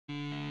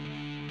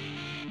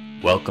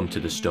Welcome to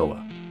the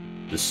Stoa.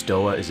 The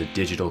Stoa is a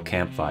digital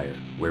campfire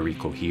where we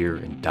cohere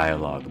and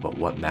dialogue about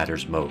what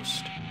matters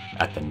most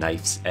at the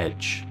knife's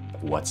edge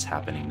of what's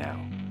happening now.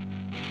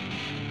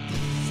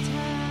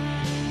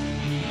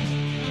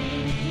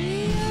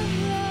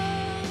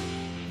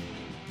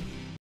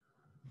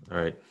 All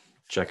right,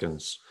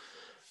 check-ins.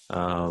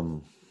 Yeah,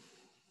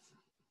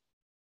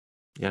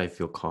 I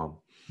feel calm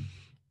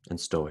and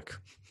stoic.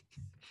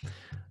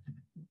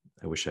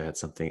 I wish I had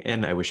something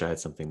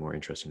more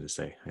interesting to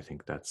say. I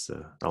think that's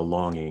a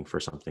longing for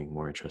something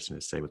more interesting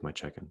to say with my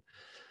check-in.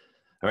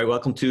 All right,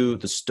 welcome to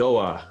the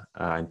Stoa.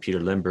 I'm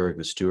Peter Lindbergh,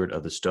 the steward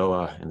of the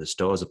Stoa, and the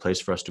Stoa is a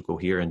place for us to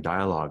cohere and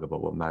dialogue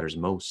about what matters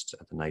most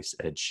at the knife's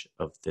edge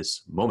of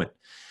this moment.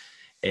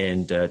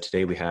 And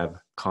today we have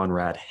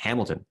Conrad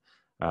Hamilton.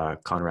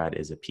 Conrad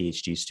is a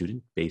PhD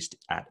student based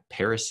at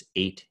Paris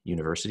 8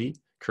 University,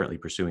 currently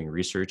pursuing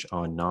research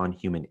on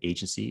non-human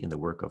agency in the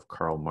work of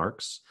Karl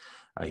Marx.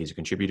 He's a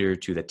contributor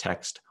to the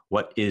text,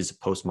 What is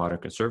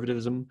Postmodern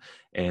Conservatism?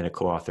 And a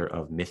co-author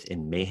of Myth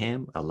and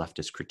Mayhem, a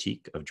leftist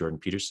critique of Jordan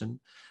Peterson,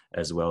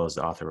 as well as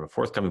the author of a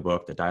forthcoming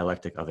book, The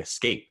Dialectic of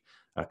Escape,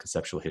 a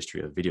conceptual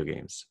history of video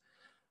games.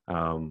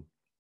 And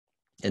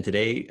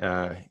today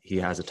he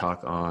has a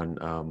talk on,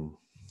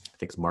 I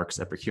think it's Marx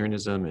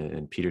Epicureanism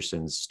and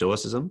Peterson's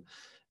Stoicism.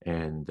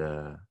 And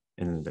the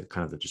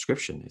kind of the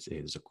description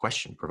is a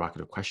question,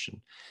 provocative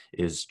question.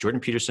 Is Jordan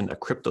Peterson a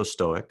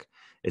crypto-Stoic?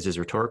 Is his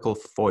rhetorical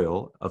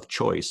foil of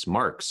choice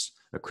Marx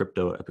a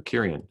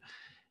crypto-Epicurean?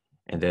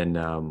 And then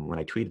when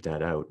I tweeted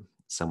that out,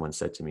 someone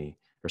said to me,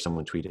 or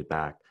someone tweeted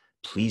back,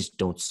 please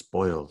don't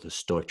spoil the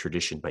Stoic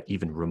tradition by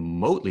even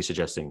remotely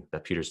suggesting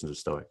that Peterson's a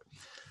Stoic.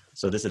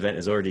 So this event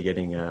is already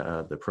getting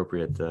the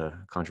appropriate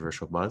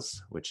controversial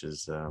buzz, which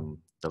is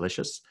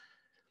delicious.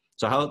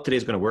 So how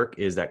today's going to work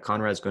is that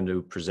Conrad's going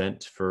to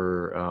present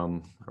for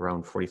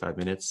around 45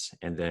 minutes.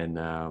 And then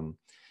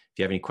if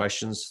you have any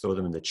questions, throw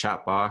them in the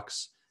chat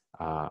box.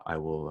 I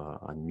will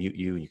unmute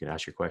you. You can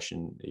ask your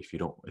question. If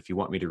you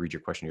want me to read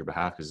your question on your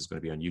behalf, because it's going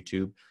to be on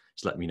YouTube,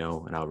 just let me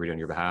know and I'll read it on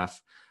your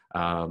behalf.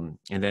 And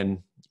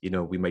then,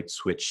 we might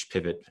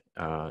pivot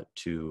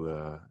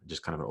to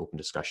just kind of an open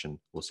discussion.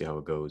 We'll see how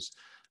it goes.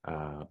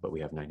 But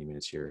we have 90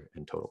 minutes here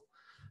in total.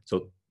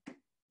 So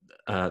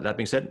that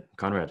being said,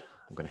 Conrad,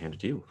 I'm going to hand it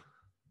to you.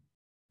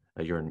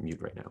 You're on mute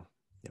right now.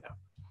 Yeah.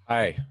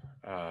 Hi,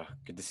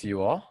 good to see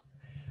you all.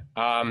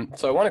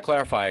 So I want to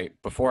clarify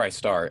before I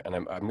start, and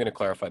I'm going to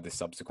clarify this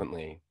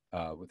subsequently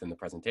within the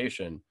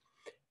presentation,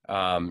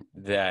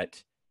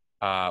 that,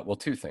 well,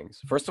 two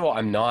things. First of all,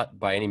 I'm not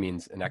by any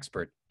means an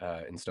expert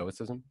in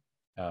Stoicism.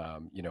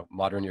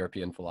 Modern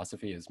European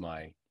philosophy is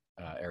my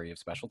area of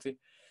specialty.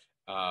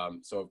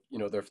 So,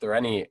 if there are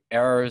any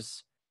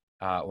errors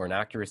or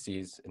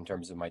inaccuracies in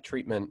terms of my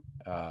treatment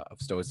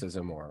of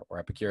Stoicism or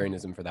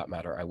Epicureanism for that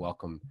matter, I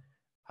welcome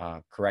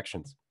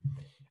corrections.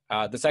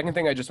 The second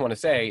thing I just want to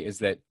say is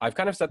that I've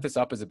kind of set this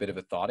up as a bit of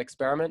a thought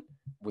experiment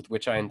with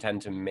which I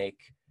intend to make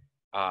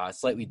a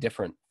slightly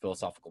different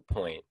philosophical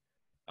point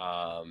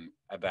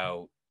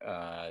about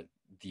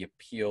the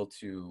appeal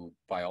to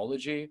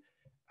biology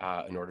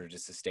in order to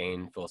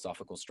sustain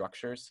philosophical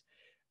structures,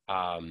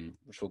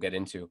 which we'll get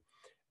into,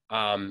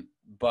 or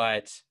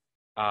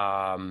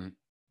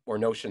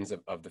notions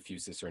of the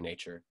physis or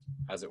nature,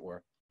 as it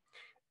were.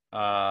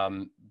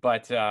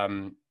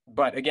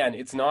 But again,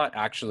 it's not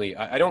actually,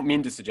 I don't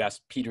mean to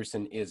suggest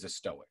Peterson is a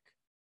Stoic,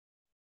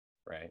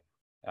 right?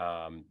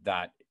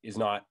 That is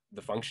not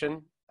the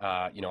function.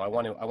 I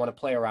want to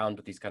play around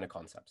with these kind of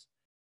concepts,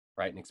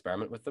 right? And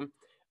experiment with them.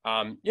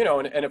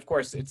 And of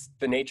course, it's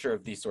the nature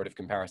of these sort of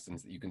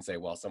comparisons that you can say,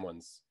 well,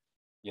 someone's,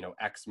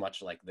 X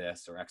much like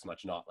this or X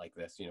much not like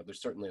this.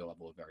 There's certainly a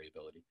level of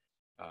variability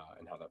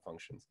in how that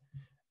functions.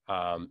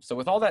 So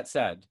with all that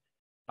said,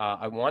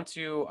 I built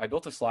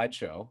a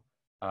slideshow.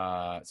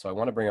 So I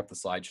want to bring up the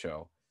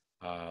slideshow.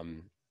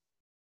 Let's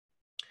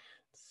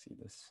see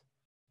this.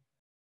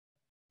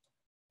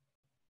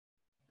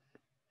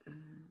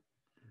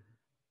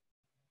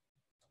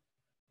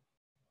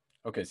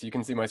 Okay, so you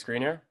can see my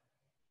screen here.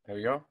 There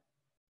we go.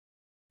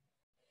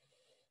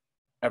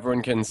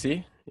 Everyone can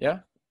see? Yeah?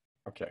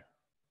 Okay.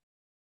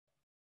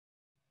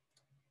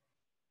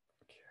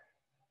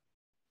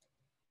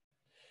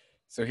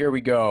 So here we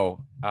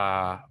go.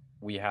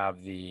 We have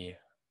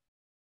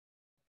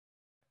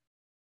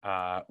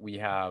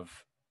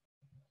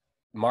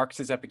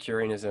Marx's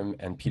Epicureanism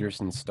and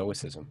Peterson's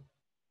Stoicism.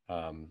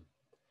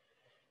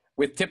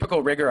 With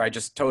typical rigor, I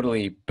just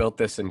totally built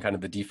this in kind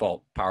of the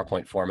default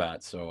PowerPoint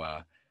format. So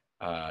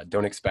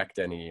don't expect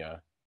any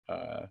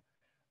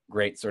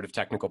great sort of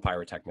technical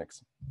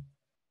pyrotechnics.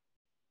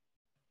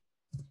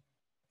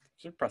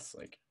 Should press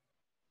like.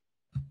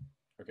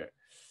 Okay.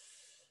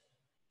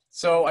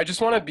 So I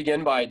just want to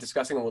begin by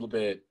discussing a little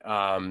bit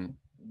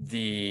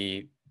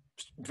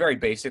very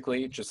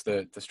basically, just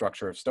the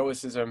structure of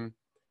Stoicism.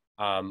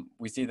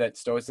 We see that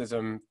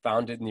Stoicism,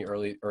 founded in the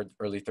early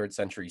 3rd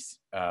century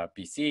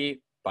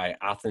BC by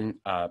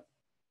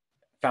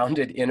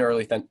founded in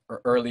early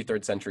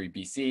 3rd century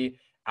BC,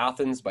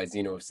 Athens by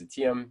Zeno of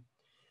Citium.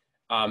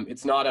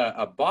 It's not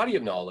a body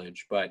of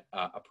knowledge, but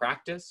a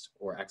practice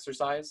or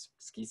exercise,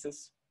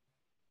 skesis.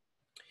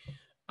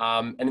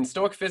 And in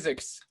Stoic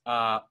physics,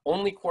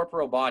 only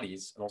corporeal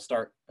bodies, and I'll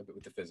start a bit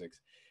with the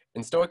physics.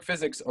 In Stoic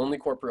physics, only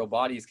corporeal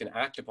bodies can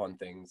act upon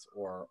things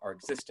or are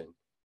existent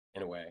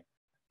in a way.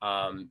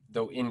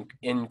 Though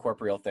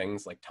incorporeal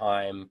things like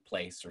time,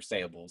 place, or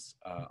sayables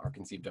are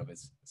conceived of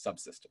as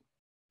subsystem.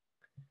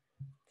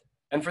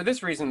 And for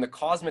this reason, the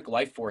cosmic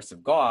life force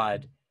of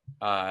God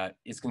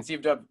is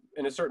conceived of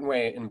in a certain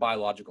way in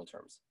biological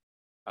terms,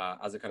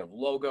 as a kind of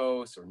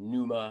logos or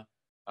pneuma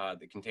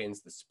that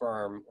contains the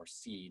sperm or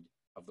seed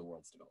of the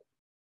world's development.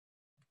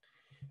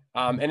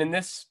 And in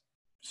this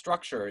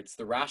structure, it's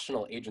the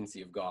rational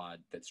agency of God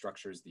that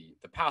structures the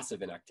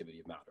passive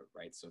inactivity of matter,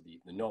 right? So the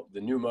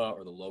pneuma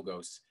or the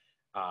logos,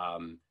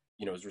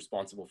 is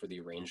responsible for the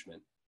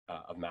arrangement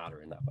of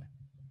matter in that way.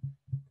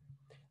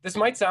 This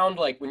might sound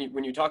like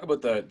when you talk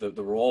about the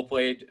role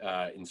played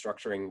in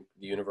structuring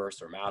the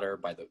universe or matter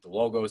by the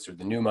logos or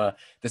the pneuma,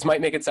 this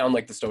might make it sound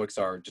like the Stoics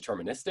are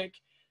deterministic,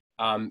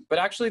 but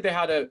actually they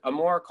had a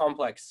more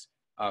complex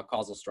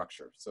causal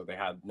structure. So they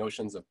had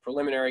notions of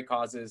preliminary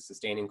causes,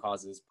 sustaining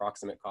causes,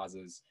 proximate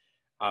causes.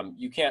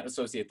 You can't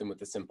associate them with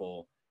the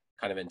simple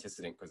kind of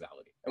antecedent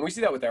causality. And we see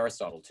that with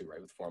Aristotle too,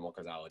 right? With formal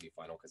causality,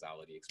 final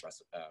causality,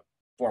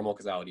 formal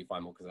causality,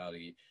 final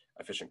causality,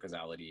 efficient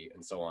causality,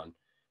 and so on.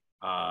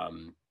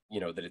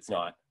 That it's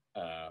not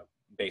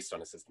based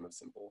on a system of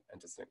simple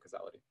antecedent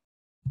causality.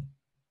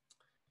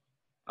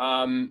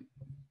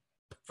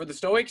 For the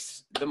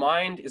Stoics, the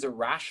mind is a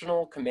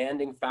rational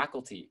commanding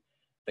faculty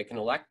that can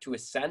elect to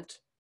assent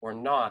or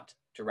not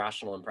to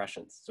rational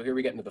impressions. So here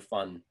we get into the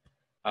fun,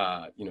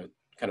 kind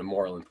of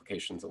moral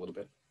implications a little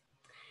bit.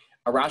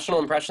 A rational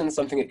impression is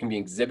something that can be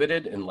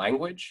exhibited in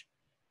language.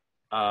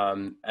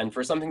 And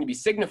for something to be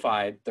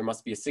signified, there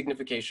must be a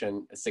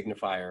signification, a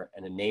signifier,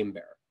 and a name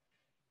bearer.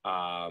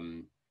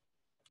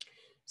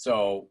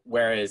 So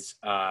whereas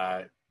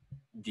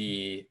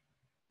the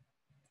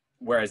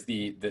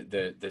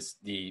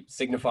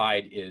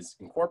signified is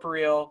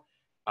incorporeal,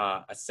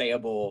 a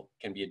sayable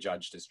can be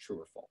adjudged as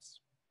true or false.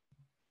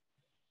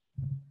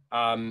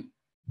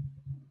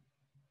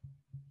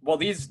 Well,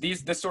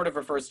 this sort of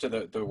refers to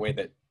the way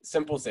that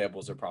simple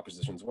sayables or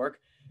propositions work.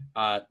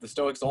 The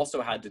Stoics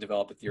also had to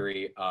develop a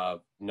theory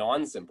of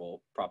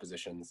non-simple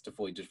propositions to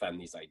fully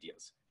defend these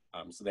ideas.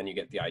 So then you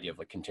get the idea of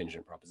like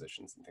contingent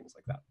propositions and things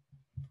like that.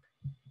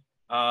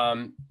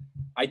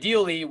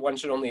 Ideally, one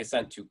should only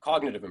assent to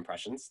cognitive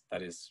impressions,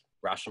 that is,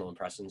 rational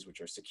impressions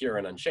which are secure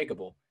and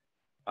unshakable,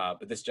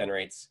 but this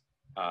generates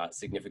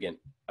significant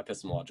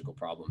epistemological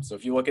problems. So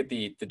if you look at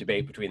the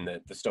debate between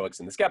the Stoics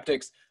and the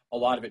skeptics, a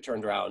lot of it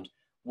turned around,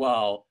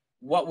 well,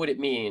 what would it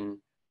mean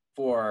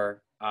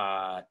for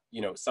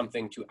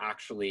something to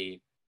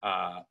actually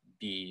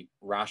be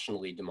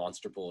rationally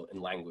demonstrable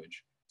in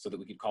language so that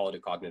we could call it a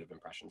cognitive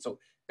impression? So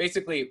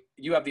basically,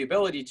 you have the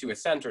ability to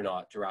assent or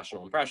not to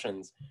rational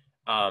impressions,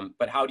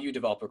 but how do you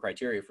develop a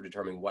criteria for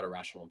determining what a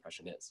rational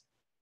impression is,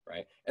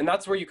 right? And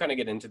that's where you kind of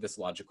get into this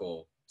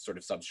logical sort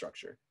of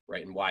substructure,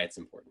 right? And why it's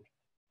important,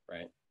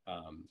 right?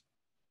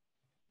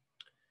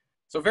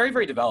 So very,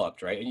 very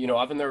developed, right?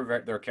 Often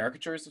there are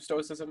caricatures of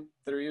Stoicism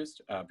that are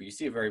used, but you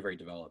see a very, very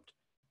developed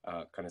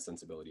kind of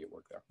sensibility at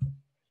work there.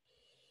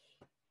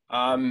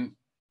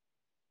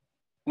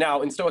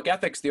 Now, in Stoic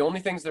ethics, the only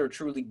things that are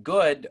truly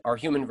good are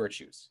human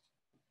virtues,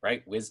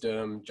 right?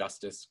 Wisdom,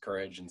 justice,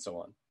 courage, and so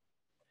on.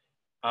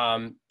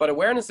 But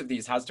awareness of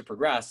these has to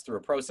progress through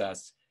a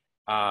process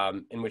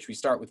in which we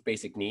start with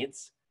basic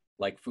needs,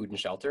 like food and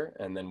shelter,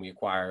 and then we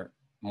acquire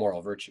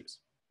moral virtues.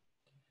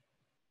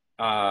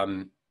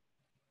 And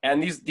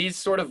these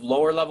sort of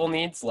lower level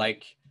needs,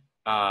 like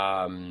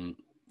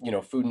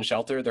food and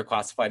shelter, they're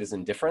classified as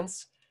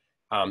indifference.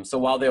 So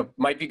while they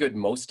might be good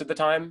most of the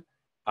time,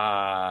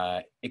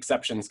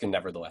 exceptions can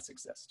nevertheless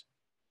exist,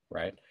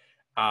 right?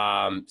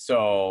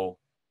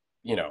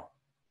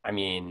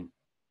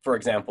 For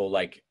example,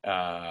 like,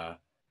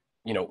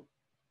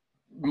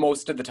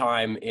 most of the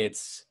time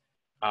it's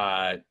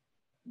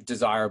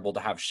desirable to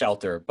have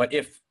shelter, but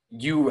if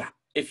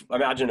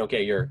imagine,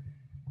 okay, you're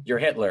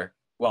Hitler,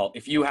 well,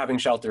 if you having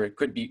shelter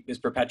is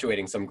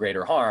perpetuating some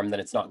greater harm, then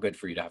it's not good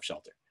for you to have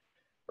shelter,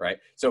 right?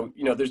 So,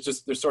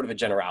 there's sort of a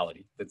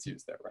generality that's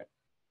used there, right?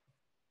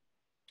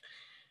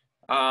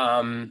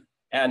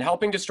 And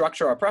helping to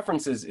structure our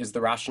preferences is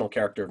the rational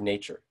character of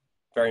nature,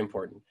 very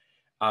important.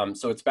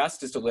 So it's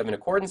best is to live in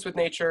accordance with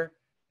nature,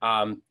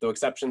 though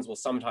exceptions will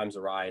sometimes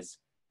arise,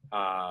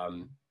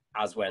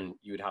 as when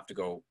you would have to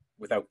go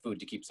without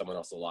food to keep someone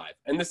else alive.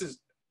 And this is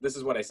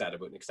what I said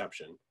about an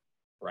exception,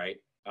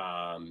 right?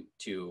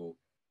 To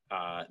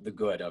the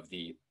good of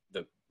the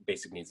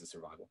basic needs of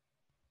survival.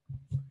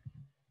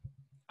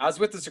 As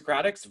with the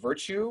Socratics,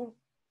 virtue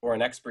or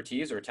an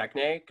expertise or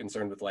techne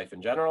concerned with life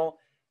in general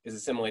is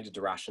assimilated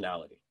to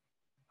rationality.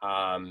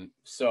 The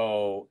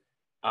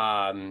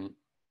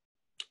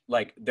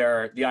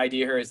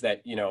idea here is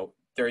that,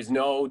 there is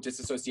no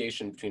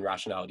disassociation between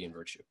rationality and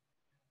virtue,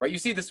 right? You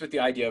see this with the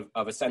idea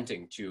of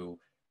assenting to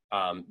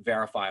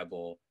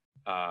verifiable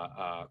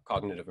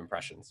cognitive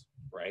impressions,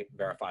 right?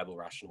 Verifiable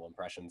rational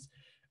impressions.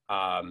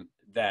 To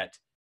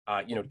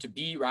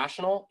be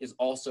rational is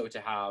also to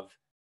have,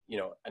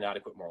 an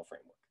adequate moral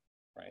framework,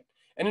 right?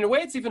 And in a way,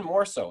 it's even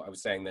more so, I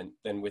was saying,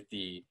 than with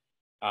the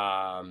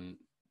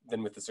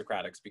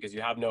Socratics, because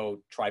you have no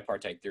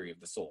tripartite theory of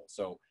the soul.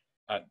 So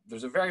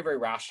there's a very, very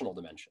rational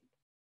dimension,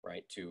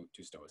 right, to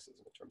Stoicism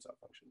in terms of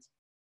functions.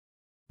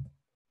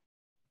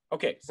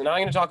 Okay, so now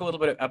I'm going to talk a little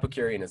bit of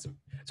Epicureanism.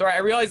 Sorry, I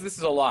realize this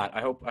is a lot.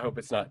 I hope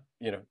it's not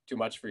too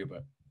much for you,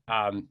 but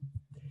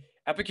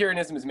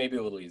Epicureanism is maybe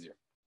a little easier.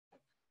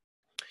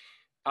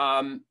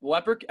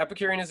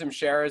 Epicureanism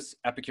shares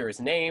Epicurus'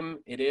 name.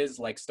 It is,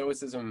 like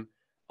Stoicism,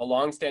 a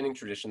long-standing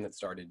tradition that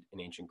started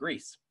in ancient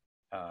Greece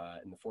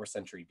in the 4th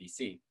century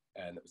BC,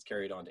 and that was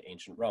carried on to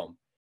ancient Rome,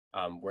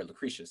 where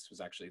Lucretius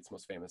was actually its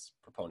most famous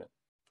proponent.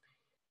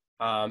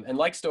 And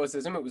like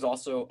Stoicism, it was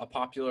also a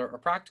popular or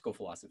practical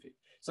philosophy.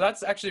 So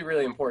that's actually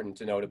really important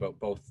to note about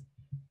both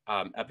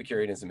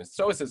Epicureanism and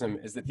Stoicism,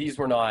 is that these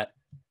were not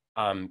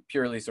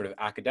purely sort of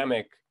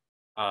academic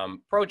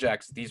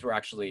projects. These were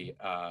actually,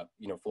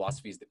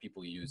 philosophies that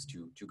people use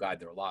to guide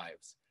their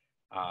lives.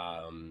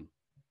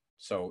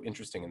 So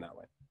interesting in that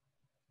way.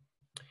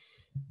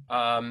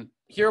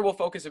 Here we'll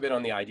focus a bit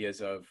on the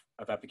ideas of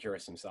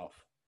Epicurus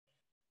himself.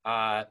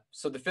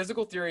 So the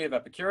physical theory of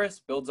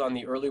Epicurus builds on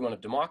the early one of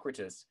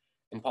Democritus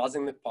in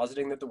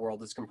positing that the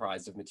world is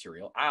comprised of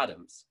material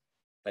atoms,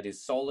 that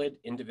is, solid,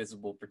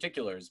 indivisible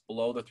particulars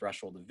below the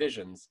threshold of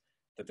visions,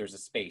 that there's a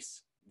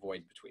space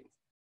void between.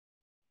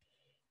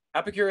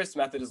 Epicurus'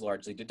 method is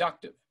largely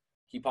deductive.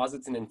 He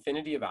posits an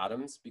infinity of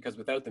atoms because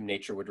without them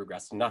nature would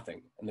regress to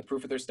nothing, and the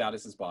proof of their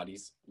status as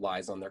bodies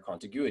lies on their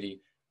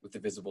contiguity with the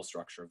visible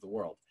structure of the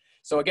world.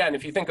 So again,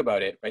 if you think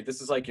about it, right, this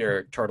is like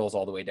your turtles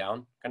all the way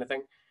down kind of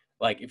thing.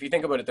 Like if you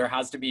think about it, there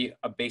has to be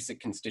a basic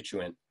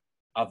constituent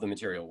of the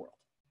material world,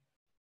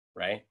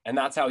 right? And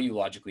that's how you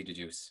logically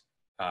deduce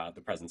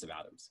the presence of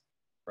atoms,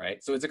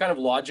 right? So it's a kind of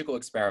logical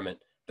experiment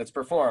that's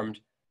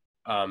performed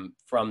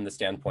from the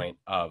standpoint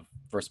of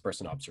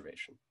first-person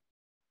observation.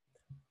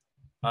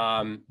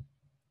 While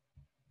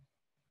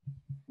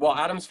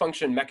atoms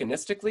function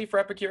mechanistically for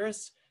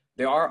Epicurus,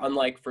 they are,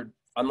 unlike for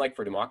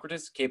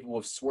Democritus, capable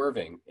of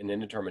swerving in an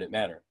indeterminate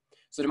manner.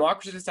 So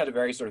Democritus had a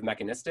very sort of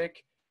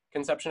mechanistic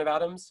conception of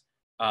atoms,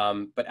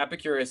 but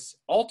Epicurus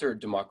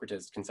altered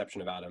Democritus' conception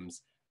of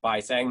atoms by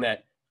saying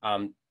that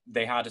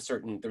there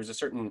was a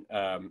certain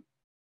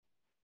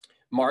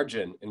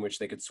margin in which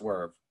they could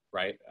swerve,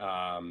 right?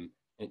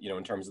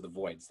 In terms of the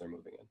voids they're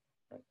moving in.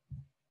 Right?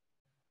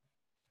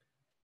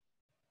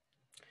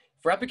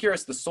 For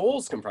Epicurus, the soul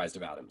is comprised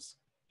of atoms,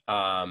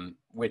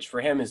 which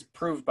for him is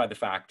proved by the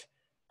fact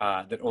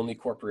that only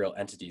corporeal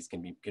entities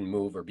can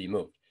move or be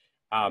moved.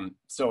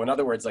 So in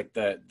other words, like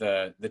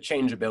the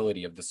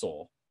changeability of the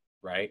soul,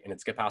 right, and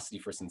its capacity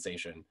for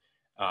sensation,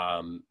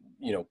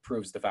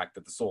 proves the fact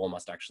that the soul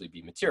must actually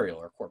be material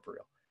or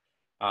corporeal.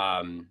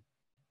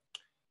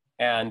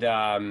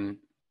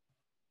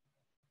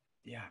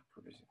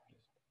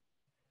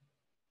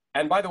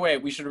 And by the way,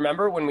 we should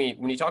remember when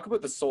you talk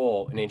about the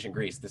soul in ancient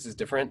Greece, this is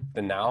different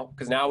than now,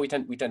 because now we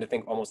tend to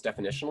think almost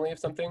definitionally of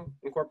something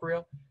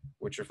incorporeal,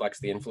 which reflects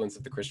the influence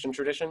of the Christian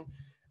tradition.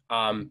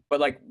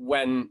 But like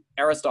when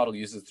Aristotle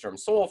uses the term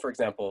soul, for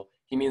example,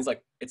 he means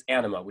like it's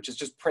anima, which is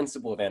just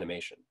principle of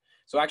animation.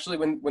 So actually,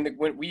 when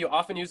we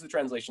often use the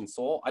translation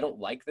soul, I don't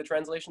like the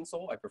translation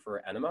soul. I prefer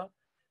anima,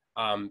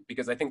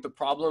 because I think the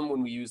problem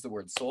when we use the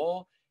word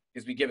soul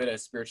is we give it a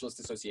spiritualist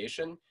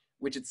association,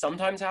 which it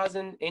sometimes has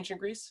in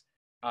ancient Greece.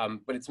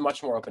 But it's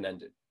much more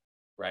open-ended,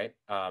 right?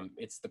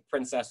 It's the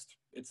princess.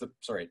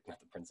 Sorry, not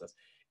the princess.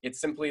 It's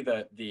simply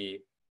the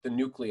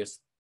nucleus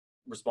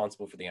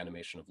responsible for the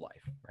animation of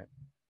life, right?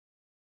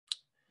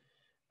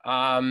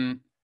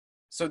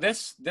 So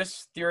this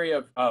theory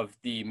of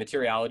the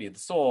materiality of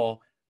the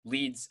soul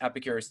leads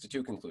Epicurus to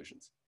two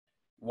conclusions.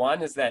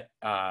 One is that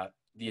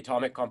the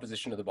atomic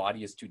composition of the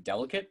body is too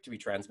delicate to be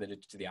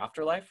transmitted to the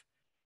afterlife,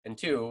 and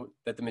two,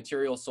 that the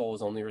material soul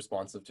is only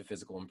responsive to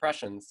physical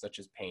impressions such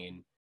as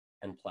pain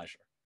and pleasure,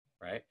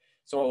 right?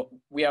 So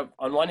we have,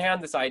 on one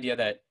hand, this idea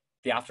that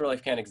the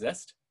afterlife can't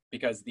exist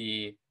because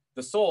the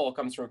soul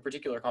comes from a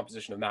particular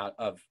composition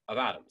of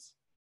atoms,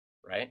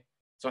 right?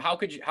 So how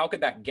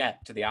could that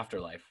get to the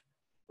afterlife,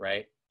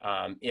 right?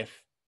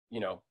 If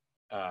it'd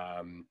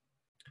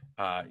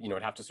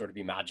have to sort of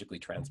be magically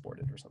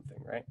transported or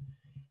something, right?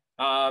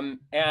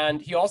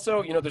 And he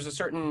also, there's a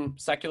certain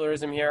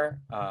secularism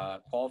here,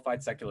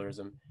 qualified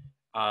secularism,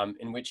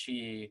 in which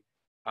he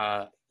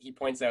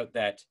points out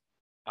that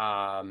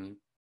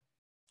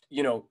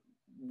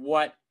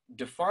what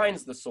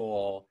defines the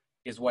soul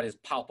is what is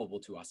palpable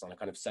to us on a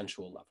kind of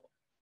sensual level,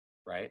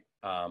 right?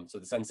 So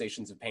the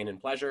sensations of pain and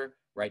pleasure,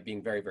 right,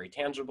 being very, very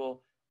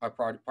tangible, are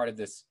part of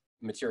this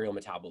material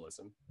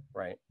metabolism,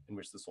 right, in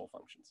which the soul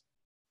functions.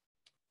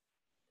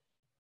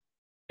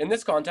 In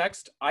this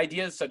context,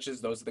 ideas such as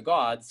those of the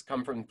gods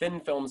come from thin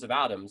films of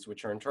atoms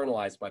which are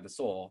internalized by the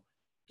soul,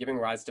 giving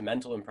rise to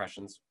mental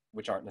impressions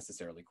which aren't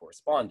necessarily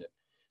correspondent.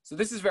 So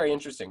this is very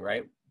interesting,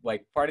 right?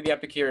 Like part of the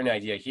Epicurean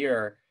idea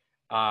here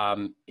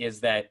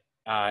is that,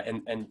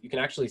 and you can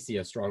actually see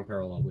a strong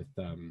parallel with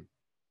the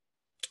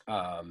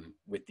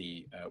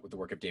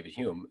work of David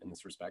Hume in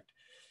this respect.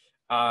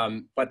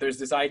 But there's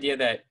this idea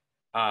that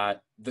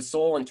the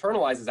soul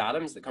internalizes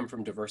atoms that come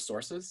from diverse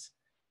sources,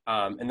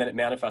 and then it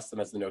manifests them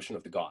as the notion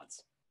of the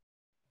gods,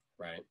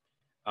 right?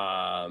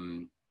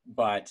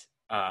 But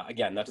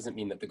again, that doesn't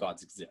mean that the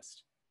gods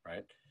exist,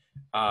 right?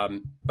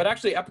 But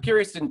actually,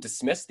 Epicurus didn't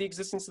dismiss the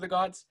existence of the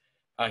gods.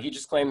 He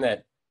just claimed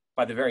that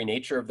by the very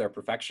nature of their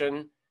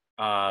perfection,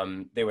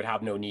 they would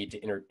have no need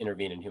to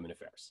intervene in human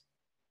affairs,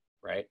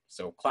 right?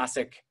 So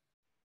classic,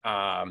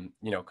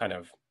 kind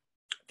of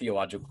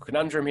theological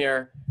conundrum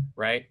here,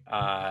 right?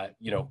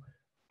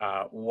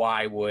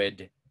 Why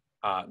would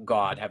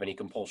God have any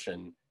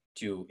compulsion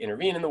to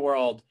intervene in the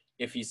world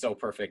if he's so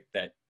perfect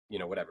that,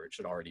 whatever, it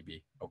should already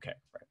be okay,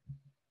 right?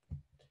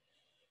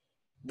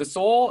 The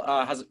soul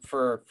has,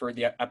 for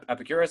the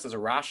Epicurus, as a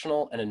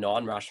rational and a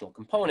non-rational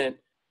component,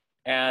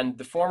 and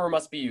the former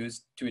must be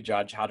used to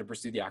judge how to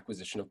pursue the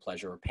acquisition of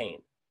pleasure or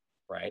pain,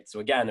 right? So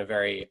again, a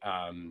very,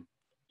 kind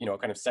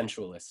of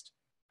sensualist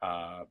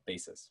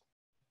basis.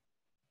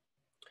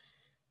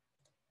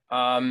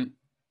 There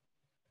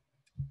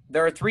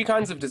are three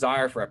kinds of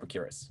desire for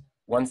Epicurus: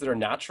 ones that are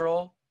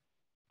natural,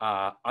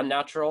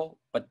 unnatural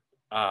but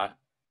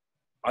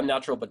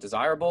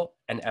desirable,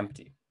 and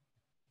empty.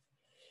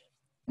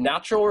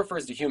 Natural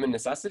refers to human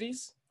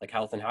necessities, like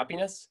health and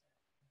happiness.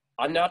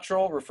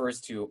 Unnatural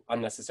refers to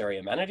unnecessary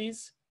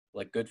amenities,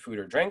 like good food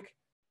or drink.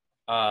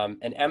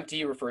 And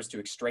empty refers to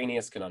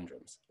extraneous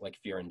conundrums, like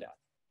fear and death,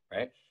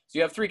 right? So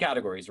you have three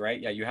categories, right?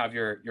 Yeah, you have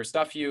your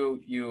stuff you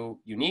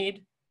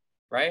need,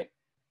 right?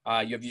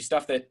 You have your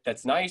stuff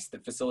that's nice,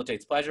 that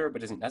facilitates pleasure,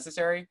 but isn't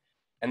necessary.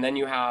 And then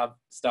you have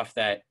stuff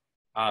that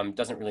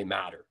doesn't really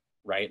matter,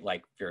 right?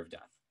 Like fear of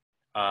death.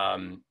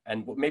 And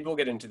maybe we'll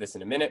get into this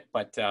in a minute,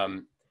 but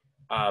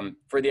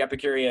for the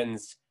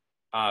Epicureans,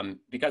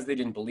 because they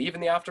didn't believe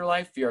in the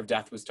afterlife, fear of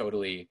death was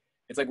totally,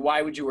 it's like,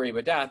 why would you worry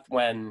about death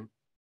when,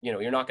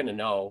 you're not going to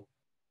know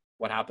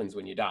what happens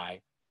when you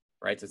die,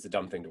 right? So it's a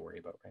dumb thing to worry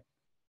about, right?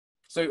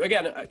 So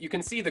again, you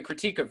can see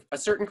a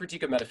certain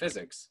critique of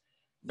metaphysics,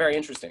 very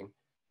interesting,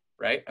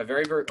 right? A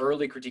very, very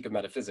early critique of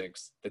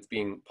metaphysics that's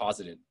being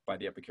posited by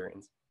the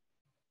Epicureans.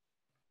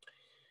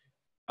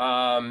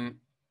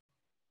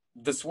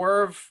 The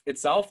swerve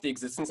itself, the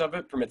existence of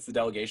it, permits the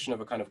delegation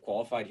of a kind of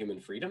qualified human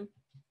freedom,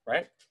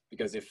 right?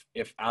 Because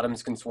if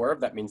atoms can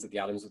swerve, that means that the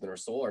atoms within our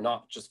soul are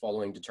not just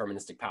following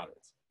deterministic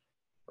patterns,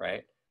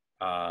 right?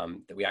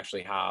 That we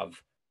actually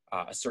have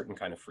a certain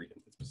kind of freedom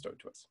that's bestowed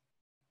to us.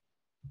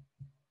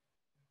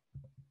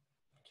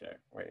 Okay,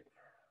 wait.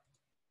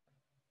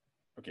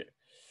 Okay.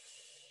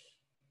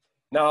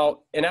 Now,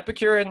 in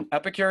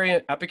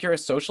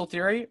Epicurus social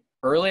theory,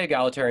 early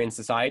egalitarian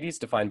societies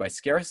defined by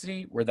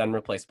scarcity were then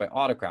replaced by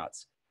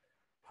autocrats,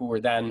 who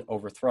were then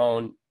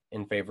overthrown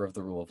in favor of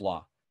the rule of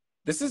law.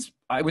 This is,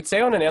 I would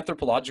say, on an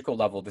anthropological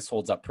level, this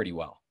holds up pretty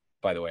well,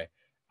 by the way.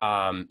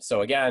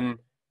 So again,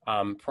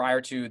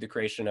 prior to the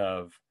creation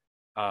of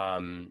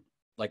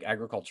like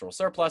agricultural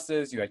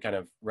surpluses, you had kind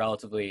of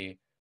relatively,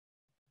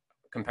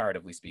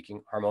 comparatively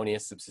speaking,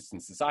 harmonious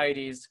subsistence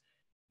societies.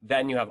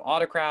 Then you have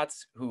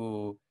autocrats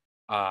who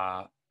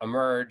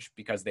emerge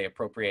because they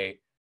appropriate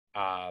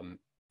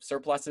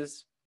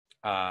surpluses.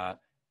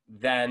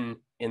 Then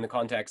in the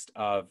context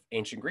of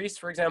ancient Greece,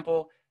 for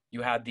example,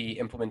 you had the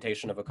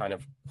implementation of a kind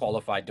of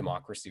qualified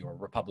democracy or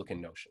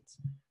republican notions,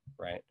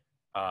 right?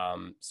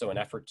 So an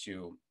effort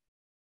to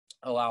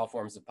allow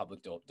forms of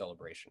public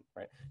deliberation,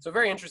 right? So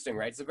very interesting,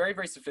 right? It's a very,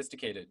 very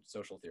sophisticated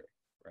social theory,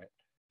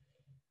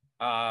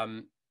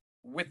 right?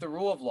 With the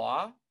rule of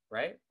law,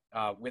 right?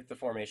 With the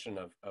formation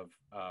of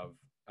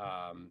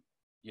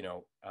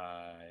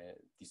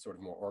these sort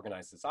of more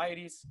organized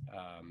societies,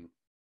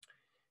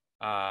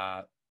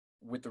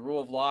 with the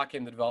rule of law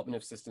came the development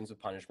of systems of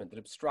punishment that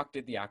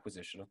obstructed the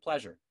acquisition of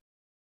pleasure,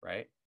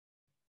 right?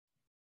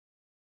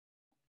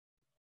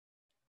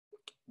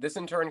 This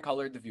in turn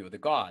colored the view of the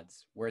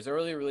gods, whereas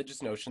early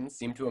religious notions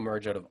seem to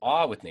emerge out of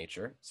awe with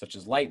nature, such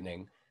as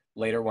lightning.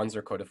 Later ones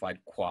are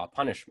codified qua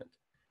punishment.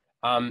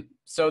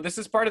 So this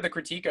is part of the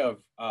critique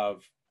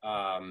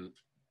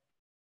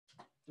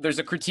there's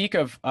a critique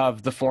of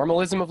the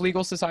formalism of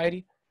legal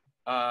society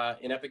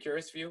in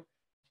Epicurus' view.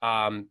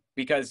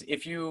 Because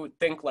if you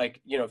think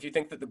if you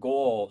think that the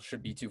goal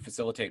should be to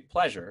facilitate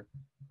pleasure,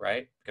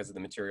 right, because of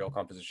the material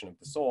composition of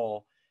the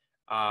soul,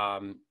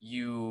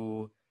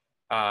 you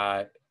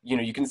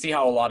can see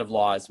how a lot of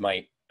laws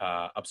might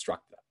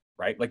obstruct that,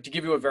 right? Like, to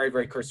give you a very,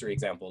 very cursory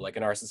example, like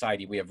in our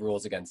society, we have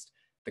rules against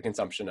the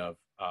consumption of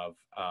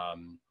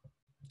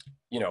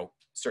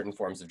certain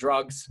forms of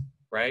drugs,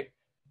 right?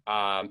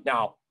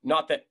 Now,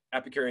 not that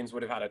Epicureans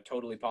would have had a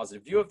totally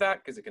positive view of that,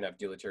 because it can have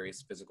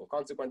deleterious physical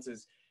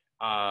consequences.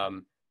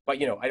 But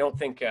I don't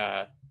think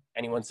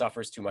anyone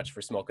suffers too much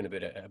for smoking a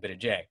bit of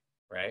J,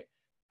 right?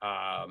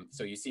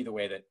 So you see the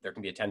way that there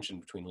can be a tension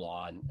between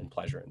law and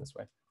pleasure in this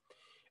way.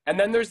 And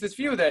then there's this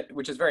view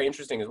which is very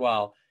interesting as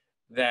well,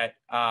 that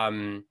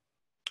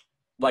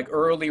like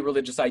early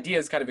religious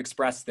ideas kind of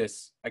express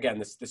this, again,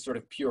 this sort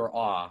of pure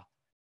awe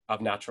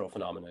of natural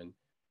phenomenon,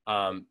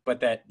 but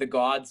that the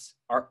gods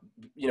are,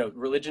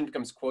 religion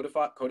becomes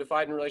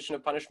codified in relation to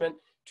punishment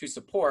to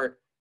support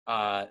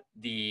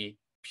the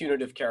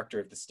punitive character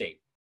of the state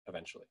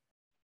eventually.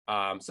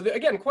 So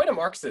again, quite a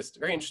Marxist,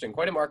 very interesting,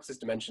 quite a Marxist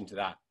dimension to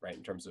that, right,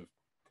 in terms of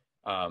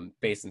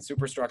base and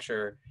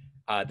superstructure.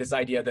 This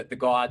idea that the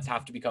gods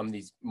have to become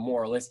these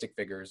moralistic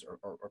figures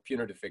or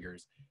punitive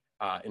figures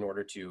in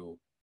order to,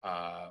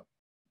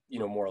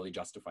 morally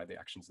justify the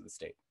actions of the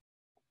state.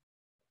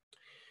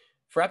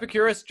 For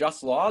Epicurus,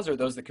 just laws are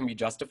those that can be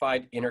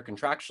justified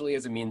intercontractually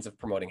as a means of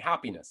promoting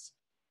happiness,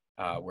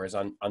 whereas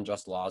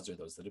unjust laws are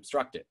those that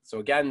obstruct it. So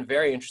again,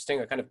 very interesting,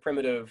 a kind of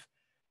primitive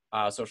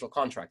social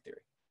contract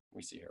theory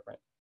we see here,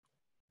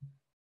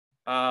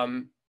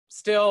 right?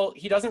 Still,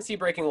 he doesn't see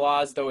breaking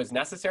laws, though, as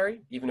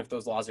necessary, even if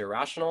those laws are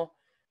irrational,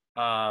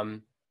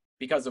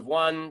 because of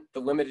one, the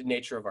limited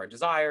nature of our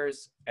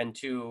desires, and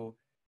two,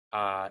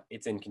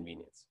 its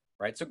inconvenience,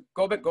 right? So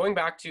going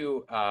back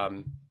to,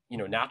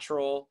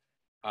 natural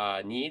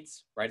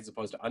needs, right, as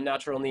opposed to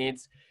unnatural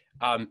needs,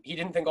 he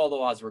didn't think all the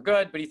laws were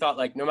good, but he thought,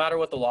 like, no matter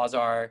what the laws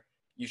are,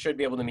 you should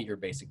be able to meet your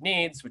basic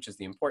needs, which is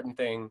the important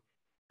thing.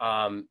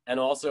 And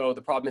also,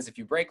 the problem is if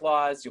you break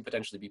laws, you'll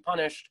potentially be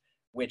punished,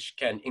 which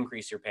can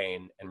increase your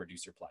pain and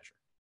reduce your pleasure.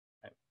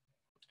 Right?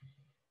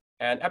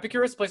 And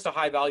Epicurus placed a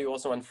high value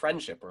also on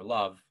friendship or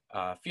love,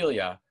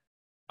 philia,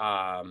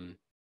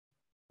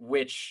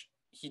 which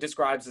he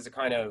describes as a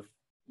kind of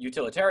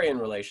utilitarian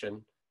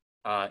relation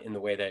in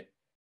the way that,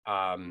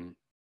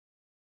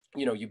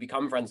 you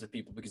become friends with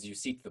people because you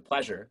seek the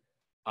pleasure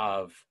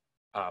of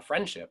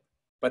friendship,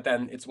 but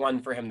then it's one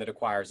for him that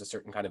acquires a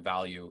certain kind of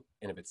value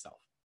in of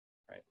itself,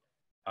 right?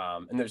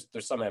 And there's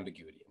some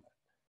ambiguity in that.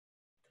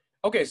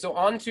 Okay, so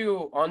on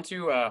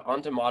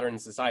to modern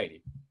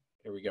society.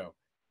 Here we go.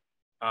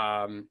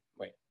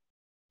 Wait.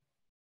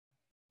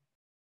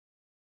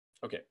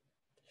 Okay,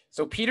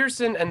 so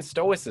Peterson and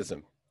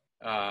Stoicism.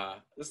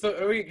 This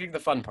is the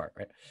fun part,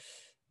 right?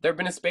 There have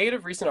been a spate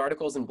of recent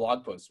articles and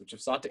blog posts which have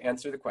sought to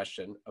answer the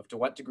question of to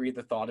what degree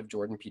the thought of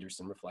Jordan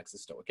Peterson reflects a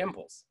Stoic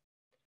impulse.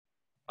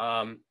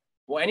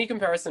 Well, any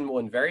comparison will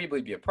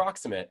invariably be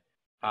approximate.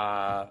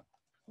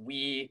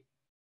 We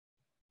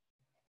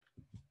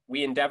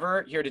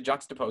endeavor here to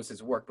juxtapose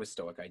his work with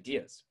Stoic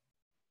ideas.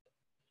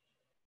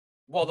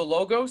 While the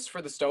logos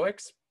for the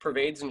Stoics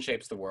pervades and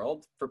shapes the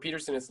world, for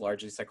Peterson it's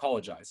largely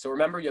psychologized. So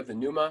remember, you have the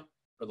pneuma,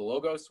 or the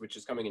logos, which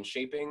is coming and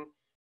shaping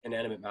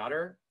inanimate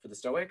matter for the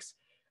Stoics.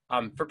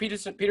 For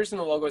Peterson,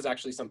 the logos is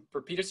actually the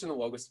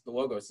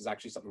logos is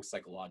actually something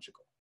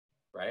psychological,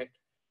 right?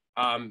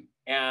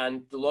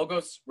 And the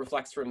logos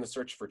reflects from the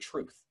search for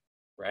truth,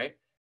 right?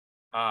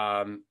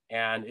 And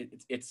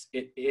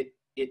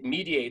it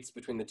mediates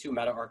between the two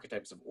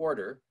meta-archetypes of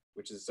order,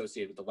 which is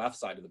associated with the left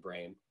side of the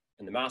brain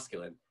and the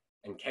masculine,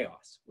 and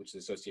chaos, which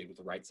is associated with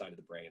the right side of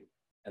the brain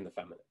and the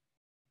feminine.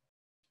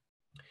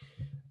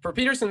 For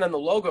Peterson, then, the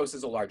logos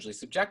is a largely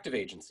subjective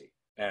agency,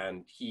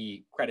 and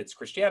he credits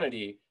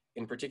Christianity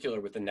in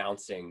particular with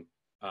announcing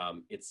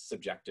its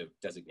subjective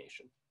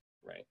designation,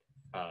 right?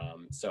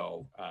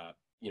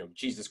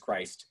 Jesus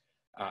Christ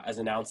as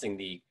announcing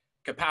the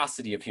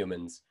capacity of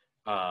humans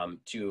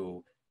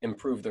to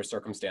improve their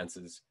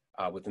circumstances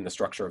within the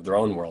structure of their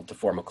own world to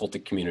form a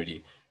cultic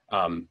community,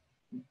 kind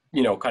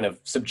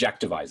of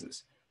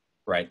subjectivizes,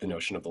 right, the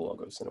notion of the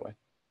logos in a way.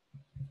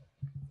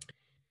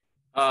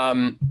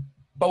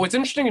 But what's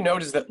interesting to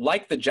note is that,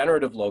 like the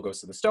generative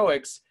logos of the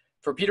Stoics,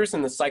 for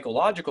Peterson, the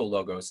psychological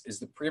logos is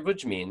the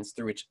privileged means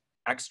through which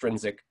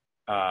extrinsic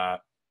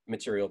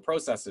material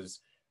processes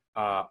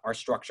are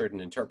structured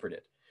and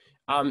interpreted.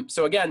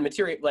 So again,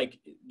 like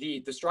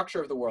the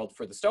structure of the world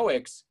for the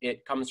Stoics,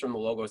 it comes from the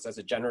logos as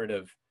a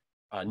generative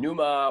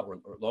pneuma or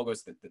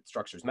logos that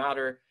structures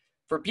matter.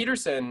 For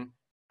Peterson,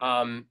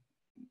 he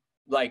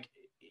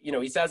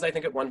says, I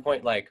think at one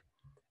point, like,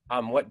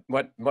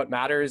 what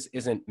matters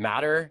isn't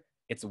matter,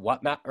 it's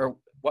what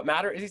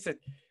matter is, he said,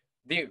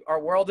 our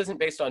world isn't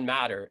based on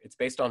matter, it's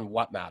based on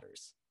what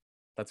matters.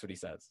 That's what he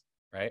says,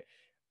 right?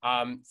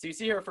 So you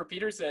see here for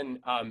Peterson,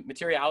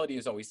 materiality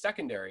is always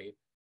secondary,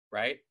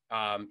 right?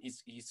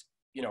 He's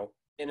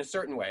in a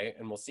certain way,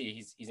 and we'll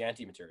see, he's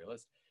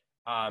anti-materialist,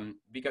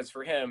 because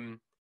for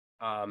him,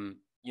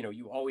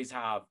 you always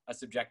have a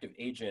subjective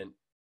agent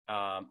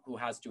who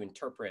has to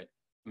interpret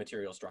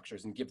material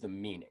structures and give them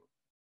meaning,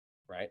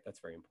 right? That's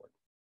very important.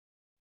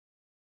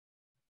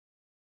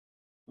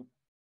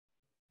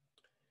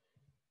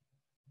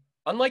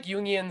 Unlike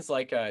Jungians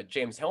like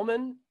James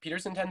Hillman,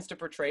 Peterson tends to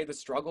portray the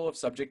struggle of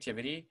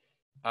subjectivity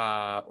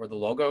or the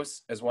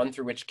logos as one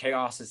through which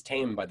chaos is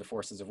tamed by the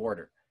forces of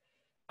order.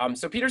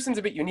 So Peterson's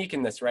a bit unique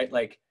in this, right?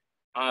 Like,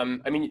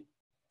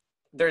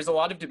 there's a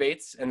lot of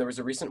debates, and there was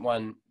a recent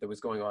one that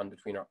was going on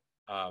between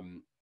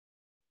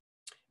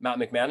Matt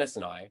McManus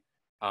and I,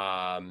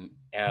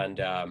 and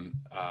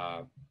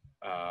a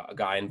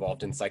guy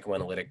involved in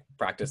psychoanalytic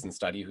practice and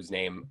study whose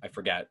name I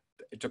forget.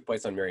 It took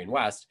place on Merriam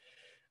West.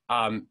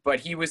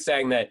 But he was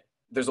saying that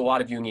there's a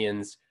lot of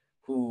Jungians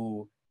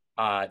who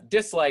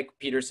dislike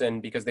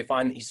Peterson because they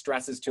find that he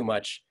stresses too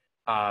much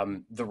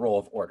the role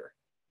of order,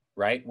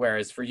 right?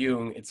 Whereas for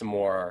Jung, it's a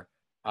more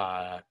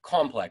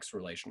complex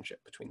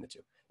relationship between the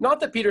two. Not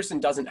that Peterson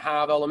doesn't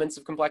have elements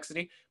of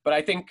complexity, but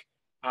I think,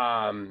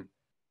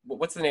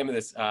 what's the name of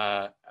this?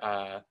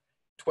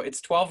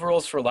 It's 12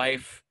 Rules for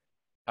Life,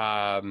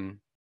 an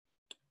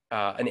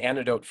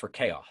antidote for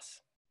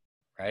chaos,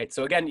 right?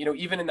 So again,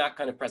 even in that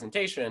kind of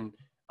presentation,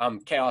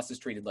 chaos is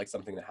treated like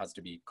something that has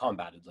to be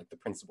combated, like the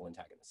principal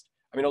antagonist.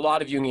 I mean, a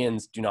lot of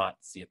Jungians do not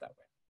see it that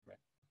way. Right?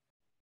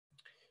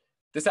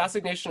 This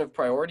assignation of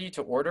priority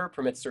to order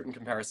permits certain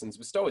comparisons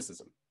with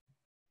Stoicism.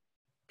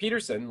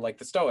 Peterson, like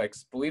the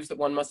Stoics, believes that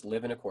one must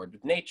live in accord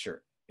with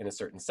nature in a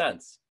certain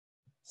sense,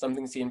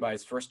 something seen by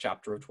his first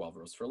chapter of 12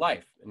 Rules for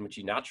Life, in which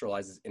he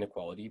naturalizes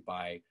inequality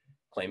by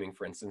claiming,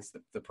 for instance,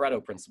 that the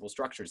Pareto principle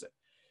structures it.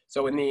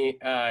 So in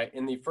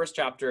the first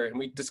chapter, and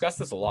we discussed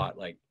this a lot,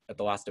 like at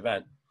the last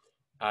event,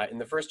 in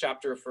the first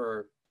chapter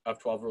of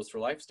 12 Rules for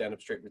Life, Stand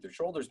Up Straight with Your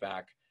Shoulders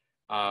Back,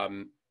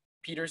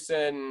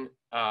 Peterson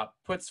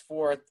puts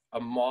forth a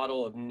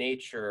model of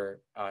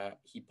nature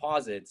he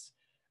posits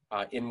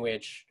in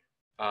which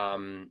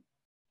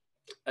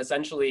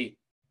essentially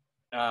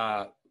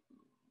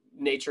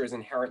nature is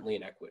inherently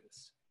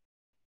inequitous,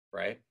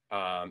 right?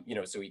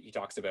 So he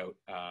talks about,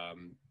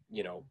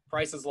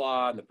 Price's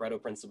law and the Pareto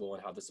principle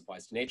and how this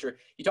applies to nature.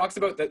 He talks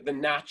about the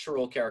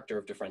natural character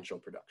of differential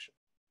production,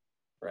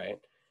 right?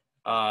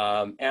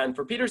 And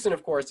for Peterson,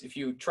 of course, if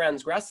you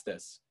transgress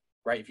this,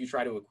 right, if you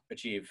try to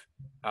achieve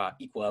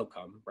equal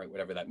outcome, right,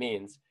 whatever that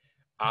means,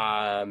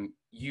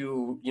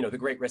 the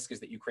great risk is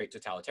that you create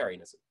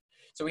totalitarianism.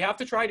 So we have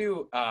to try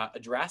to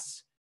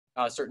address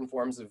certain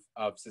forms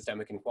of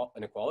systemic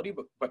inequality,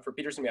 but for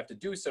Peterson, we have to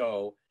do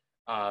so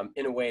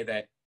in a way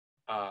that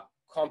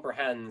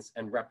comprehends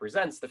and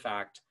represents the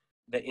fact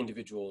that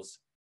individuals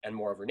and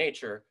moreover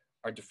nature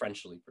are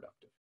differentially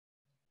productive.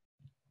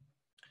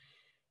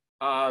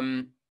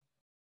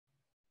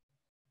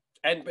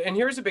 And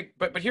here's a big,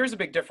 but here's a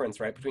big difference,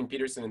 right, between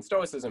Peterson and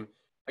Stoicism.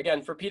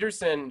 Again, for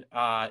Peterson,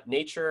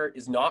 nature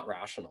is not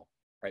rational,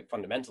 right,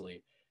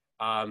 fundamentally,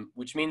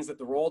 which means that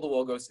the role of the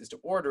logos is to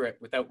order it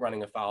without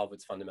running afoul of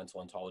its fundamental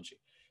ontology.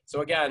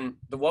 So again,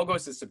 the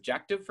logos is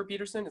subjective for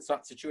Peterson. It's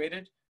not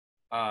situated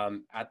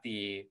at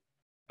the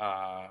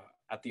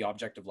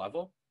objective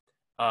level.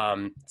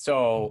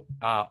 So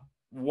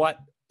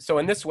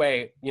in this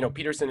way,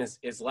 Peterson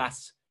is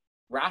less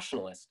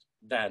rationalist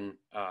than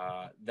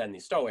the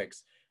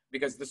Stoics,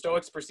 because the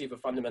Stoics perceive a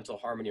fundamental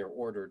harmony or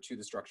order to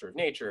the structure of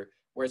nature,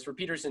 whereas for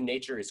Peterson,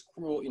 nature is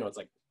cruel. It's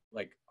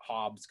like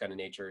Hobbes kind of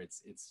nature.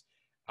 It's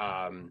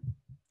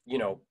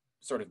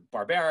sort of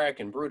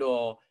barbaric and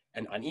brutal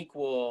and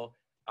unequal.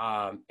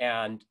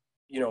 And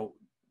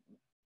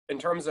in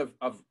terms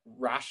of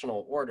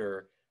rational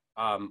order,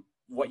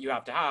 what you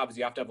have to have is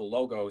you have to have a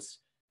logos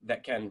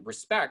that can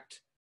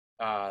respect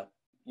that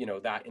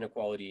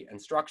inequality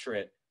and structure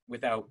it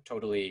without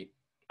totally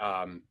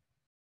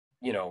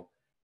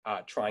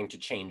trying to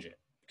change it,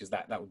 because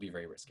that would be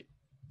very risky.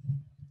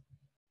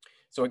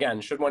 So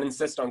again, should one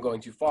insist on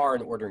going too far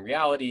in ordering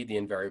reality, the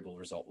invariable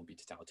result will be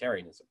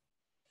totalitarianism.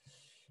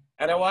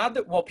 And I will add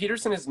that while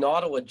Peterson is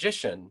not a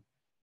logician,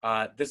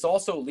 this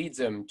also leads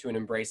him to an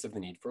embrace of the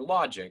need for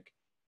logic,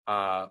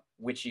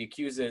 which he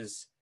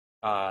accuses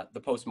the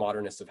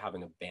postmodernists of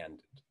having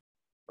abandoned,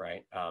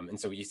 right? And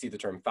so you see the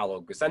term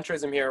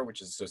phallogocentrism here,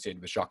 which is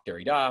associated with Jacques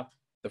Derrida,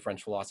 the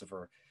French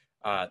philosopher,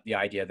 the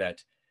idea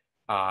that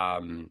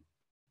the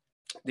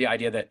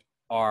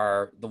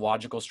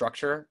logical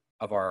structure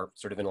of our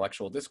sort of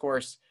intellectual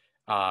discourse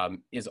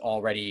is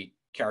already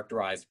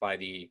characterized by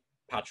the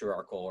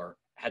patriarchal or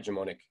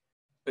hegemonic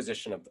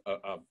position of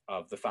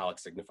the phallic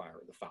signifier,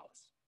 or the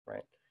phallus,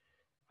 right?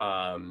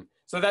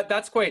 So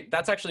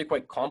that's actually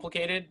quite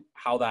complicated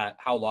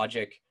how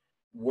logic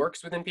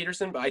works within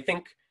Peterson. But I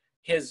think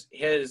his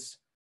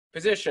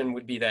position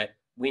would be that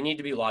we need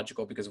to be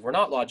logical, because if we're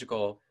not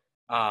logical,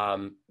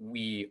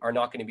 we are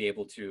not going to be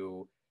able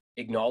to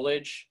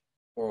acknowledge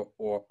or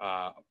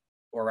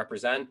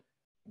represent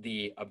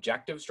the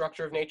objective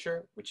structure of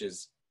nature, which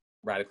is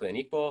radically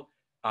unequal,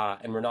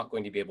 and we're not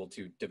going to be able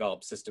to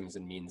develop systems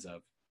and means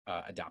of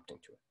adapting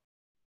to it.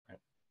 Right?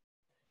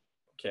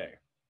 Okay.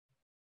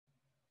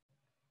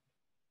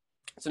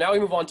 So now we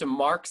move on to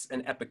Marx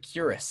and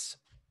Epicurus,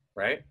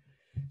 right?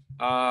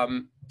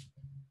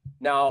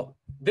 Now,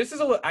 this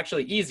is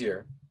actually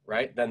easier,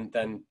 right,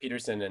 than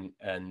Peterson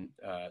and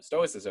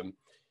Stoicism.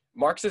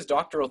 Marx's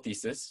doctoral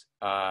thesis,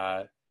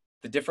 The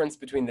Difference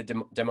Between the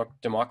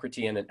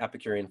Democritean and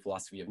Epicurean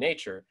Philosophy of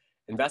Nature,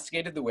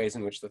 investigated the ways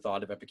in which the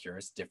thought of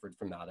Epicurus differed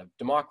from that of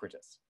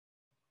Democritus.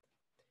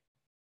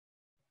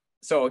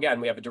 So again,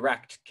 we have a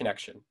direct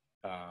connection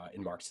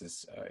in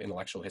Marx's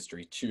intellectual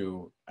history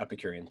to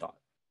Epicurean thought.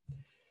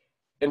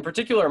 In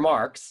particular,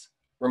 Marx,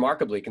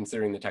 remarkably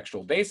considering the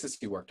textual basis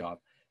he worked off,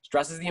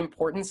 stresses the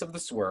importance of the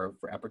swerve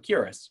for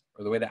Epicurus,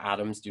 or the way that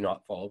atoms do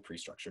not follow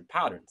pre-structured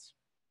patterns.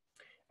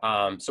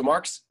 So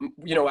Marx,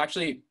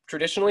 actually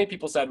traditionally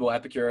people said, well,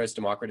 Epicurus,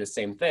 Democritus,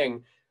 same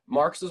thing.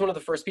 Marx was one of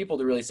the first people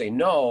to really say,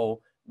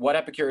 no, what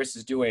Epicurus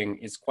is doing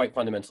is quite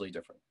fundamentally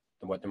different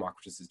than what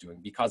Democritus is doing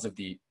because of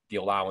the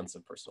allowance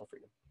of personal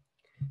freedom.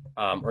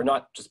 Or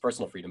not just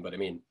personal freedom, but I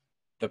mean,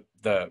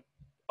 the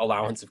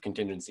allowance of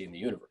contingency in the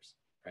universe,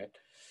 right?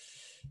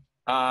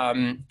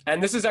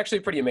 And this is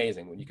actually pretty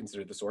amazing when you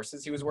consider the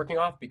sources he was working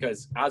off,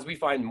 because as we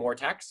find more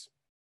texts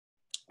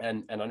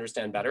and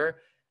understand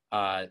better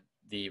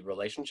the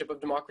relationship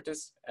of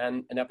Democritus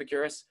and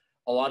Epicurus,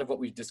 a lot of what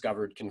we've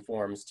discovered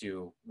conforms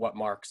to what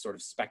Marx sort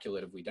of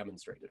speculatively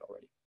demonstrated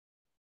already.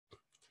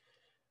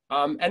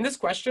 And this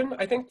question,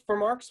 I think, for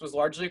Marx was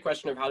largely a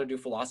question of how to do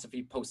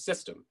philosophy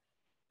post-system,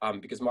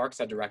 because Marx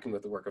had to reckon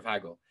with the work of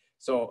Hegel.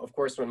 So, of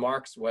course, when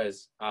Marx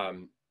was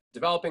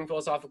developing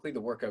philosophically,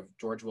 the work of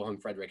George Wilhelm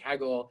Friedrich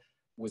Hegel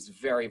was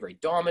very, very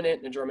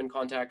dominant in a German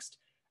context.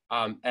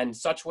 And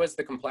such was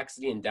the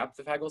complexity and depth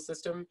of Hegel's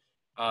system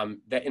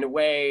that in a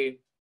way,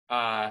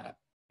 the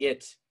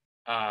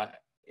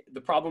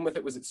problem with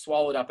it was it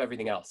swallowed up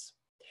everything else.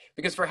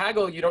 Because for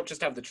Hegel, you don't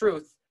just have the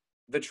truth.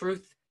 The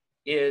truth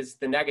is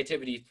the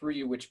negativity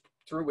through which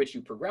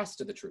you progress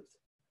to the truth,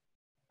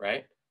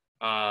 right?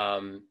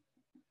 And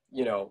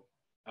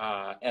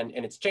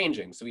it's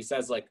changing. So he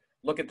says, like,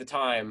 look at the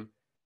time,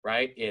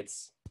 right?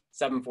 It's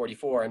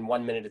 7:44, and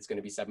 1 minute it's going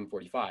to be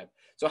 7:45.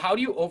 So how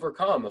do you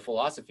overcome a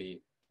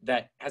philosophy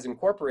that has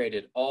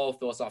incorporated all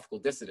philosophical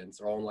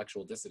dissidence or all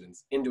intellectual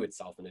dissidence into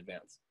itself in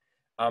advance?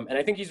 And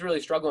I think he's really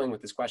struggling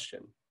with this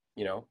question,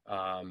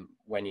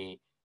 when he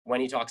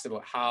talks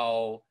about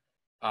how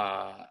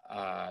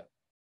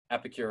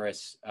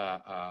Epicurus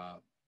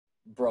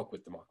broke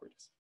with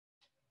Democritus.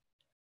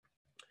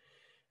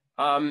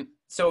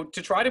 So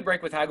to try to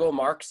break with Hegel,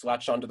 Marx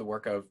latched onto the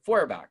work of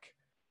Feuerbach.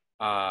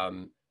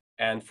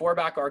 And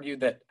Feuerbach argued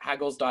that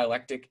Hegel's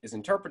dialectic is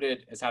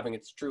interpreted as having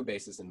its true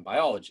basis in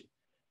biology.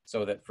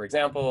 So that, for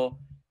example,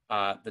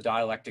 the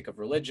dialectic of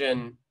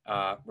religion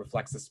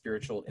reflects a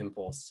spiritual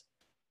impulse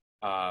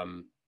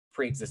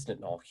pre-existent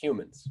in all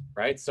humans,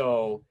 right?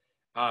 So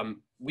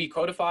we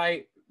codify,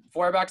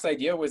 Feuerbach's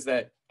idea was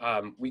that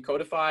we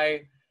codify,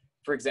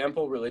 for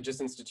example,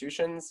 religious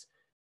institutions.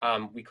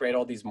 We create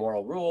all these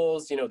moral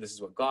rules, this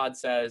is what God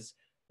says.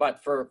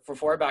 But for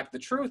Feuerbach, the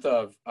truth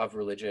of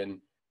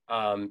religion,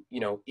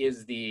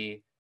 is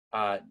the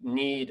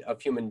need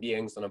of human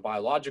beings on a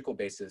biological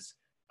basis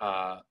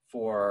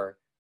for,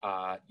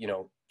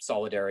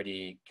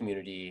 solidarity,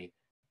 community,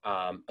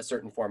 a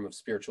certain form of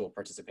spiritual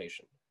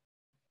participation,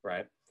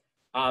 right?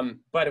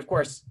 But of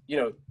course,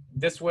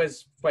 this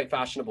was quite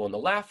fashionable in the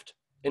left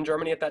in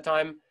Germany at that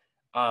time,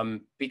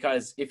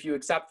 because if you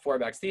accept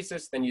Feuerbach's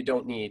thesis, then you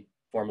don't need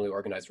formally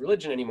organized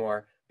religion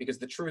anymore, because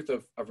the truth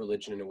of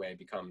religion in a way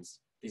becomes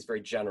these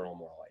very general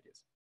moral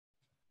ideas.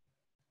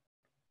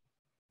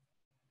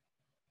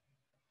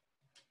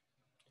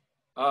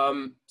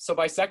 So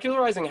by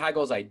secularizing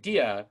Hegel's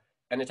idea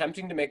and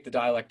attempting to make the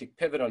dialectic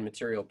pivot on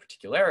material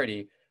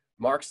particularity,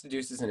 Marx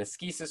deduces an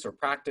ascesis or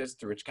practice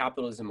through which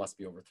capitalism must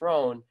be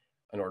overthrown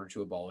in order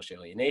to abolish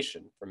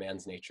alienation for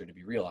man's nature to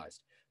be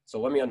realized. So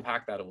let me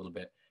unpack that a little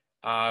bit.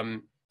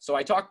 So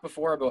I talked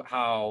before about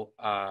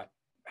how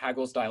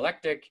Hegel's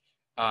dialectic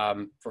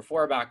for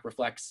Feuerbach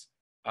reflects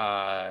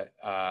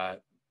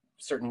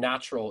certain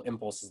natural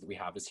impulses that we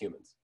have as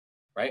humans,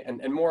 right?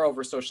 And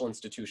moreover, social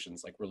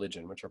institutions like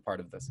religion, which are part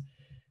of this.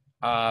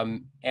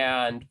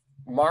 And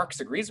Marx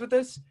agrees with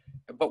this,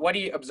 but what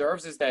he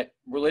observes is that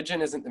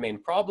religion isn't the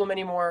main problem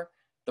anymore.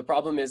 The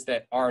problem is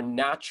that our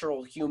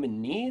natural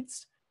human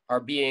needs are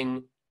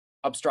being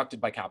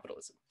obstructed by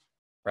capitalism,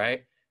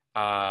 right?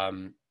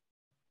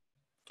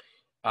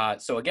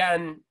 So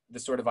again, the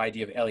sort of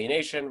idea of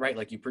alienation, right?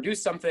 Like you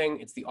produce something,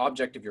 it's the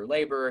object of your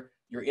labor,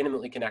 you're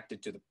intimately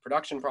connected to the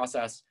production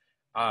process,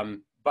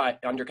 but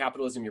under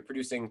capitalism, you're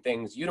producing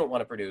things you don't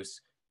want to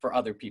produce for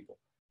other people,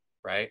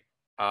 right?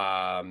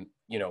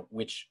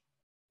 Which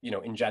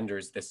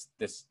engenders this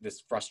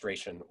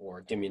frustration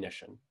or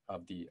diminution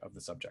of the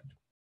subject.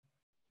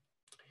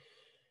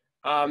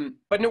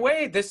 But in a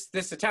way,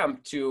 this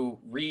attempt to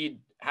read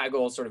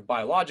Hegel sort of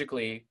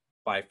biologically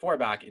by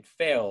Feuerbach, it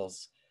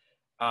fails.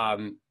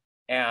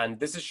 And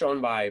this is shown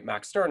by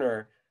Max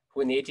Stirner,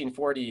 who in the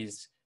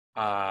 1840s,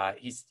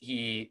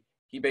 he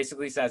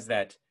basically says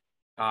that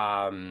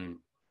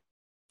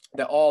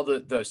that all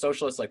the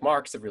socialists like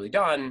Marx have really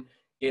done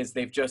is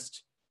they've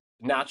just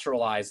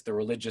naturalized the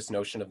religious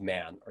notion of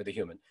man or the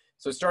human.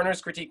 So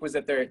Stirner's critique was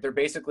that they're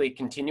basically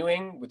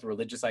continuing with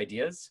religious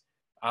ideas,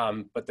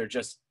 but they're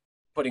just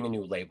putting a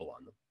new label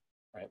on them,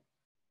 right?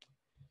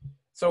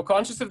 So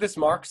conscious of this,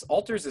 Marx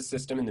alters his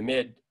system in the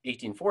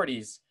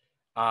mid-1840s,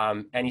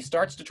 and he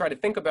starts to try to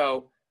think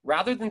about,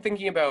 rather than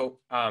thinking about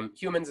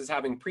humans as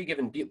having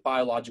pre-given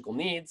biological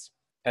needs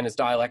and his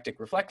dialectic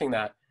reflecting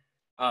that,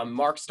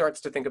 Marx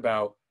starts to think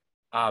about,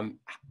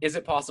 is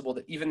it possible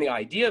that even the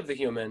idea of the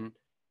human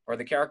or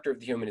the character of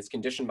the human is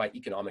conditioned by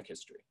economic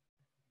history?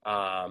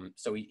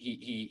 So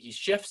he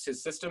shifts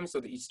his system so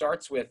that he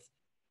starts with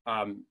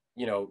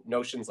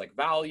notions like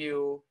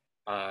value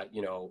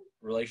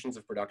relations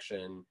of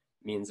production,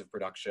 means of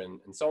production,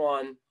 and so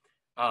on,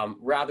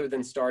 rather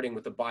than starting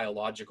with a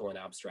biological and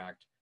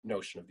abstract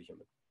notion of the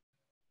human.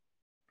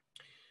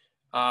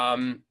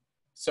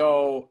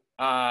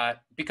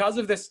 Because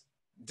of this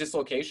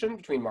dislocation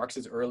between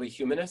Marx's early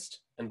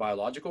humanist and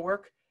biological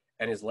work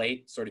and his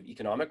late sort of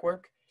economic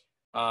work,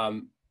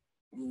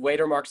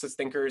 later Marxist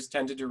thinkers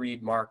tended to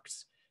read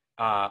Marx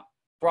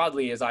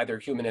broadly as either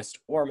humanist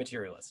or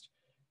materialist.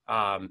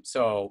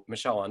 So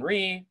Michel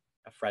Henry,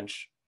 a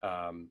French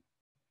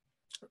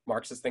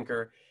Marxist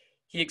thinker,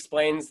 he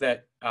explains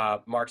that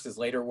Marx's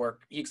later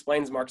works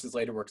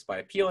by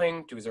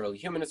appealing to his early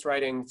humanist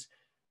writings,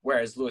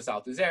 whereas Louis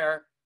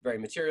Althusser, very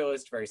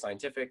materialist, very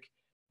scientific,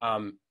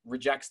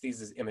 rejects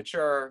these as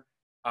immature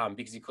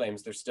because he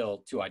claims they're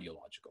still too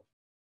ideological.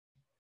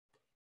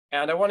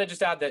 And I want to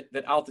just add that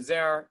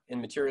Althusser, in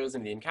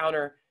Materialism and the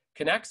Encounter,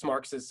 connects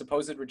Marx's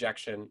supposed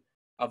rejection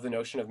of the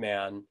notion of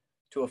man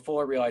to a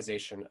fuller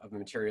realization of the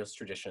materialist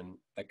tradition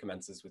that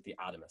commences with the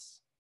atomists.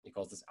 He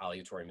calls this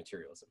aleatory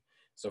materialism.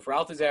 So for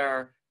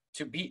Althusser,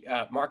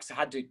 Marx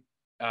had to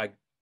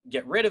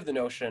get rid of the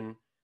notion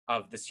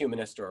of this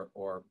humanist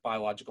or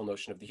biological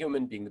notion of the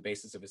human being the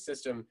basis of his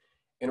system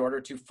in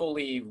order to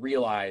fully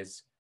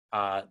realize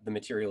the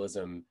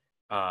materialism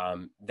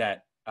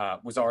that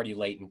was already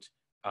latent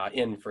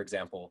in, for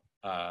example,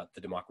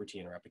 the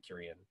Democritean or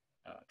Epicurean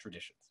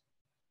traditions.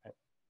 Right?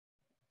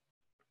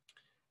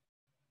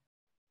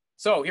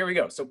 So here we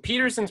go. So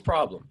Peterson's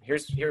problem.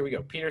 Here we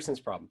go. Peterson's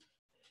problem.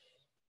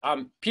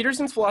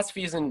 Peterson's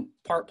philosophy is in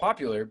part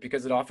popular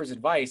because it offers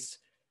advice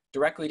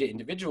directly to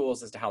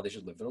individuals as to how they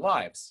should live their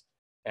lives.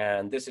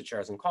 And this it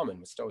shares in common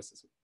with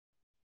Stoicism.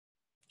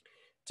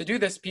 To do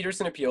this,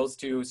 Peterson appeals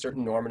to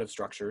certain normative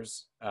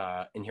structures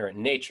inherent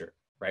in nature,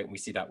 right? We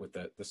see that with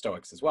the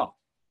Stoics as well.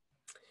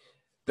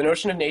 The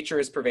notion of nature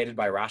is pervaded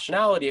by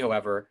rationality,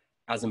 however,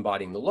 as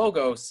embodying the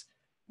logos,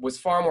 was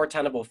far more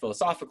tenable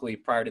philosophically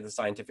prior to the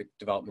scientific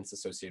developments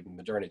associated with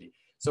modernity.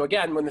 So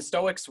again, when the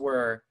Stoics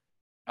were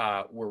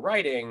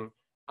writing,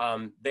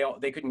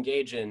 they could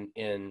engage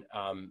in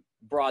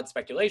broad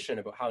speculation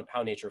about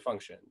how nature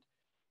functioned.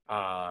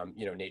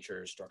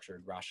 Nature is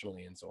structured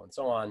rationally and so on and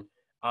so on.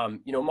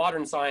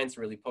 Modern science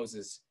really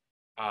poses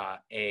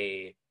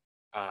a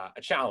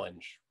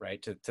challenge,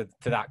 right, to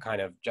that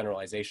kind of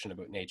generalization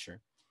about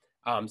nature.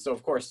 So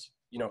of course,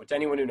 to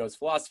anyone who knows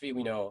philosophy,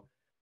 we know,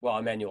 well,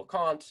 Immanuel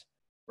Kant,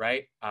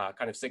 right,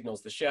 kind of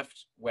signals the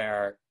shift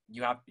where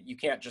you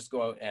can't just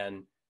go out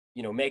and,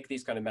 make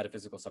these kind of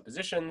metaphysical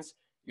suppositions.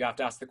 You have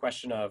to ask the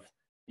question of,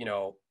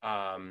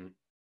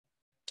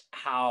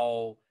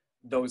 how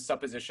those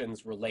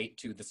suppositions relate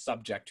to the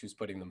subject who's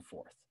putting them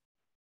forth,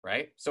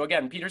 right? So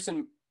again,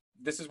 Peterson,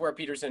 this is where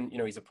Peterson,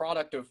 he's a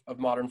product of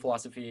modern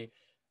philosophy.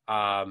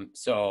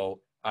 It's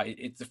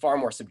a far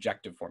more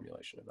subjective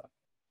formulation of that.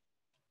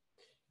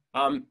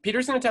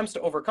 Peterson attempts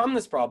to overcome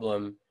this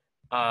problem,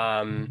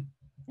 the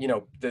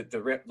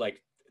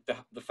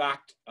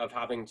fact of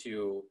having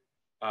to,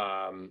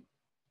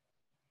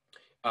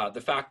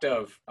 the fact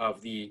of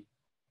the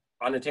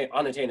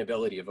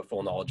unattainability of a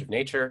full knowledge of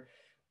nature,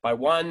 by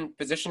one,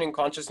 positioning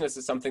consciousness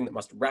as something that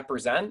must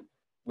represent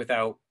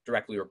without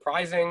directly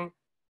reprising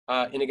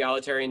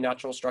inegalitarian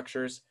natural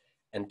structures,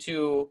 and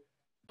two,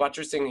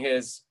 buttressing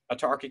his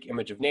autarkic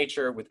image of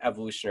nature with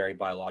evolutionary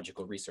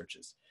biological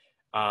researches.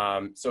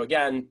 So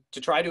again,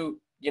 to try to,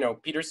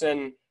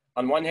 Peterson,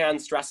 on one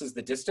hand, stresses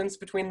the distance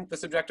between the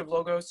subjective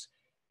logos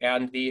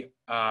and the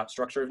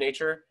structure of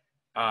nature,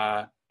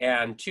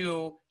 and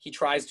two, he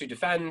tries to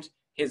defend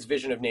his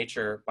vision of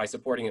nature by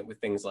supporting it with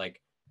things like,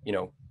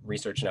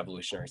 research in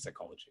evolutionary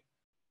psychology.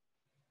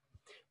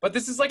 But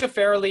this is like a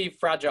fairly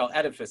fragile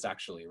edifice,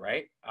 actually,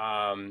 right?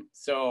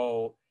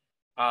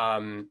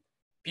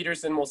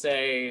 Peterson will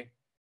say,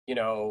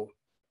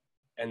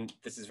 and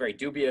this is very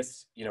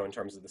dubious, in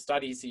terms of the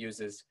studies he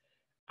uses,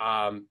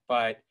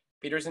 but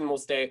Peterson will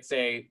say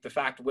the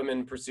fact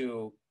women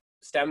pursue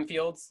STEM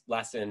fields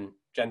less in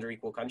gender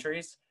equal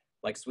countries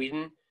like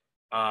Sweden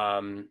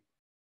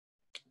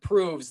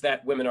proves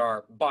that women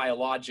are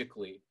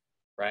biologically,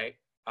 right,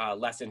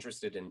 less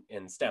interested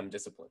in STEM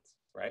disciplines,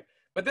 right?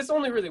 But this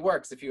only really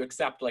works if you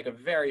accept like a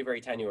very,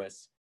 very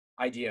tenuous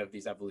idea of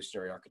these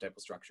evolutionary archetypal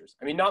structures.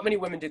 I mean, not many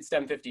women did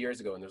STEM 50 years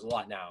ago, and there's a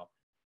lot now.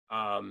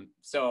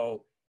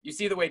 So you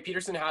see the way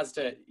Peterson has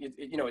to,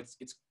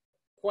 it's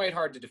quite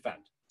hard to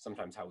defend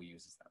sometimes how he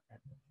uses that.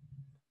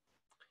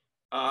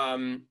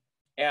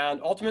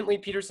 And ultimately,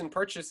 Peterson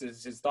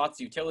purchases his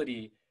thought's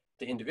utility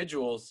to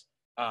individuals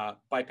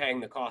by paying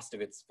the cost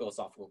of its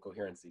philosophical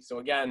coherency. So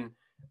again,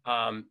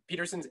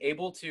 Peterson's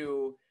able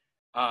to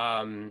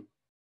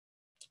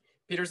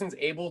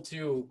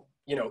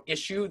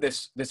issue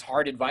this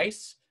hard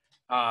advice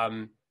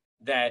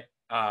that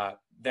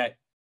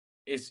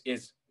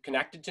is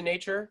connected to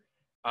nature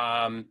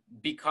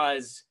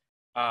because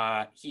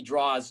he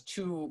draws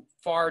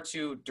far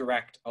too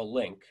direct a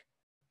link,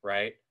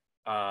 right,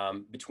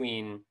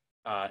 between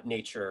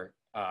nature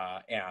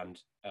and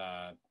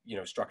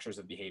structures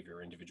of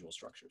behavior, individual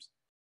structures,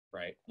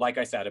 right? Like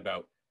I said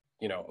about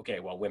you know, okay,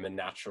 well, women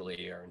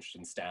naturally are interested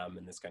in STEM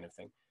and this kind of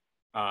thing.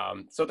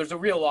 So there's a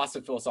real loss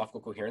of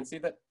philosophical coherency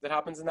that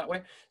happens in that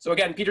way. So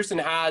again, Peterson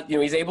had, you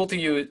know, he's able to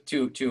use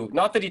to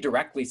not that he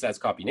directly says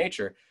copy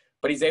nature,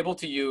 but he's able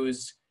to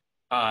use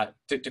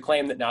to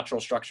claim that natural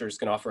structures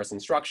can offer us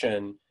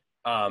instruction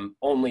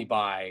only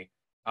by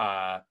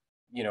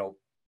you know,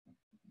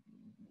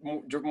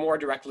 more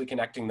directly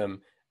connecting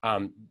them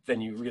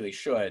than you really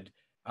should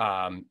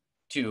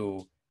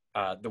to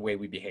the way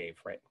we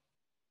behave, right?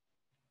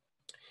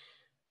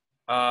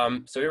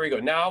 So here we go.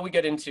 Now we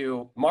get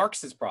into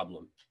Marx's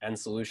problem and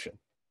solution.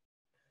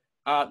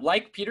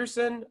 Like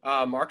Peterson,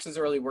 Marx's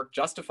early work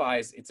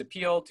justifies its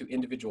appeal to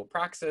individual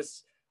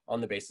praxis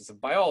on the basis of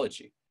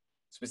biology,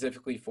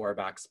 specifically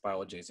Feuerbach's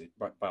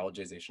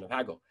biologization of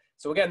Hegel.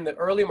 So again, the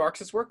early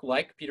Marxist work,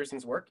 like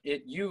Peterson's work,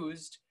 it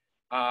used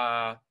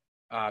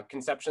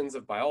conceptions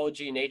of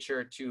biology,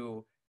 nature,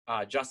 to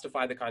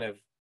justify the kind of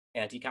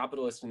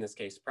anti-capitalist, in this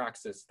case,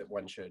 praxis that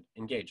one should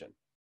engage in.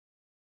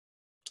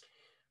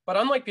 But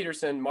unlike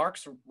Peterson,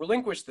 Marx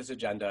relinquished this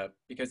agenda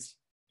because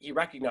he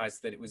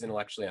recognized that it was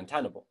intellectually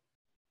untenable.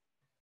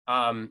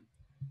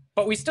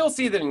 But we still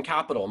see that in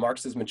Capital,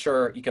 Marx's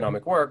mature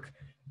economic work,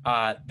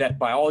 that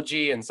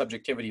biology and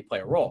subjectivity play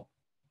a role.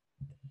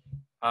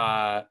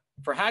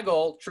 For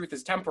Hegel, truth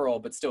is temporal,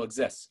 but still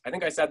exists. I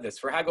think I said this.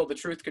 For Hegel, the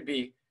truth could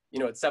be, you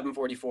know, at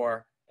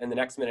 7:44, and the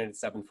next minute it's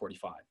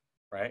 7:45,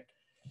 right?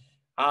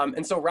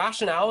 And so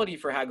rationality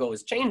for Hegel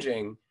is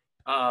changing,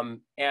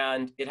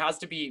 and it has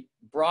to be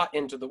brought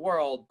into the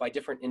world by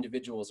different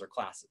individuals or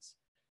classes.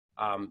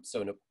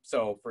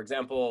 So for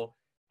example,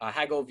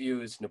 Hegel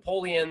views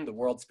Napoleon, the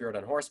world spirit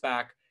on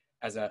horseback,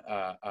 as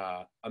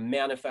a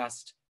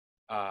manifest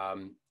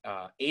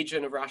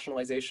agent of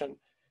rationalization,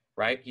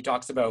 right? He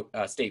talks about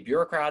state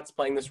bureaucrats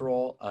playing this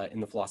role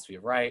in the philosophy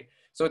of right.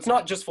 So it's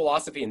not just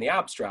philosophy in the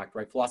abstract,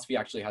 right? Philosophy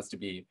actually has to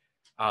be,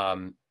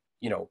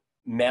 you know,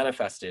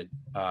 manifested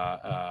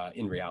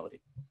in reality.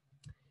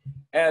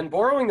 And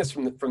borrowing this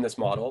from this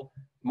model,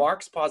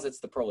 Marx posits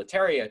the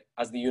proletariat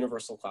as the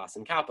universal class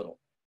in Capital,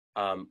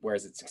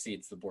 whereas it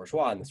succeeds the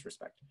bourgeois in this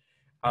respect.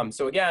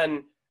 So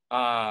again,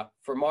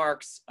 for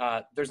Marx,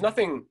 there's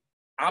nothing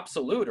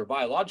absolute or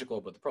biological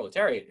about the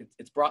proletariat.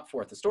 It's brought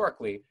forth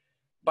historically,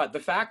 but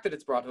the fact that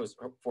it's brought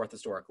forth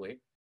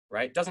historically,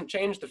 right, doesn't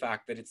change the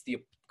fact that it's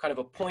the kind of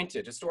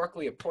appointed,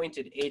 historically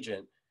appointed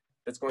agent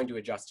that's going to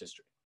adjust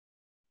history,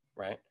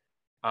 right?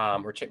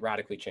 Or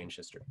radically change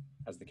history,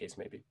 as the case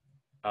may be.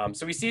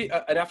 So we see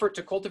an effort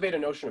to cultivate a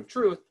notion of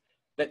truth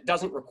that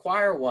doesn't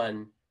require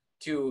one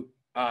to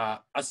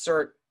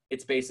assert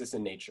its basis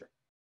in nature,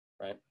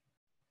 right?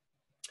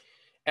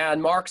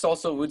 And Marx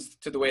also alludes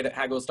to the way that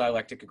Hegel's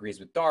dialectic agrees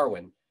with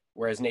Darwin,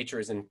 whereas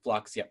nature is in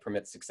flux yet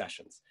permits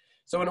successions.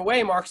 So in a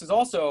way, Marx is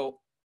also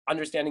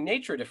understanding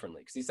nature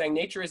differently, because he's saying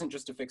nature isn't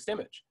just a fixed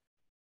image,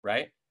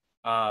 right?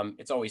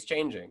 It's always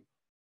changing.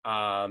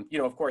 You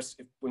know, of course,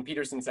 when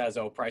Peterson says,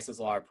 oh, Price's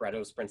law or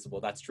Pareto's principle,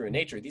 that's true in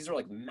nature, these are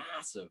like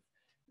massive,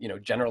 you know,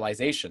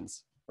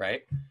 generalizations,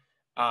 right?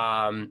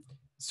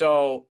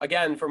 So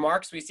again, for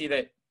Marx, we see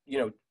that, you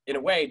know, in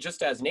a way,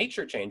 just as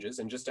nature changes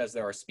and just as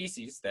there are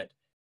species that,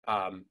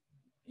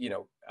 you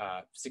know,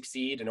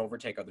 succeed and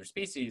overtake other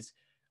species,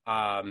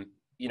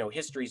 you know,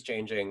 history's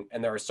changing,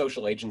 and there are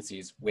social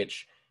agencies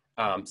which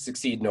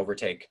succeed and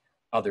overtake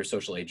other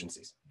social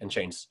agencies and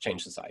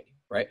change society,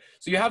 right?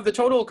 So you have the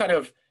total kind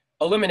of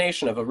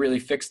elimination of a really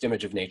fixed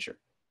image of nature,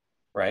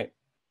 right?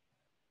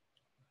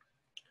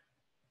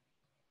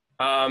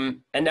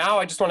 And now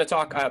I just want to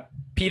talk,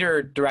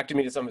 Peter directed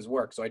me to some of his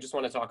work, so I just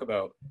want to talk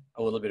about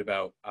a little bit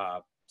about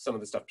some of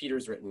the stuff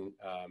Peter's written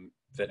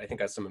that I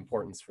think has some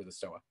importance for the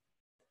Stoa.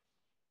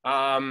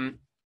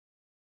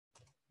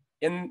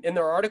 In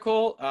their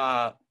article,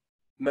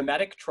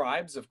 Mimetic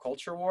Tribes of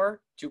Culture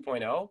War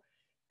 2.0,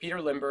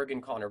 Peter Limburg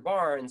and Conrad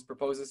Barnes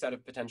propose a set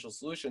of potential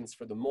solutions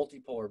for the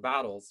multipolar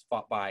battles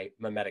fought by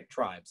mimetic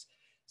tribes.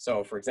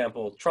 So for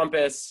example,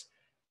 Trumpists,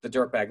 the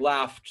dirtbag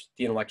left,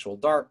 the intellectual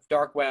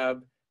dark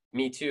web,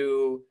 Me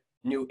Too,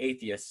 new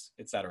atheists,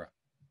 etc.,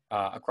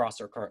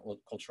 across our current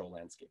cultural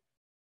landscape.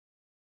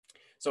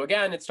 So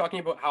again, it's talking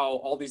about how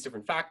all these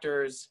different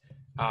factors,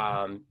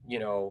 you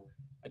know,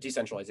 a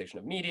decentralization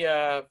of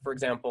media, for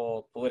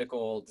example,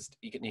 political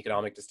and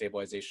economic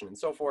destabilization and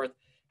so forth,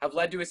 have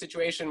led to a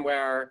situation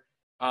where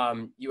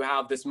you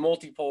have this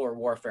multipolar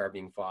warfare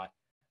being fought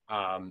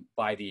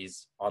by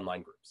these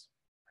online groups,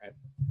 right?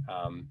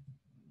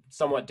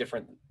 Somewhat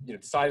different, you know,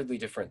 decidedly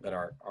different than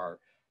our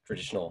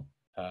traditional,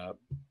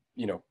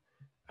 you know,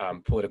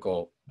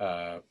 political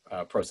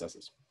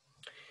processes.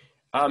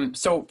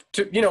 So,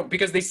 you know,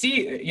 because they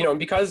see, you know,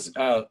 because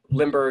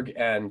Limburg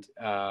and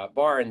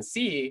Barnes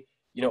see,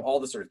 you know, all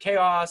the sort of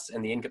chaos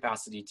and the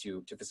incapacity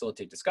to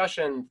facilitate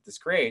discussion this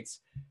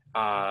creates,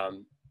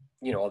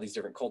 you know, all these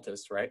different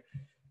cultists, right?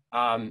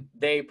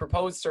 They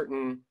propose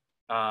certain,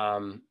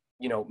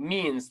 you know,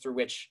 means through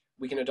which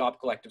we can adopt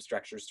collective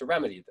structures to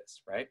remedy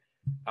this, right?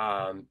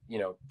 You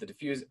know, the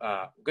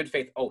good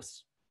faith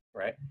oaths,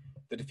 right?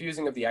 The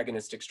diffusing of the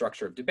agonistic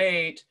structure of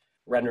debate,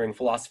 rendering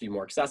philosophy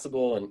more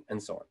accessible,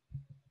 and so on.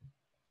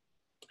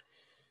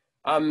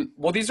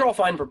 Well, these are all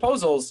fine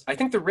proposals. I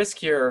think the risk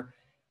here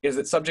is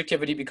that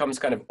subjectivity becomes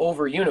kind of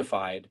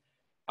over-unified,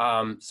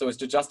 so as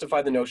to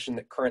justify the notion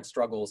that current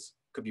struggles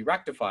could be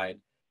rectified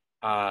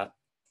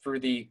through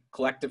the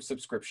collective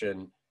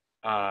subscription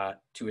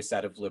to a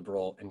set of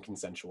liberal and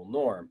consensual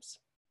norms.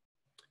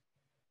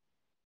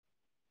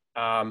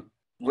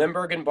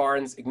 Limburg and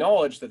Barnes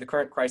acknowledge that the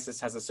current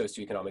crisis has a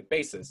socioeconomic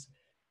basis.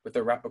 With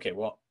the okay,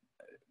 well,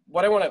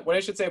 what I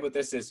should say about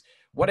this is,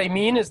 what I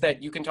mean is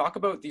that you can talk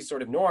about these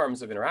sort of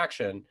norms of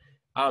interaction,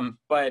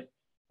 but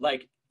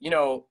like, you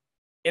know,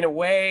 in a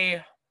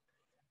way,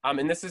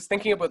 and this is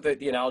thinking about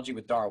the analogy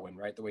with Darwin,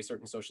 right? The way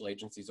certain social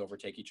agencies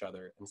overtake each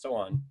other and so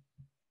on.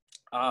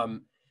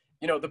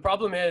 You know, the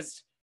problem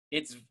is,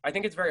 I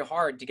think it's very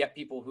hard to get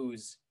people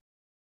whose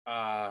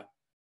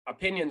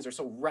opinions are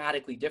so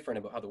radically different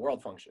about how the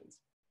world functions,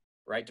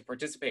 right, to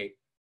participate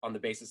on the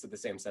basis of the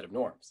same set of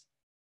norms,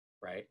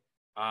 right?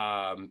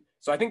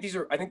 So I think these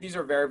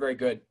are very, very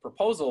good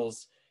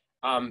proposals.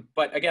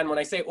 But again, when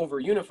I say over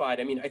unified,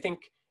 I mean, I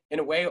think in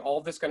a way, all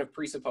of this kind of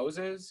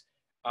presupposes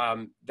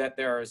that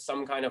there is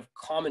some kind of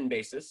common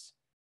basis,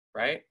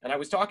 right? And I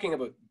was talking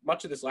about,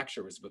 much of this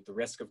lecture was about the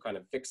risk of kind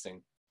of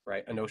fixing,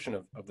 right, a notion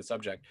of the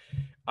subject,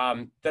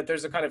 that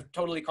there's a kind of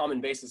totally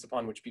common basis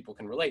upon which people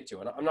can relate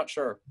to. And I'm not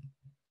sure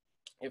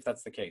if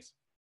that's the case.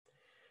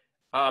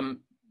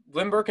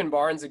 Limburg and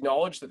Barnes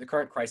acknowledge that the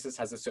current crisis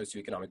has a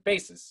socioeconomic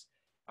basis,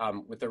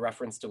 with the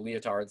reference to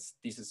Lyotard's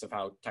thesis of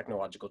how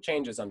technological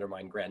changes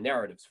undermine grand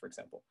narratives, for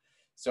example.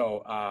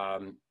 So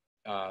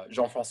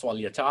Jean-François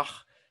Lyotard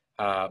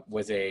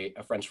was a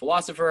French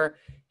philosopher.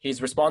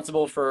 He's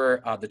responsible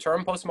for the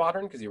term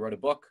postmodern because he wrote a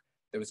book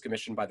that was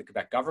commissioned by the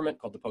Quebec government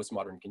called The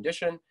Postmodern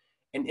Condition.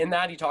 And in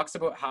that, he talks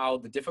about how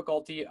the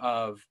difficulty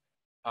of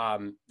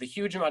the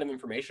huge amount of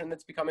information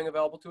that's becoming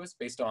available to us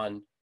based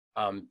on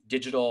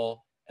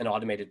digital and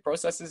automated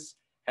processes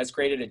has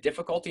created a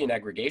difficulty in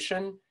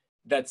aggregation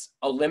that's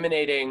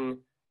eliminating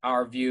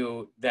our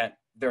view that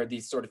there are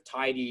these sort of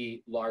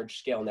tidy,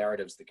 large-scale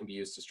narratives that can be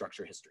used to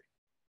structure history,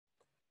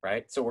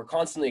 right? So we're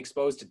constantly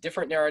exposed to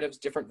different narratives,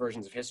 different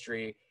versions of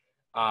history,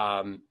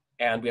 and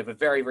we have a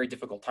very, very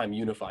difficult time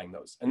unifying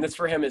those. And this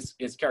for him is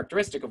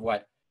characteristic of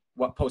what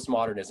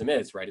postmodernism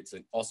is, right? It's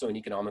also an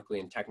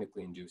economically and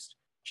technically induced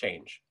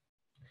change.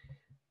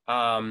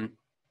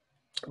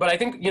 But I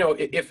think, you know,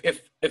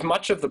 if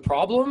much of the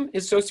problem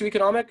is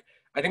socioeconomic,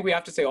 I think we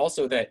have to say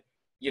also that,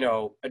 you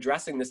know,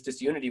 addressing this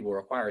disunity will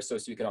require a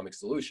socioeconomic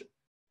solution,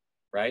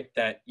 right?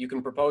 That you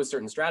can propose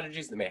certain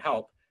strategies that may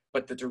help,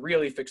 but that to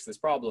really fix this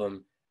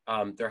problem,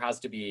 there has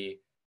to be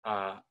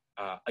a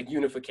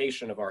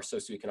unification of our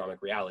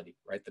socioeconomic reality,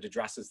 right? That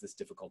addresses this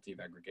difficulty of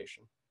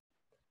aggregation.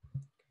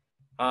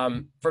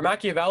 For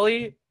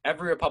Machiavelli,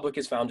 every republic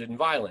is founded in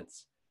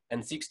violence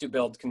and seeks to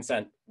build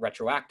consent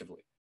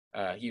retroactively.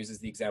 He uses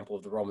the example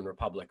of the Roman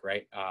Republic,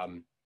 right?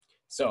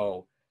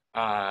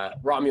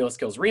 Romulus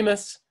kills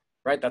Remus,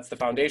 right? That's the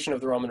foundation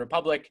of the Roman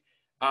Republic,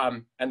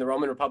 but the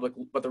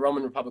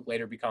Roman Republic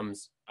later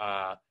becomes,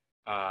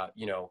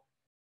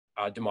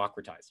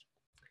 democratized.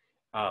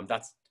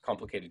 That's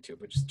complicated too,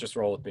 but just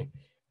roll with me.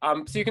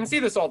 So you can see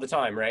this all the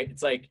time, right?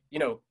 It's like, you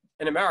know,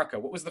 in America,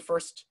 what was the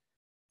first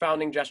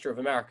founding gesture of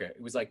America?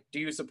 It was like, do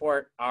you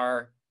support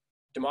our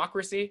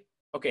democracy?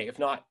 Okay, if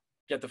not,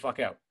 get the fuck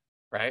out,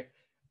 right?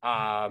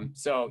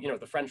 So, you know,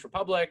 the French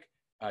Republic,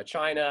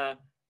 China,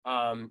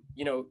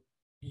 you know,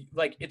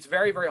 like it's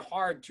very, very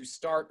hard to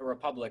start a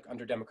republic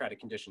under democratic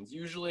conditions.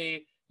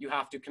 Usually you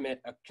have to commit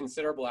a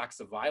considerable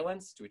acts of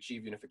violence to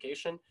achieve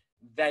unification.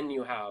 Then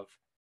you have,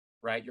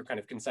 right, your kind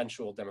of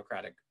consensual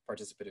democratic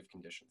participative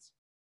conditions.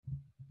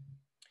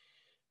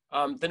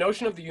 The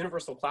notion of the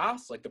universal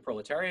class, like the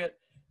proletariat,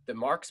 that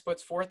Marx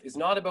puts forth is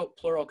not about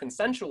plural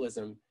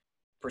consensualism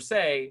per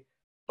se,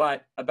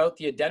 but about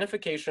the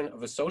identification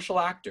of a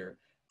social actor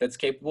that's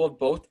capable of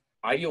both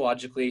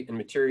ideologically and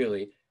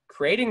materially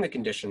creating the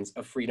conditions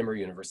of freedom or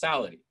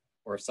universality,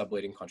 or of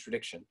sublating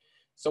contradiction.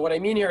 So what I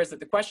mean here is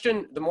that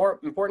the more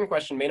important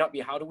question may not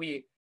be how do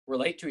we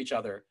relate to each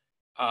other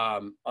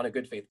on a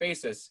good faith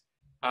basis.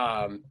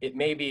 It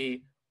may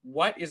be,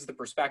 what is the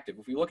perspective?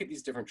 If we look at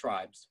these different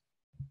tribes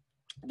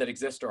that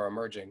exist or are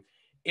emerging,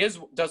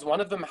 does one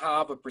of them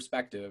have a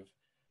perspective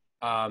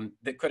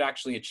that could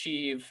actually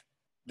achieve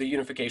the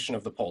unification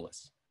of the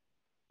polis,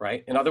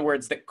 right? In other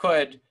words, that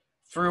could,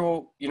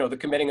 through, you know, the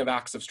committing of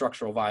acts of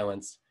structural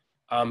violence,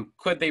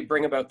 could they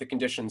bring about the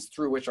conditions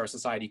through which our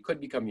society could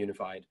become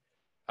unified,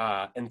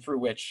 and through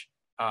which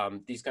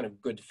these kind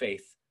of good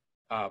faith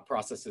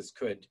processes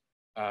could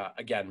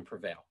again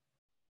prevail.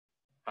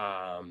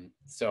 There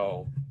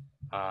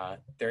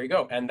you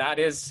go. And that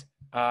is,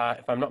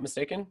 if I'm not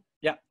mistaken,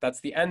 yeah, that's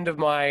the end of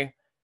my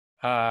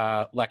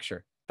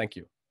lecture. Thank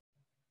you.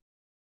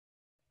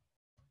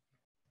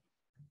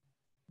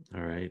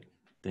 All right.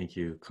 Thank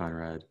you,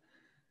 Conrad.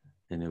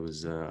 And it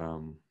was a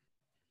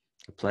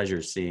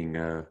pleasure seeing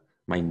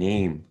my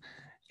name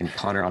and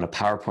Connor on a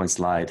PowerPoint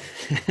slide.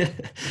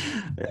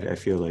 I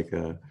feel like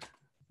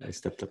I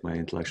stepped up my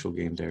intellectual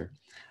game there.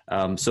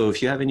 So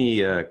if you have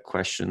any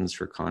questions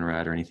for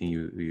Conrad or anything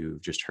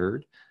you've just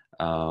heard,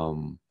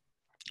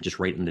 just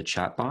write in the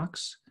chat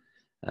box.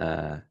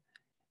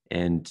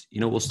 And,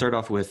 we'll start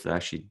off with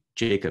actually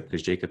Jacob,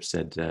 because Jacob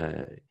said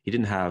he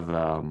didn't have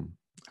a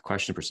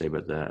question per se,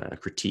 but a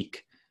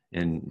critique.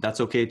 And that's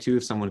okay too,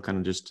 if someone kind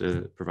of just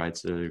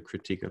provides a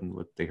critique on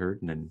what they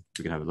heard, and then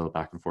we can have a little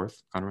back and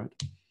forth. Conrad?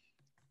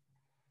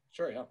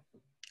 Sure, yeah.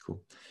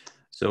 Cool.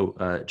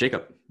 So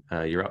Jacob,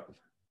 you're up.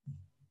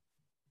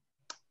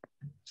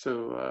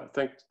 So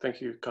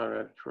thank you,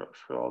 Conrad,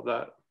 for all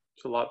that.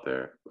 There's a lot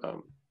there.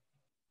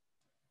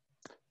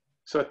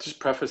 So I just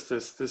preface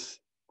this,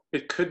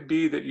 it could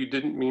be that you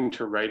didn't mean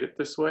to write it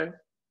this way,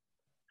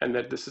 and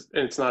that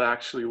it's not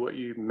actually what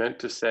you meant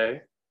to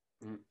say.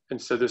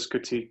 And so this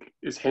critique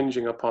is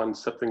hinging upon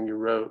something you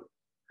wrote,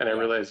 and I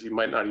realize you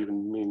might not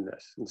even mean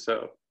this. And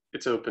so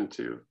it's open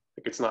to,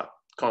 like, it's not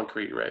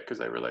concrete, right? Because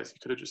I realize you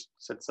could have just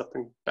said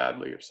something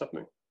badly or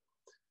something.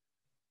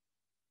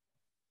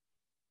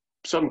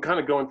 So I'm kind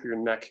of going for your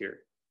neck here.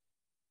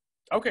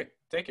 Okay,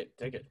 take it.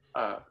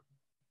 I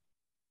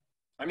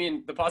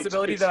mean, the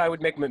possibility that I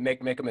would make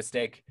a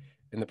mistake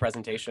in the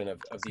presentation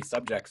of these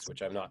subjects,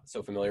 which I'm not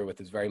so familiar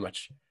with, is very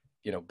much,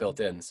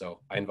 built in. So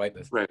I invite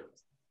this.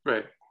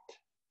 Right.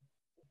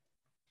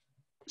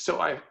 So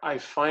I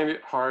find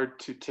it hard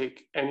to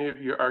take any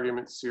of your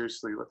arguments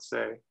seriously, let's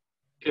say,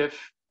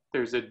 if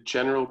there's a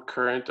general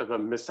current of a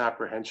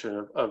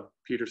misapprehension of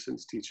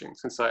Peterson's teachings.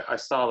 And so I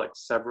saw like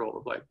several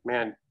of like,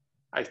 man,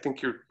 I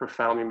think you're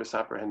profoundly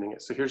misapprehending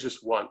it. So here's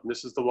just one.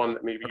 This is the one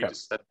that maybe you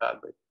just said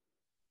badly.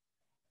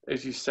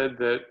 As you said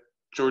that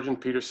Jordan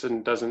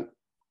Peterson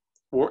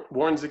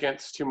warns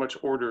against too much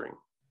ordering.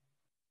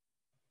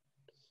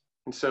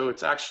 And so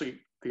it's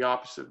actually the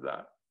opposite of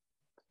that,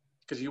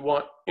 because you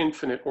want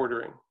infinite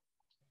ordering,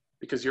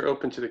 because you're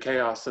open to the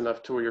chaos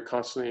enough to where you're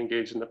constantly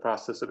engaged in the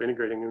process of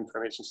integrating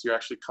information. So you're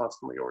actually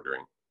constantly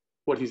ordering.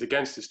 What he's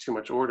against is too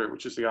much order,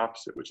 which is the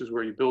opposite, which is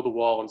where you build a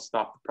wall and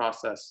stop the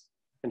process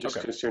and just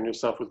concern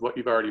yourself with what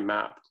you've already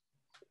mapped.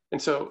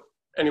 And so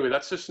anyway,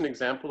 that's just an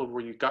example of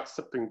where you got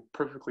something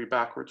perfectly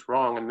backwards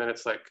wrong. And then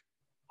it's like,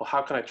 well,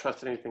 how can I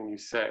trust anything you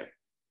say?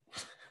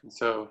 And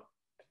so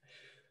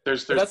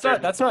that's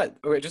not,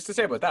 just to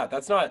say about that,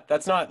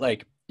 that's not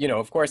like,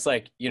 of course,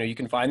 like, you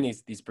can find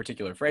these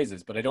particular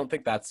phrases, but I don't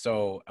think that's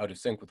so out of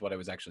sync with what I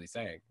was actually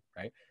saying,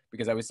 right?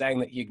 Because I was saying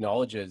that he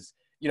acknowledges,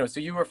 so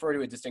you refer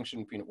to a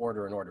distinction between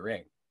order and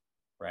ordering,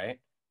 right?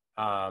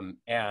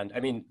 And I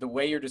mean, the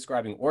way you're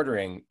describing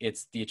ordering,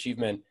 it's the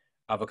achievement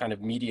of a kind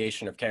of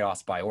mediation of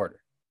chaos by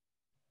order,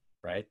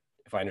 right?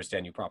 If I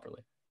understand you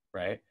properly,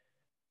 right?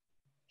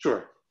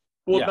 Sure.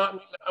 Well,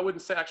 I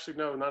wouldn't say, actually,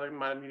 no, not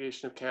a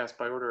mediation of chaos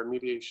by order, a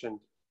mediation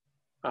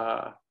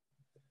of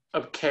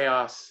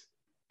chaos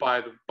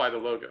by the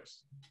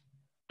logos.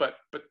 But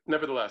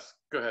nevertheless,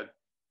 go ahead.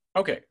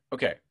 Okay.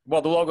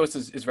 Well, the logos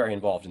is very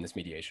involved in this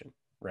mediation,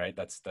 right?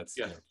 That's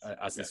yes.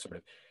 This sort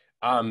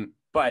of.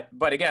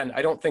 But again,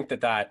 I don't think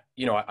that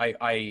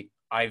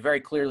I very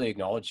clearly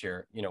acknowledge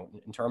here,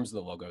 in terms of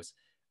the logos,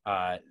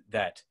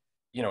 that,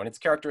 and it's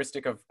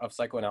characteristic of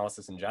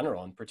psychoanalysis in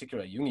general, and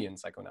particularly Jungian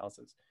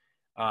psychoanalysis,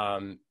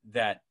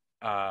 that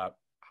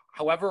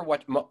however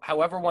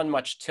one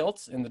much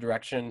tilts in the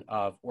direction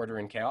of order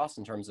and chaos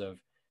in terms of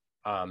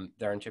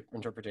their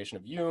interpretation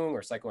of Jung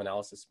or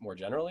psychoanalysis more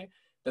generally,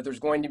 that there's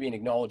going to be an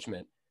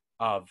acknowledgement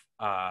of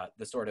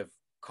the sort of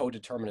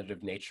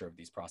co-determinative nature of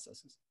these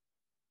processes,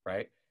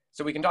 right?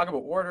 So we can talk about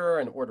order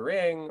and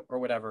ordering or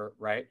whatever,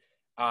 right?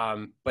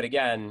 But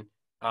again,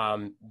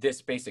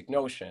 this basic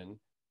notion,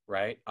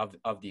 right,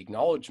 of the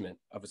acknowledgement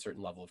of a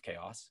certain level of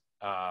chaos,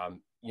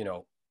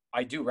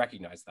 I do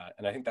recognize that,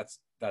 and I think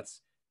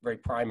that's very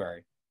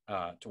primary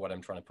to what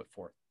I'm trying to put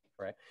forth,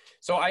 right?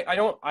 So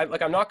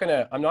I'm not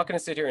gonna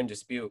sit here and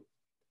dispute,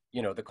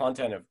 the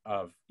content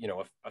of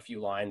a few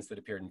lines that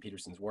appeared in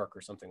Peterson's work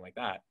or something like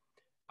that.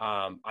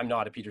 I'm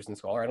not a Peterson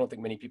scholar. I don't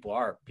think many people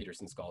are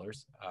Peterson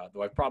scholars,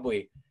 though I've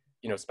probably,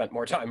 spent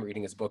more time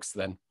reading his books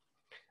than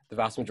the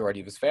vast majority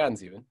of his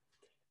fans even.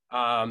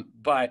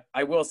 But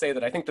I will say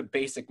that I think the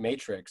basic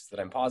matrix that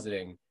I'm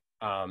positing,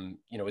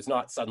 is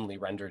not suddenly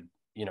rendered,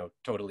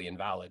 totally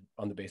invalid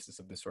on the basis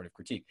of this sort of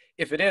critique.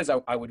 If it is,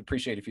 I would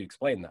appreciate if you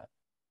explain that.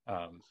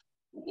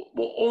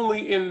 Well,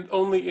 only in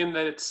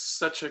that it's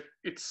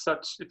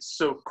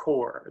so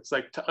core. It's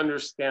like, to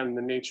understand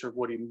the nature of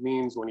what he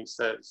means when he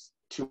says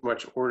too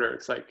much order.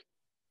 It's like,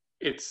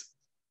 it's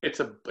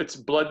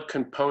blood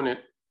component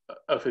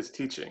of his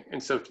teaching.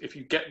 And so if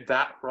you get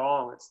that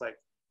wrong, it's like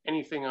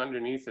anything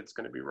underneath it's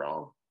going to be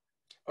wrong.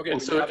 Okay,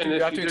 and so you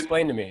have to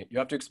explain to me. You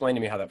have to explain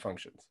to me how that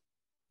functions,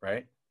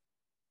 right?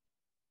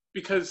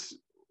 Because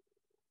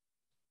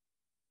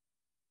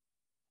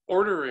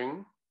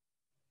ordering,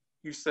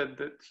 you said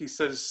that he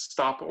says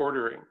stop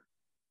ordering.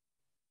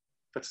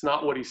 That's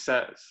not what he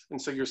says.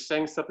 And so you're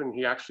saying something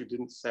he actually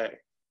didn't say.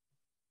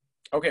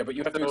 Okay, but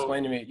you have to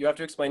explain to me. You have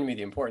to explain to me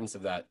the importance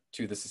of that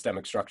to the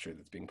systemic structure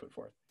that's being put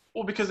forth.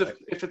 Well, because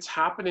if it's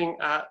happening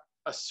at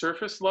a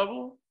surface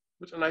level,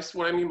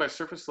 what I mean by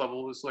surface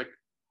level is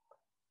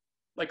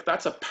like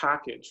that's a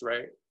package,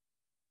 right?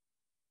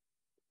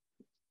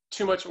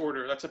 too much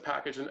order, that's a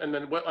package. And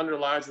then what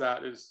underlies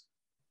that is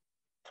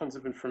tons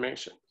of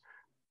information.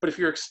 But if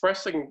you're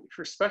expressing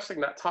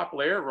that top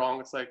layer wrong,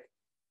 it's like,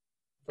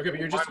 okay,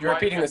 but you're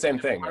repeating the same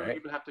thing, why right? do we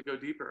even have to go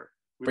deeper?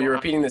 But you're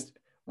repeating this.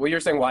 Well, you're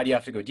saying, why do you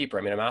have to go deeper?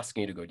 I mean, I'm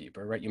asking you to go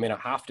deeper, right? You may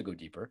not have to go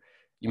deeper.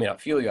 You may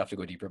not feel you have to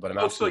go deeper, but I'm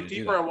asking so you to do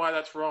deeper that. on why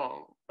that's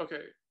wrong.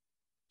 Okay.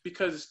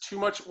 Because too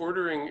much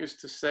ordering is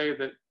to say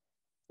that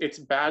it's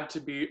bad to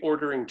be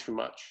ordering too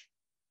much.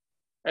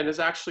 And it's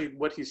actually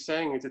what he's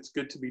saying is it's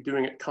good to be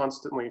doing it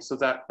constantly. So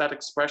that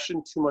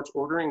expression, too much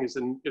ordering,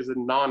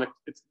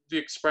 the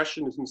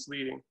expression is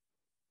misleading.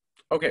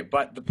 Okay,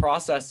 but the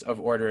process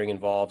of ordering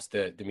involves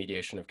the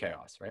mediation of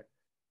chaos, right?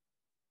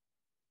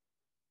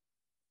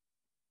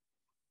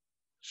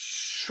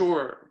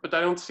 Sure, but I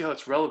don't see how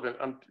it's relevant.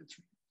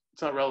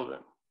 It's not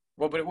relevant.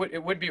 Well, but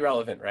it would be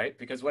relevant, right?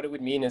 Because what it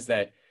would mean is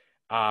that,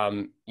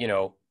 you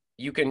know,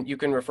 you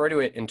can refer to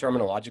it in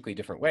terminologically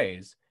different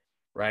ways,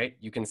 right?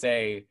 You can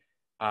say,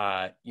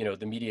 you know,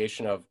 the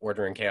mediation of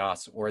order and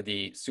chaos, or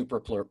the super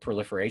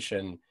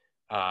proliferation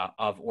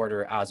of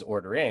order as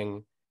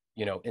ordering,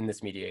 you know, in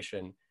this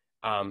mediation.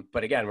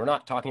 But again, we're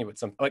not talking about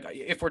like,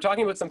 if we're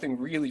talking about something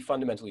really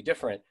fundamentally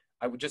different,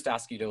 I would just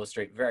ask you to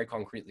illustrate very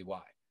concretely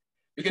why.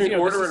 Because, you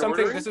know,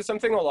 this is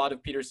something a lot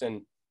of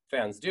Peterson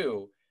fans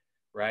do,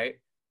 right?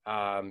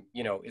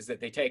 You know, is that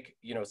they take,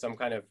 you know, some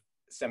kind of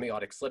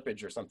semiotic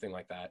slippage or something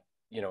like that,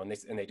 you know, and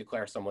they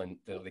declare someone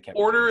that they can't.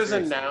 Order is a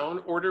noun,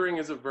 ordering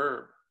is a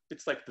verb.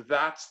 It's like,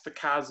 that's the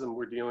chasm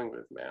we're dealing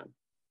with, man.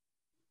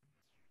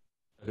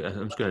 Okay,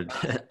 I'm just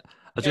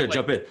gonna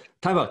jump in.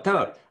 Time out.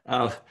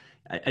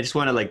 I just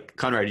want to, like,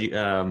 Conrad,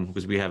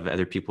 because we have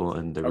other people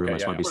in the room. I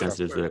just want to be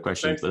sensitive to the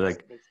questions, but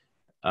like,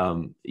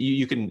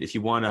 you can, if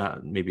you want to,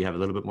 maybe have a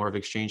little bit more of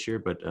exchange here,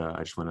 but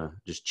I just want to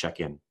just check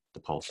in the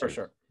pulse. For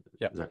sure.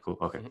 Yeah. Is that cool?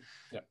 Okay. Mm-hmm.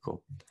 Yeah.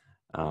 Cool.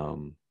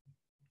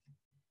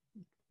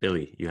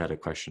 Billy, you had a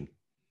question.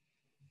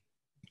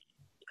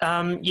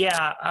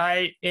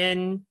 Yeah,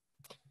 in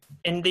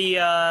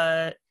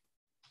the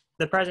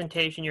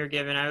presentation you're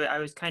given, I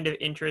was kind of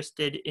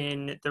interested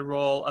in the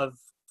role of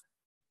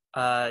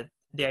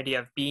the idea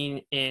of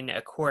being in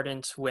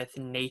accordance with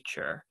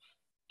nature,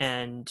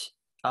 and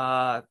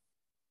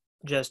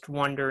just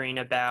wondering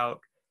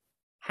about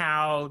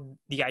how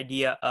the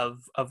idea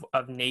of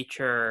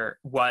nature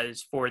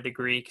was for the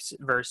Greeks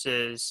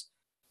versus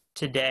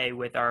today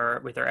with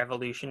our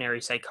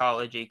evolutionary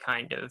psychology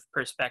kind of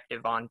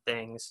perspective on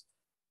things,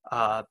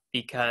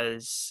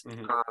 because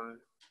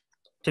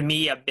to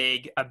me a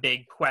big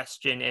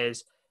question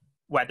is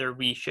whether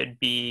we should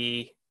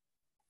be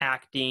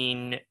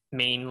acting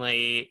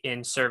mainly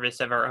in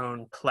service of our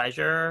own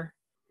pleasure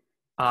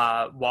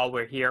while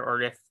we're here,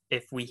 or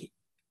if we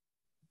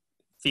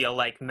feel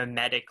like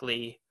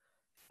mimetically,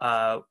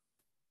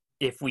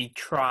 if we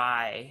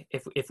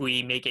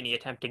make any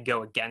attempt to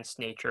go against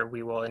nature,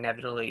 we will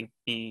inevitably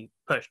be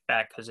pushed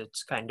back, because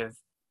it's kind of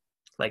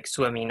like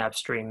swimming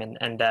upstream,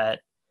 and that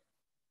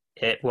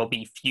it will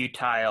be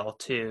futile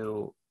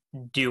to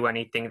do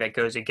anything that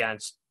goes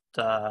against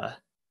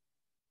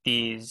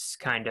these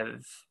kind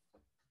of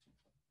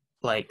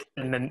like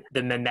the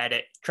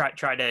mimetic,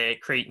 try to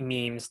create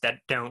memes that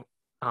don't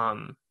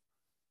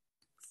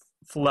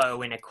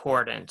flow in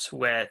accordance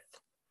with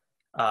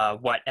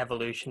what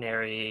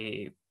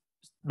evolutionary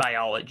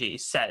biology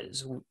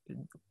says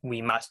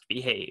we must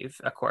behave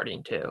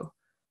according to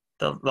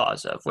the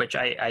laws of, which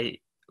I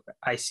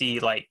see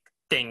like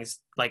things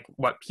like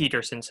what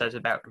Peterson says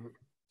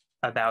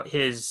about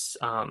his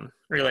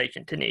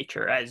relation to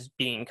nature as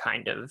being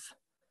kind of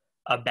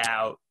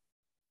about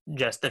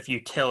just the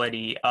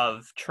futility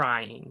of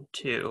trying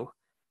to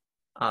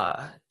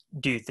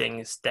do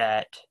things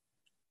that,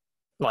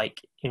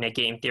 like in a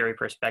game theory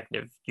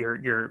perspective,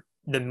 you're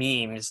the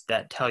memes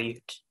that tell you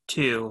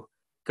to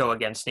go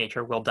against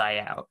nature will die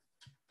out.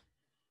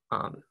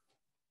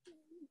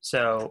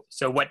 So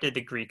what did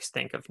the Greeks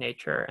think of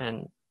nature,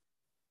 and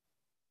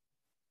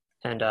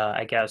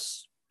I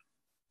guess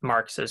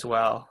Marx as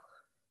well?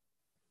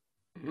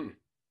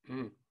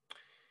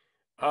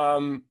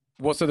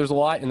 Well, so there's a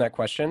lot in that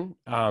question.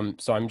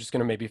 So I'm just going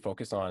to maybe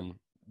focus on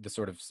the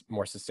sort of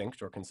more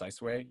succinct or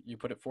concise way you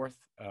put it forth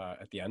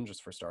at the end,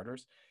 just for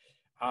starters.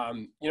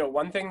 You know,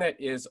 one thing that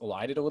is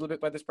elided a little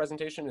bit by this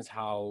presentation is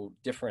how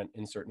different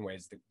in certain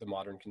ways the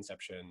modern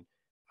conception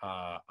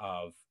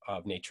of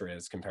nature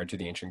is compared to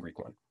the ancient Greek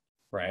one,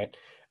 right?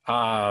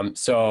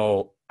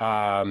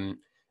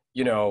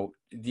 You know,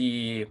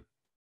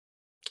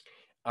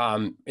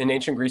 in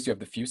ancient Greece, you have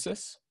the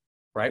physis,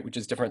 right, which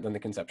is different than the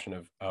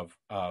conception of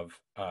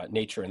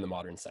nature in the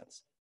modern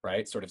sense,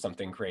 right? Sort of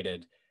something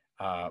created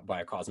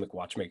by a cosmic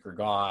watchmaker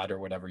god or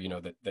whatever, you know,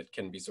 that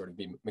can be sort of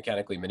be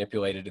mechanically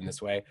manipulated in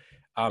this way.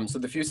 So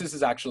the physis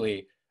is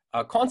actually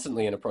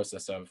constantly in a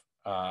process of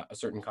a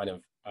certain kind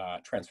of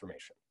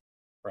transformation,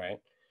 right?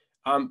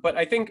 But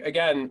I think,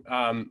 again,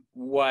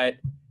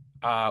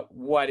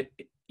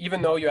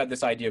 even though you had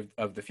this idea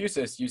of the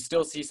physis, you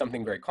still see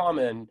something very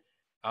common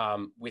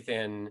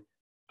within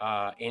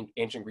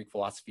ancient Greek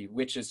philosophy,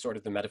 which is sort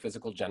of the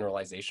metaphysical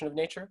generalization of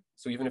nature.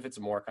 So even if it's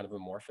a more kind of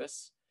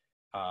amorphous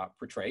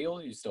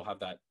portrayal, you still have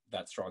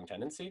that strong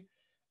tendency.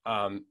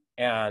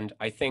 And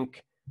I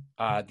think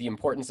the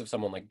importance of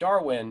someone like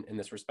Darwin in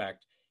this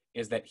respect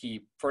is that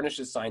he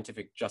furnishes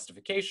scientific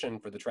justification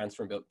for the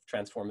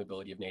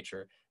transformability of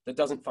nature that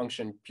doesn't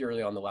function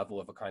purely on the level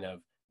of a kind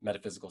of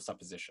metaphysical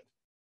supposition,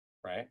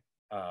 right?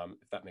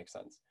 If that makes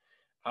sense.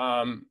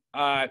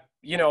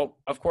 You know,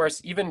 of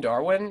course, even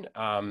Darwin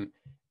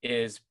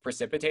is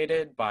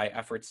precipitated by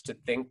efforts to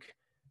think,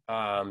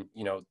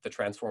 you know, the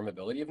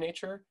transformability of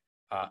nature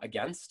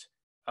against,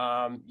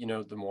 you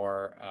know, the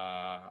more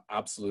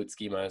absolute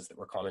schemas that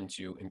were common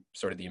to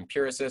sort of the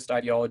empiricist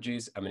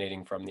ideologies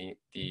emanating from the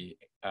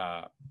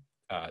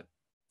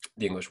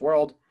English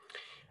world.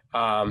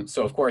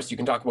 So of course, you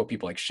can talk about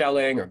people like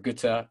Schelling or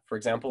Goethe, for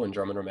example, in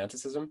German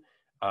Romanticism.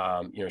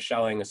 You know,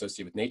 Schelling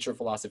associated with nature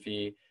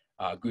philosophy,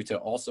 Goethe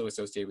also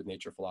associated with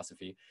nature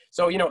philosophy.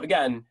 So, you know,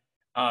 again,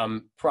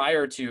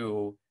 prior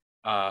to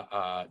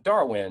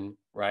Darwin,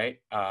 right,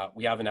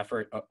 we have an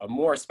effort, a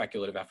more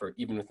speculative effort,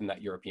 even within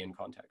that European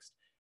context,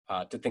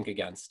 to think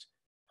against,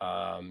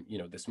 you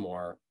know, this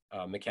more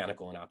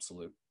mechanical and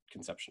absolute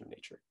conception of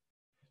nature.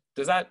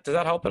 Does that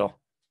help at all?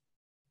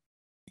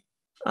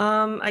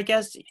 I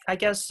guess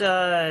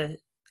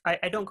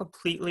I don't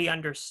completely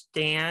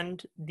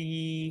understand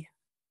the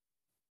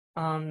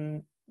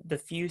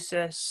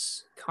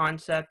fusus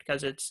concept,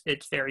 because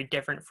it's very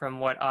different from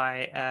what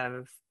I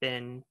have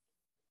been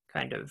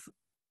kind of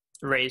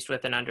raised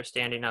with an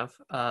understanding of.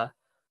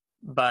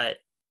 But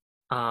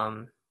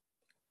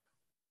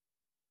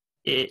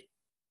it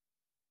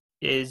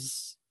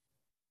is,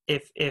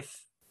 if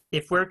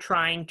we're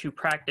trying to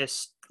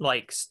practice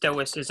like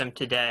Stoicism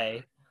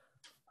today,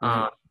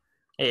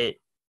 it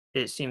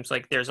seems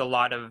like there's a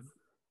lot of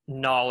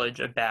knowledge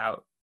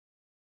about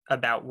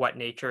what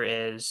nature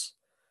is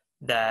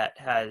that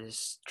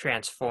has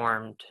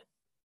transformed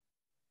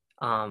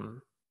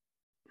some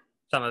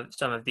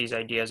of these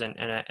ideas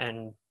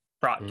and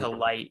brought to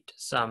light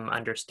some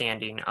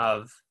understanding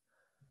of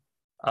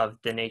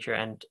the nature,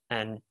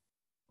 and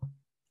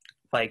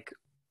like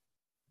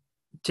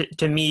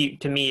to me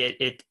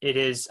it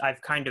is,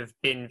 I've kind of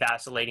been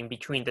vacillating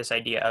between this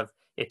idea of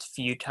it's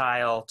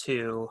futile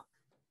to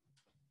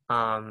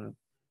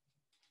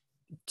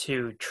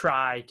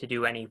try to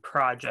do any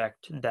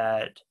project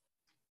that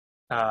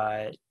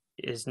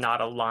is not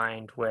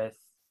aligned with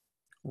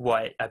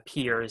what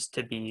appears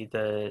to be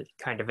the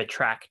kind of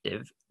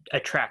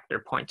attractor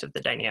points of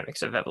the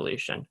dynamics of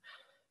evolution,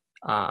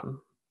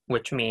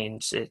 which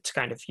means it's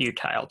kind of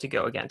futile to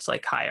go against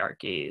like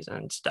hierarchies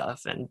and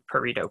stuff and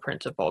Pareto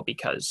principle,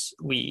 because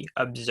we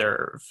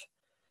observe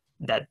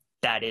that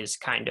is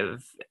kind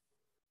of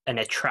an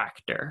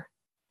attractor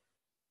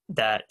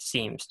that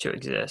seems to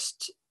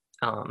exist,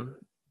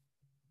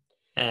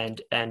 and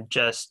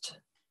just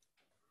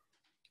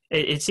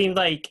it seemed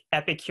like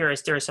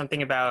Epicurus, there was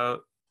something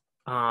about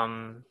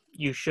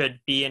you should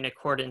be in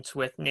accordance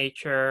with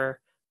nature,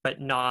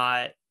 but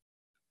not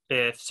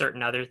if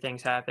certain other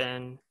things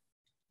happen,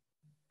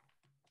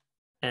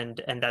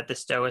 and that the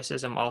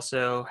Stoicism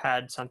also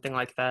had something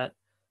like that.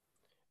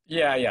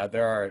 Yeah,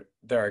 there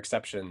are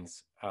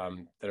exceptions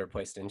that are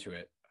placed into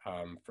it,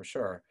 for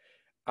sure.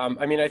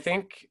 I mean, I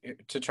think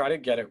to try to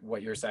get at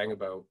what you're saying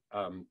about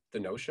the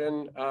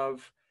notion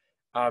of,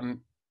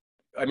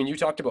 I mean, you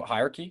talked about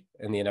hierarchy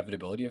and the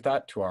inevitability of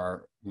that to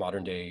our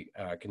modern day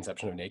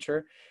conception of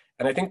nature.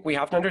 And I think we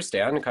have to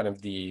understand kind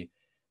of the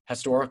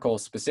historical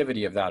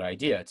specificity of that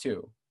idea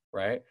too,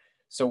 right?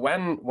 So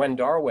when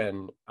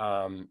Darwin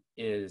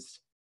is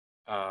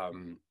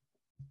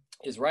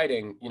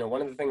writing, you know,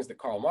 one of the things that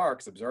Karl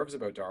Marx observes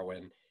about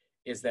Darwin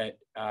is that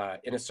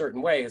in a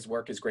certain way, his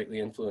work is greatly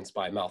influenced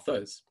by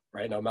Malthus,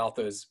 right? Now,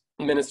 Malthus,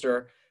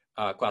 minister,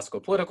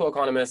 classical political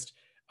economist,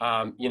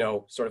 you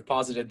know, sort of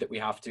posited that we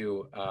have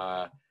to,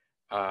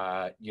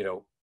 you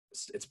know,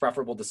 it's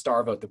preferable to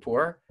starve out the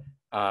poor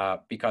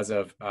because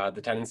of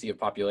the tendency of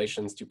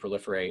populations to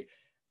proliferate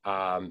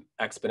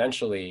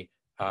exponentially,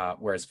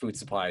 whereas food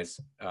supplies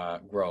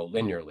grow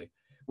linearly.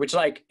 Which,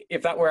 like,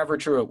 if that were ever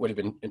true, it would have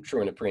been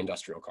true in a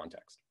pre-industrial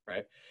context,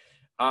 right?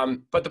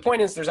 But the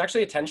point is, there's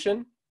actually a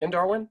tension in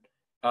Darwin,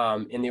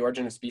 in The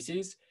Origin of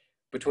Species,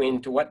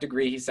 between to what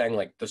degree he's saying,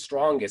 like, the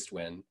strongest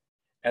win,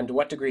 and to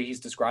what degree he's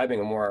describing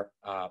a more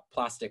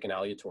plastic and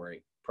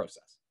aleatory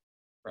process,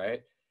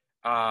 right?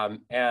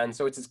 And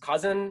so it's his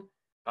cousin,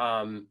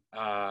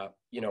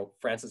 you know,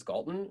 Francis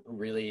Galton, who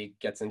really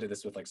gets into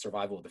this with, like,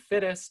 survival of the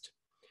fittest,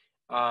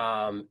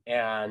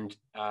 and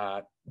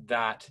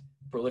that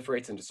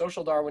proliferates into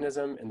social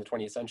Darwinism in the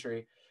 20th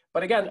century.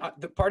 But again,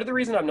 part of the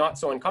reason I'm not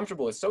so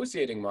uncomfortable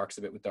associating Marx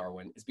a bit with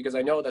Darwin is because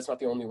I know that's not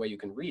the only way you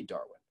can read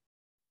Darwin,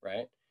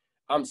 right?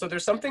 So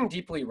there's something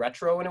deeply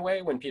retro in a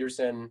way when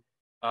Peterson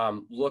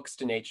looks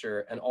to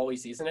nature and all he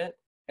sees in it.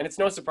 And it's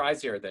no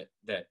surprise here that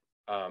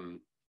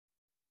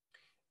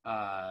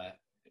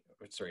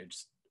sorry, I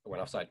just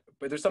went offside.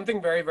 But there's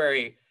something very,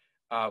 very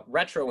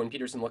retro when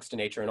Peterson looks to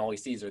nature and all he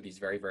sees are these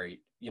very, very,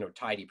 you know,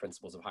 tidy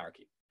principles of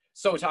hierarchy.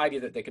 so tidy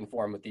that they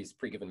conform with these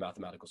pre-given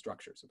mathematical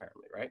structures,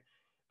 apparently, right?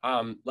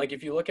 Like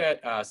if you look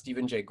at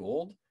Stephen Jay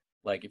Gould,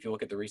 like if you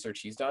look at the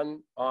research he's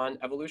done on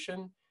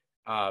evolution,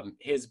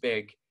 his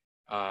big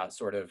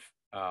sort of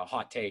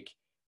hot take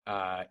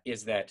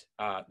is that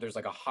there's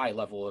like a high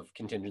level of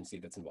contingency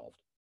that's involved,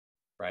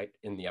 right,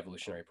 in the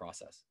evolutionary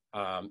process.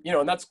 You know,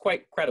 and that's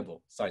quite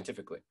credible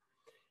scientifically.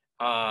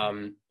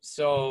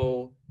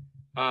 So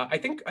I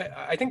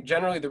think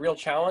generally the real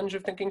challenge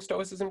of thinking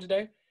Stoicism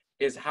today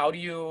is how do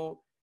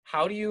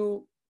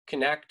you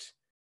connect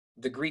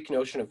the Greek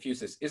notion of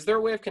physis? Is there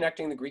a way of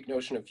connecting the Greek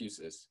notion of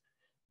physis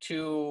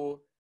to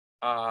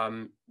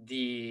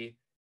the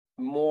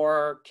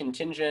more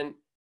contingent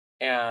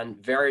and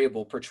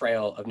variable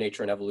portrayal of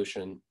nature and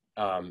evolution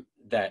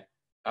that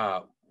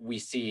we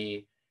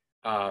see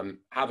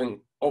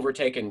having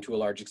overtaken to a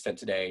large extent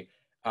today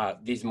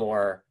these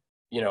more,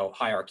 you know,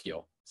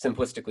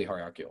 simplistically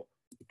hierarchical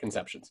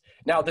conceptions.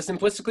 Now, the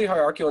simplistically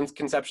hierarchical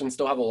conceptions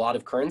still have a lot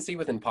of currency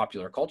within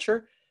popular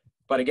culture,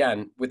 but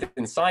again,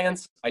 within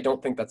science, I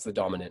don't think that's the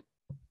dominant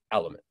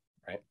element,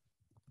 right?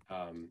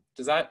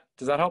 Does that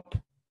help?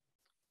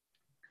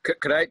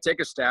 Could I take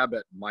a stab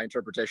at my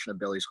interpretation of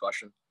Billy's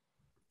question?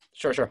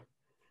 Sure.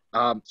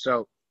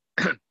 So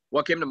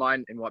what came to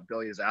mind in what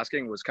Billy is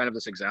asking was kind of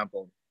this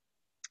example.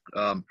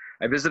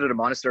 I visited a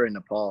monastery in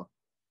Nepal,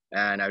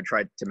 and I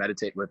tried to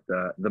meditate with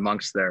the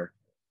monks there.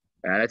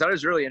 And I thought it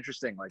was really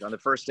interesting. Like on the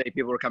first day,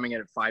 people were coming in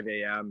at 5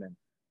 a.m. and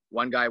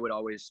one guy would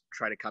always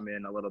try to come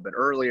in a little bit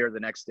earlier the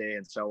next day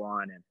and so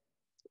on. And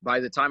by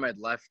the time I'd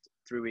left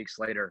 3 weeks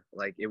later,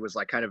 like it was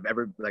like kind of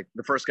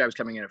the first guy was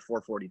coming in at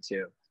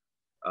 4:42.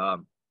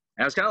 And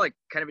I was kind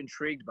of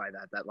intrigued by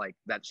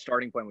that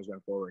starting point was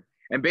going forward.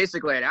 And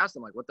basically I'd asked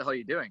them like, what the hell are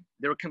you doing?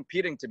 They were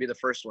competing to be the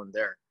first one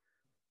there.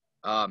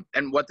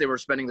 And what they were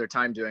spending their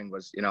time doing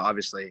was, you know,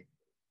 obviously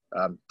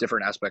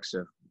different aspects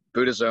of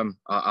Buddhism,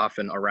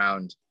 often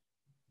around,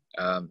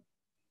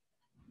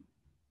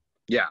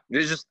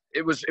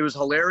 it was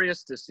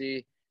hilarious to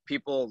see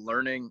people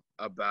learning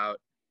about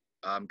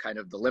kind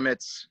of the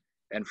limits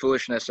and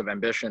foolishness of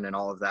ambition and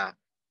all of that.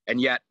 And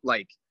yet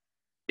like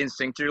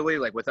instinctively,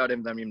 like without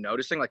them even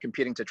noticing, like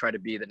competing to try to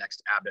be the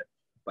next abbot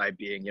by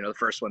being, you know, the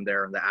first one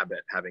there and the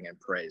abbot having him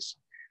praise.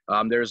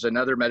 There's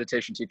another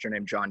meditation teacher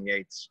named John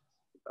Yates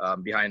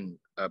behind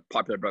a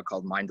popular book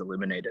called Mind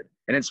Illuminated.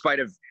 And in spite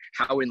of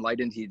how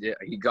enlightened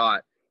he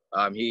got,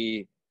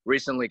 he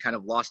recently kind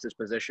of lost his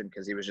position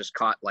because he was just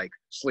caught like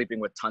sleeping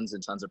with tons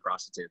and tons of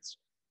prostitutes.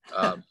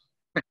 And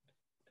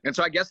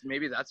so I guess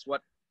maybe that's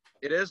what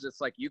it is.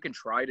 It's like you can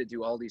try to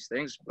do all these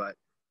things, but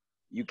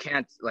you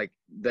can't, like,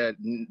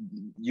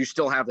 you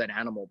still have that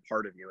animal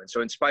part of you. And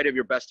so in spite of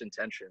your best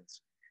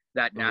intentions,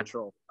 that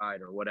natural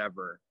side or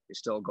whatever is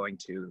still going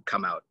to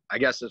come out. I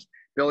guess,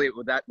 Billy,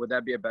 would that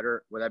be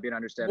an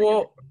understanding?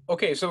 Well,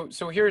 okay, so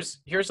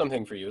here's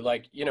something for you.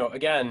 Like, you know,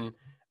 again,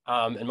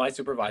 and my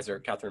supervisor,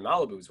 Catherine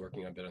Malibu, is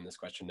working a bit on this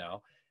question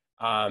now.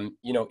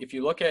 You know, if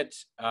you look at,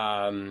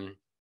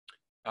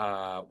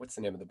 what's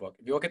the name of the book?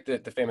 If you look at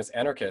the famous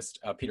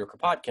anarchist, Peter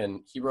Kropotkin,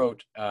 he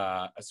wrote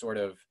a sort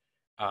of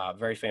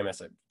very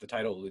famous, the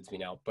title eludes me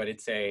now, but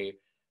it's a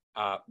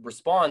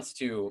response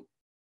to,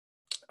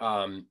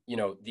 you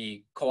know,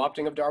 the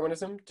co-opting of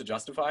Darwinism to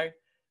justify,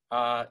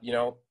 you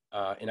know,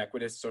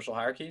 inequitous social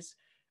hierarchies.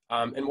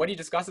 And what he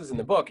discusses in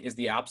the book is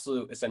the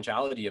absolute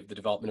essentiality of the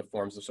development of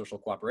forms of social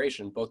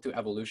cooperation, both to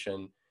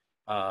evolution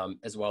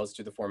as well as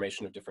to the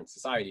formation of different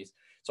societies.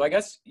 So I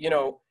guess, you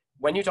know,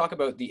 when you talk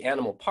about the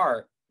animal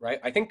part,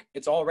 right, I think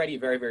it's already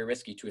very, very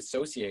risky to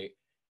associate,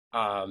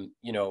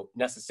 you know,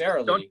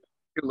 necessarily. Don't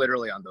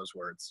literally on those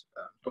words.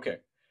 Okay.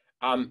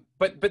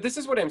 But this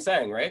is what I'm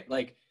saying, right?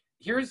 Like,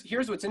 here's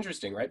what's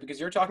interesting, right? Because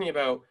you're talking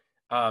about,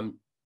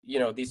 you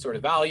know, these sort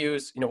of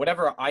values, you know,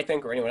 whatever I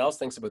think or anyone else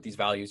thinks about these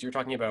values, you're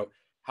talking about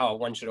how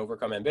one should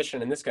overcome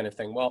ambition and this kind of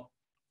thing. Well,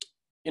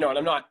 you know, and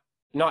I'm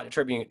not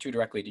attributing it too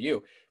directly to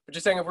you, but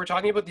just saying, if we're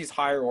talking about these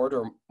higher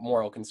order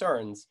moral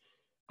concerns,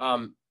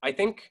 I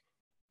think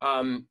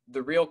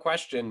the real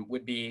question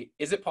would be,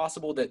 is it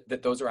possible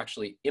that those are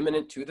actually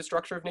immanent to the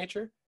structure of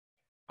nature?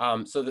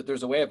 So that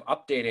there's a way of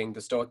updating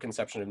the Stoic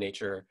conception of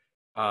nature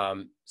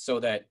so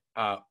that,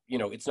 you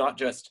know, it's not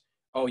just,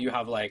 oh, you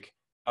have like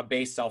a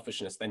base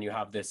selfishness, then you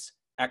have this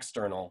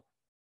external,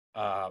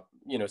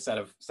 you know, set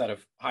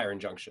of higher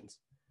injunctions,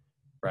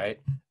 right?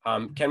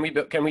 Can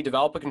we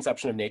develop a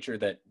conception of nature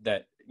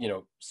that you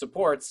know,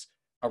 supports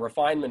a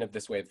refinement of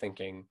this way of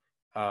thinking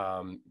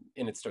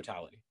in its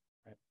totality?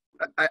 Right?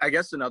 I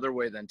guess another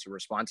way then to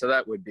respond to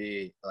that would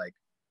be like,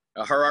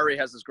 Harari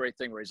has this great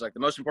thing where he's like, the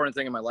most important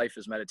thing in my life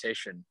is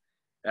meditation.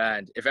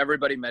 And if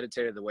everybody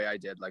meditated the way I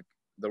did, like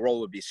the world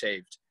would be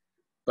saved.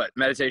 But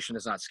meditation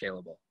is not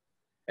scalable.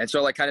 And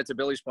so like kind of to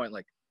Billy's point,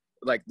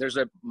 like there's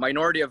a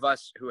minority of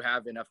us who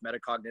have enough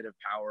metacognitive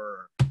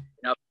power, or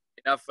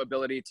enough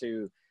ability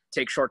to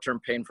take short-term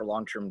pain for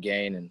long-term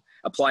gain and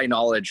apply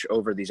knowledge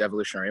over these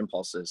evolutionary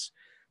impulses.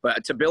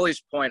 But to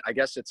Billy's point, I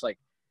guess it's like,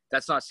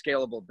 that's not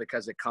scalable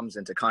because it comes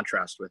into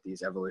contrast with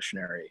these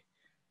evolutionary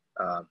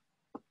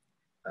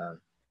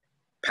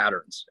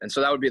patterns. And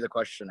so that would be the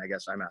question I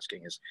guess I'm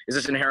asking is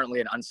this inherently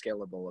an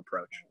unscalable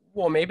approach?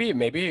 Well, maybe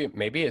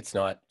it's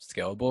not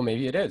scalable.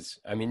 Maybe it is.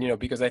 I mean,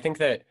 because I think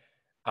that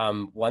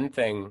one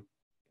thing,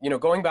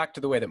 going back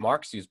to the way that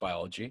Marx used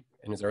biology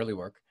in his early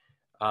work,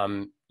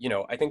 I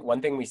think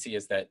one thing we see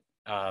is that,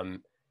 I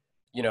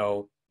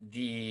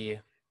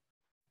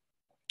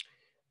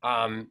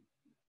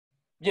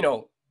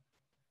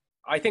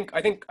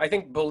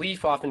think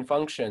belief often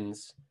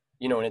functions,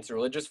 in its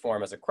religious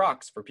form as a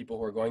crux for people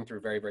who are going through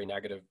very, very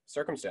negative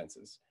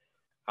circumstances.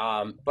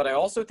 But I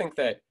also think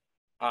that,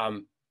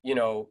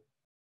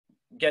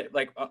 get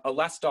like a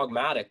less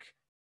dogmatic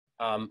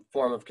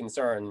form of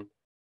concern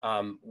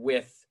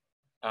with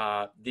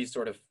these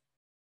sort of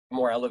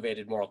more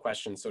elevated moral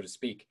questions, so to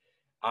speak,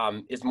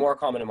 is more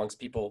common amongst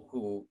people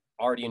who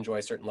already enjoy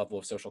a certain level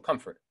of social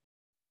comfort,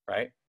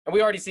 right? And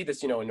we already see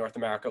this, in North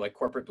America, like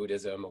corporate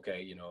Buddhism,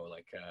 okay,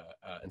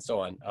 and so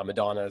on,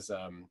 Madonna's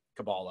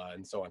Kabbalah,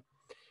 and so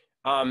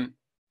on.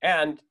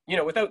 And,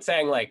 without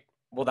saying like,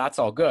 well, that's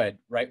all good,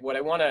 right? What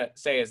I want to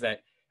say is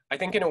that I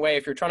think in a way,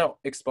 if you're trying to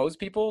expose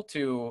people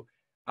to,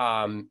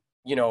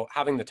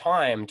 having the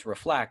time to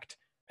reflect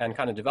and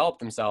kind of develop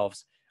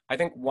themselves, I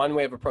think one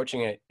way of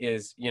approaching it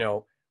is,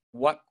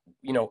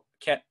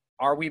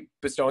 are we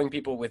bestowing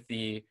people with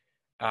the,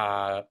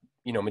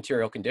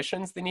 material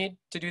conditions they need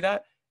to do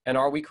that? And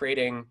are we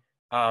creating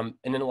an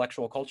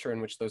intellectual culture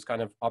in which those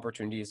kind of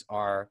opportunities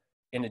are,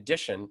 in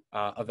addition,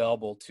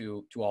 available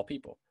to all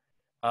people?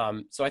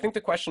 So I think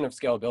the question of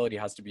scalability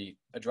has to be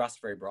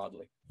addressed very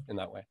broadly in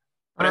that way.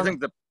 But I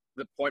think the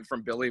point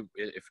from Billy,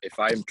 if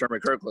I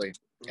interpret correctly,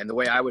 and the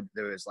way I would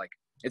do is like,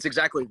 it's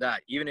exactly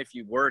that. Even if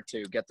you were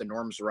to get the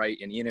norms right,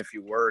 and even if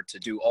you were to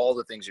do all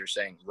the things you're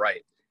saying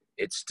right,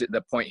 it's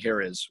the point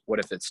here is, what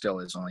if it still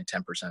is only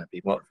 10% of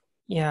people? Well,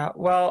 yeah.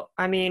 Well,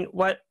 I mean,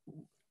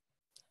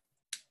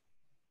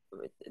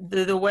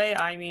 the way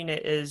I mean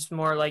it is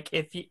more like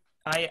if you,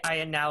 I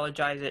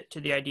analogize it to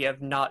the idea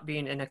of not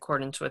being in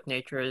accordance with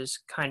nature is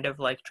kind of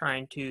like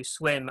trying to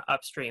swim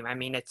upstream. I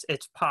mean,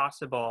 it's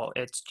possible.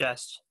 It's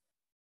just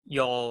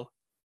you'll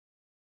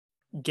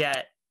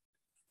get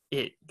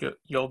it.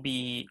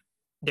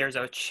 There's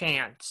a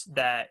chance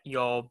that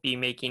you'll be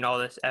making all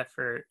this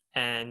effort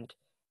and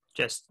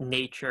just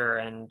nature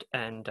and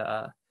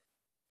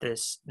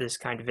this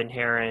kind of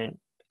inherent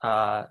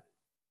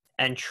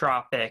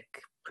entropic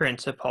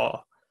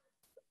principle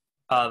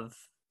of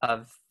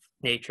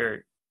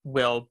nature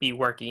will be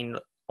working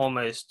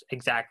almost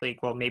exactly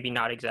equal, maybe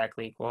not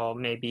exactly equal,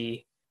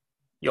 maybe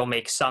you'll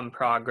make some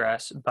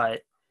progress,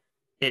 but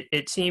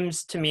it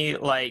seems to me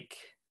like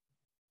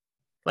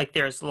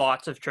there's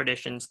lots of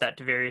traditions that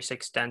to various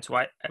extents,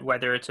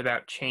 whether it's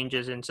about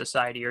changes in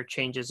society or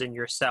changes in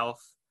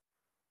yourself,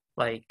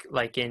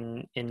 like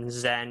in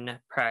Zen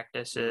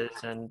practices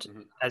and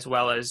as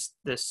well as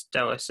the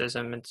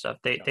Stoicism and stuff,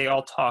 they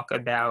all talk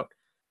about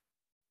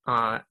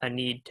a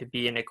need to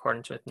be in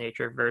accordance with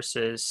nature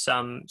versus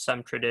some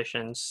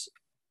traditions.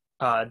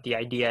 The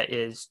idea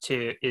is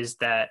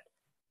that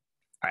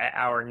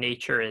our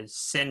nature is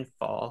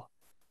sinful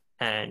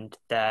and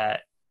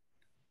that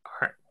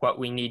what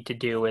we need to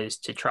do is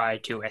to try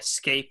to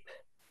escape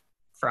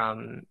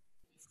from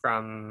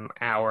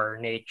our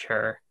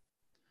nature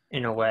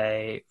in a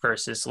way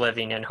versus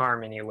living in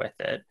harmony with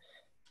it.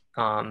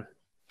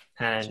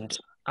 And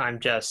I'm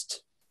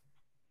just,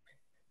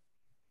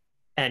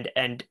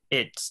 and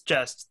it's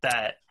just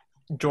that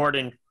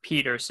Jordan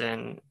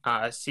Peterson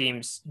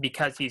seems,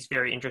 because he's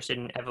very interested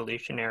in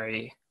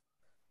evolutionary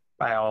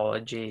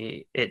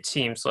biology, it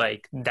seems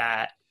like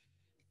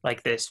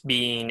this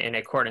being in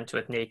accordance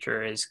with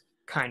nature is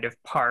kind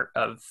of part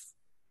of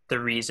the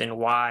reason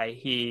why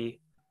he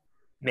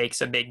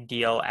makes a big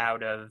deal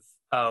out of,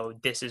 oh,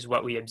 this is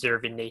what we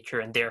observe in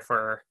nature, and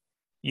therefore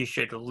you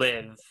should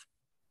live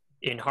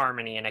in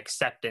harmony and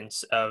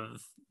acceptance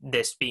of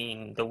this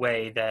being the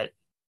way that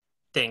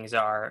things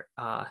are.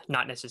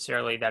 Not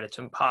necessarily that it's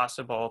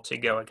impossible to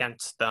go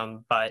against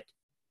them, but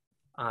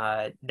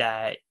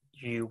that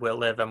you will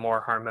live a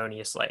more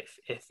harmonious life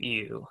if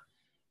you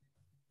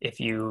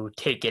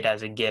take it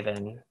as a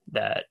given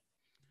that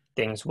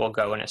things will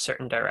go in a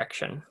certain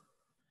direction.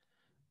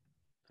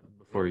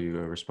 Before you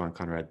respond,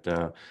 Conrad,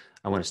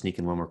 I want to sneak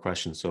in one more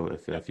question. So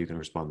if you can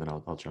respond, then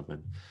I'll jump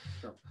in.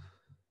 Sure.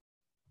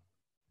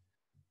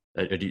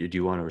 Do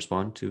you want to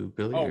respond to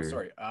Billy? Oh, or?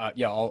 sorry.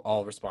 Yeah,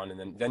 I'll respond,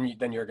 and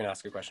then you're going to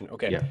ask a question.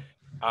 Okay. Yeah.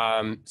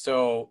 I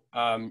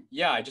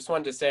just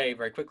wanted to say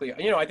very quickly,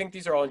 I think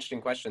these are all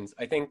interesting questions.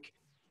 I think,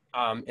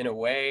 in a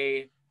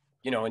way,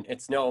 and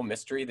it's no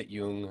mystery that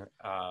Jung,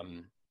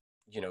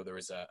 there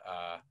was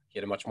he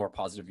had a much more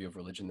positive view of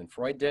religion than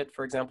Freud did,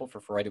 for example. For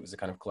Freud, it was a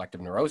kind of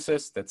collective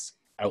neurosis that's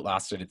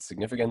outlasted its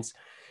significance.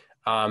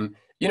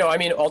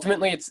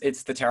 Ultimately,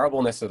 it's the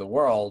terribleness of the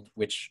world,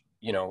 which,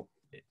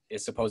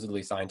 is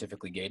supposedly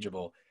scientifically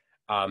gaugeable,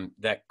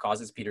 that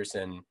causes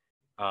Peterson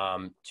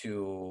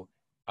to,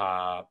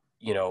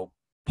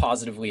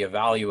 positively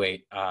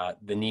evaluate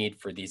the need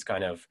for these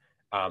kind of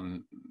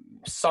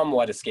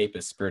somewhat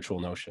escapist spiritual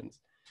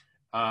notions.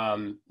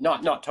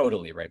 Not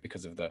totally, right,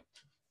 because of the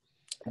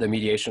the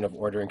mediation of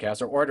order and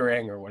chaos, or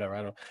ordering, or whatever,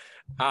 I don't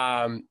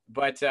know.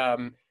 But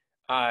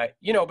I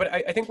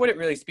think what it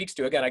really speaks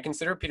to, again, I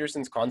consider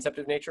Peterson's concept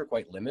of nature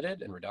quite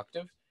limited and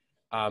reductive.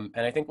 And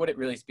I think what it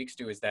really speaks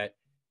to is that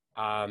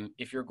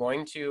if you're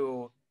going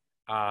to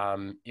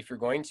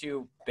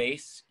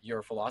base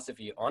your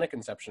philosophy on a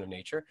conception of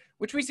nature,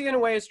 which we see in a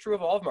way is true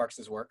of all of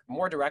Marx's work,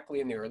 more directly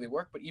in the early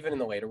work, but even in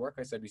the later work,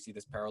 I said we see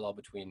this parallel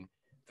between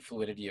the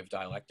fluidity of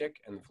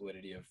dialectic and the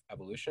fluidity of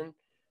evolution,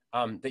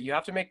 that you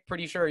have to make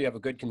pretty sure you have a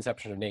good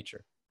conception of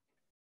nature,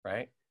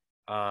 right?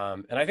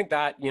 And I think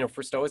that,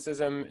 for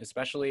Stoicism,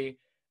 especially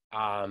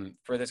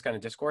for this kind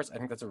of discourse, I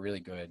think that's a really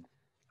good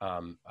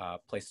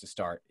place to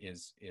start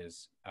is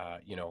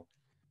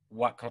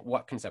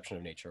what conception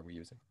of nature are we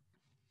using?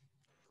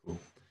 Cool.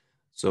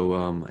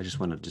 So I just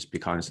want to just be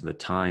cognizant of the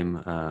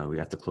time. We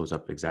have to close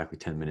up exactly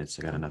 10 minutes.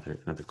 I got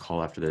another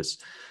call after this.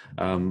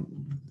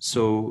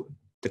 So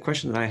the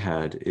question that I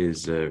had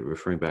is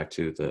referring back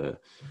to the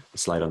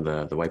slide on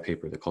the white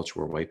paper, the culture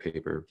war white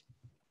paper.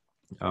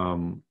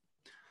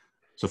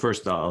 So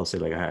first I'll say,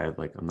 I'm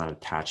not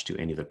attached to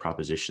any of the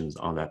propositions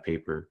on that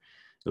paper.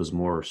 It was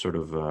more sort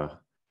of,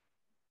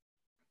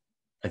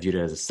 I viewed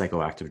it as a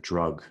psychoactive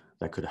drug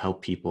that could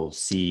help people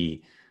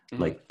see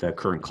like the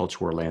current culture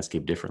war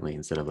landscape differently,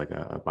 instead of like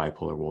a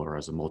bipolar war or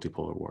as a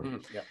multipolar war.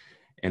 Yeah.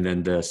 And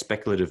then the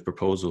speculative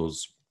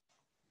proposals,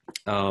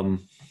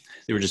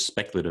 they were just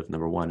speculative,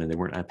 number one, and they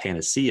weren't a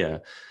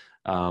panacea,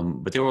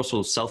 but they were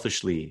also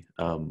selfishly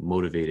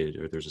motivated,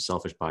 or there's a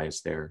selfish bias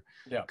there.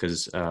 Yeah.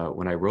 Because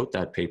when I wrote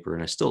that paper,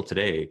 and I still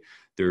today,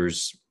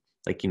 there's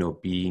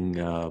being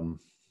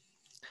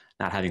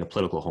not having a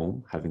political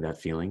home, having that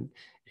feeling,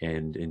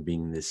 and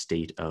being in this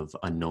state of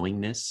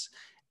unknowingness,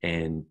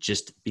 and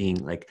just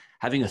being like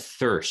having a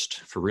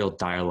thirst for real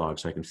dialogue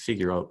so I can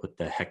figure out what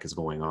the heck is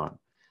going on.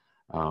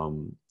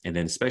 And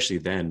then especially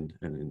then,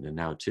 and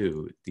now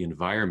too, the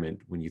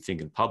environment, when you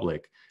think in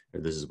public, or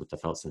this is what the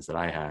felt sense that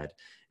I had,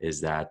 is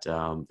that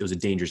it was a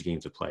dangerous game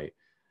to play.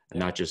 And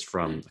not just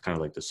from kind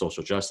of like the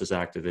social justice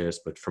activists,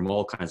 but from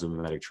all kinds of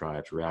mimetic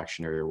tribes,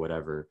 reactionary or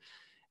whatever.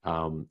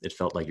 It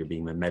felt like you're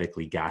being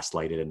mimetically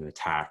gaslighted and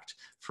attacked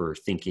for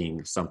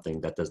thinking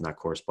something that does not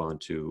correspond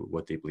to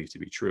what they believe to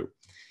be true.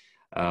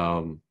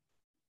 And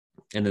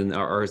then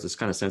ours, this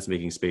kind of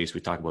sense-making space, we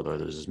talk about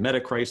there's this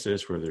meta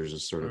crisis where there's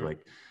this sort of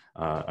like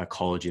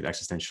ecology of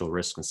existential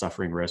risks and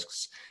suffering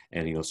risks,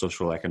 and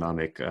social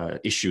economic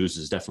issues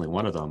is definitely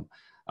one of them.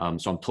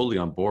 So I'm totally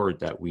on board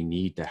that we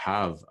need to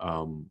have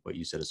what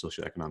you said, a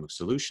socioeconomic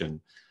solution.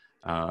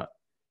 But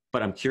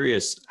I'm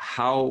curious,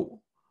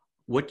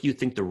 what do you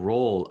think the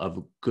role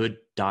of good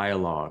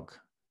dialogue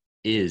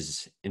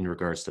is in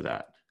regards to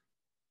that?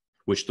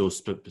 Which those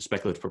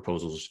speculative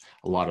proposals,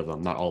 a lot of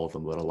them, not all of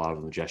them, but a lot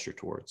of them gesture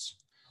towards.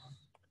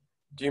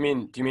 Do you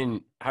mean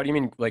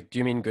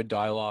good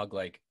dialogue,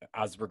 like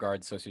as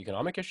regards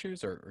socioeconomic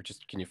issues, or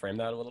just, can you frame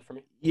that a little for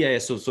me? Yeah.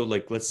 So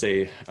like, let's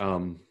say,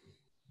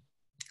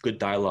 good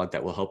dialogue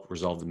that will help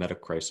resolve the meta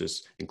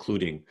crisis,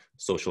 including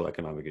social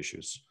economic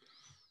issues.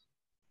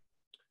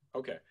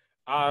 Okay.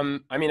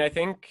 I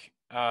think,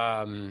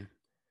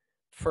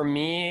 for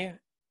me,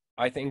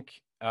 I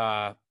think,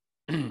 a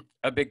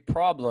big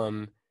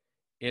problem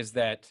is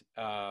that,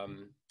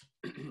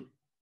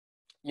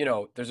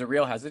 there's a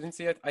real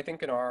hesitancy, I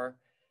think, in our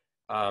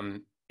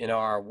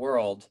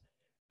world,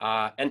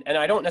 and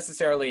I don't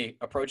necessarily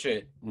approach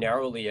it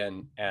narrowly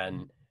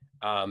and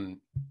so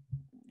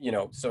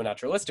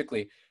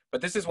naturalistically, but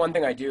this is one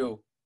thing I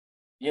do,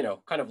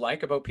 kind of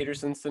like about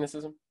Peterson's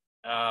cynicism,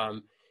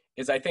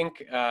 is I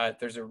think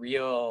there's a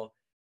real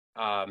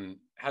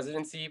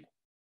hesitancy,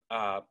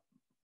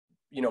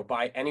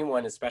 by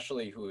anyone,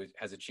 especially who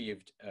has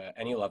achieved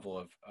any level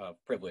of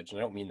privilege, and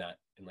I don't mean that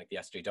in like the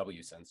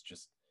SJW sense,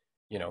 just,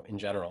 in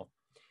general,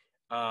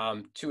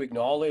 to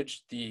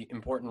acknowledge the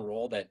important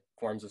role that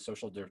forms of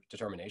social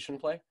determination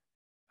play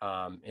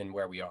in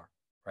where we are,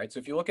 right? So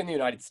if you look in the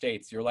United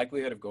States, your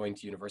likelihood of going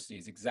to university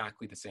is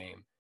exactly the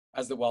same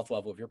as the wealth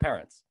level of your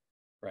parents,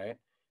 right?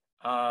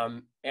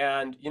 And,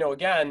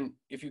 again,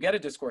 if you get a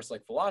discourse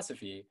like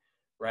philosophy,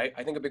 right,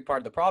 I think a big part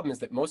of the problem is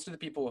that most of the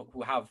people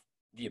who have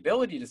the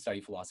ability to study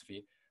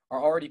philosophy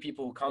are already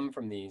people who come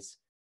from these,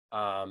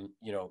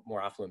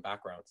 more affluent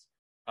backgrounds.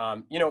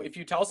 If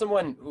you tell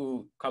someone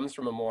who comes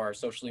from a more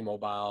socially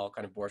mobile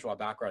kind of bourgeois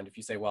background, if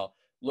you say, well,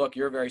 look,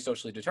 you're very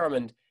socially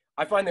determined,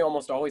 I find they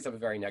almost always have a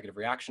very negative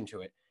reaction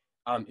to it.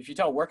 If you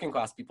tell working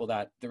class people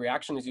that, the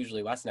reaction is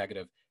usually less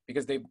negative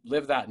because they've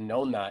lived that and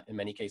known that in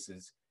many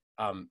cases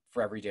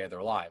for every day of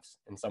their lives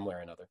in some way or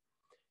another.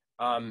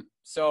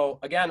 So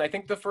again, I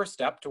think the first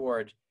step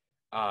toward,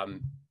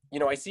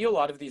 I see a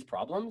lot of these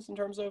problems in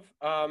terms of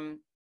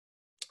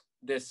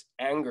this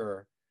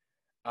anger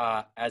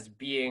as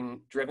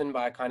being driven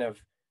by a kind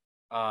of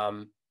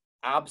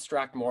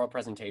abstract moral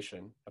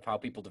presentation of how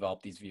people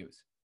develop these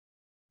views,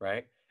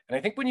 right? And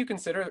I think when you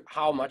consider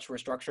how much we're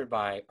structured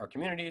by our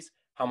communities,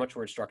 how much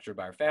we're structured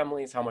by our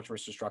families, how much we're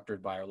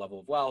structured by our level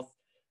of wealth,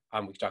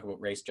 we can talk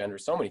about race, gender,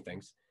 so many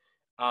things.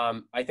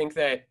 I think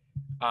that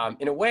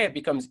in a way it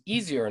becomes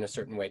easier in a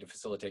certain way to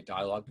facilitate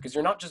dialogue because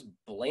you're not just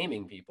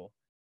blaming people,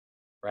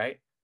 right?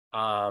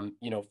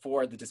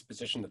 For the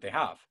disposition that they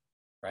have,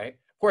 right?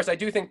 Of course, I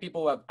do think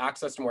people who have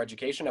access to more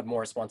education have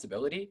more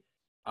responsibility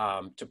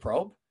to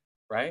probe,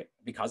 right?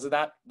 Because of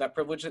that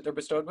privilege that they're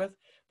bestowed with.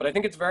 But I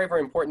think it's very,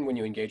 very important when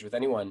you engage with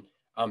anyone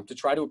to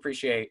try to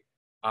appreciate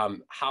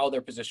how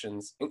their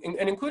positions,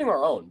 and including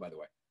our own, by the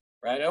way,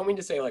 right? I don't mean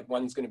to say like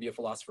one's going to be a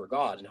philosopher of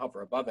God and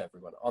hover above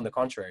everyone. On the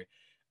contrary,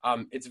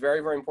 it's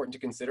very, very important to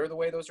consider the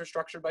way those are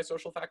structured by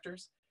social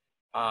factors.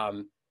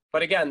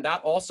 But again,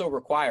 that also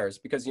requires,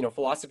 because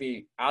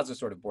philosophy as a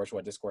sort of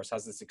bourgeois discourse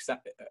has this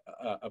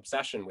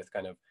obsession with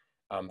kind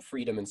of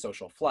freedom and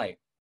social flight.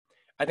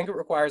 I think it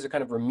requires a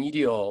kind of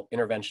remedial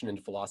intervention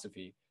into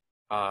philosophy,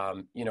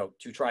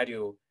 to try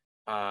to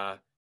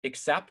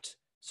accept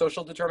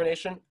social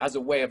determination as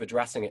a way of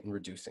addressing it and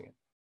reducing it,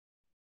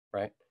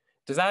 right?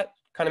 Does that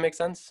kind of make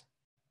sense?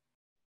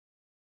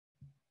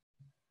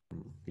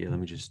 Yeah, let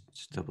me just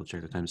double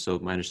check the time. So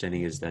my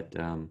understanding is that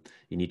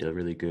you need a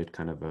really good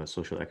kind of a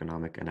social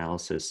economic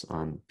analysis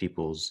on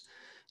people's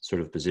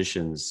sort of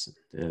positions,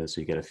 so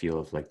you get a feel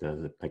of like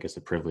I guess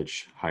the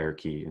privilege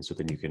hierarchy, and so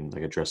then you can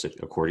like address it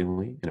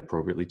accordingly and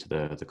appropriately to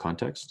the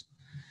context.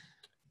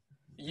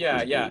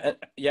 Yeah,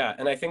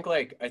 and I think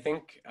I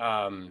think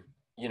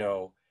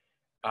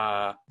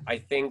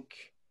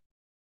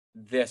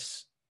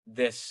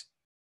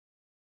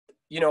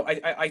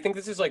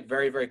this is like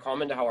very, very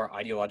common to how our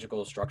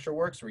ideological structure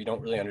works, where you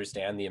don't really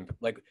understand and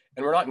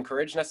we're not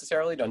encouraged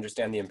necessarily to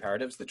understand the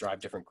imperatives that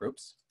drive different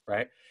groups,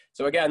 right?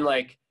 So again,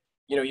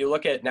 you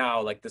look at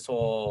now like this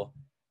whole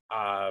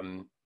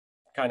kind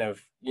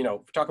of,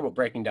 talk about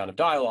breaking down of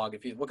dialogue.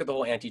 If you look at the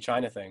whole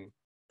anti-China thing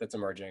that's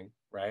emerging,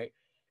 right?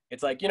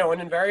 It's like,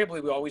 and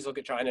invariably we always look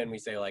at China and we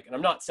say like, and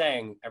I'm not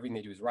saying everything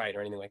they do is right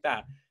or anything like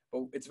that,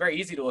 but it's very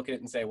easy to look at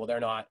it and say, well, they're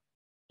not,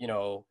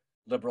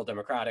 liberal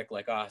democratic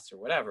like us or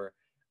whatever.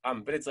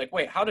 But it's like,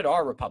 wait, how did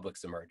our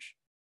republics emerge?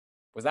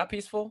 Was that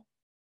peaceful?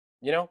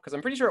 Because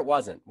I'm pretty sure it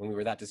wasn't when we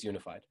were that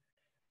disunified,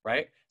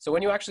 right? So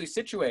when you actually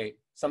situate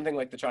something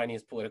like the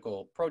Chinese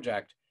political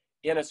project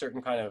in a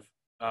certain kind of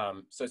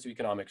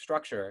socioeconomic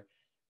structure,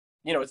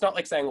 it's not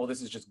like saying, well,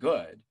 this is just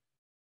good,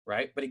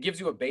 right? But it gives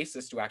you a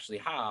basis to actually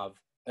have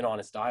an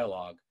honest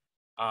dialogue.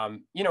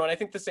 And I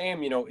think the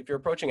same, if you're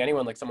approaching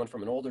anyone like someone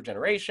from an older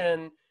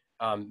generation,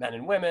 men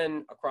and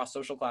women across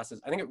social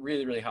classes, I think it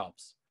really, really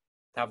helps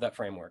to have that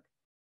framework,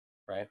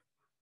 right?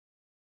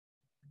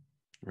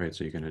 Right,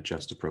 so you can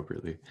adjust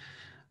appropriately.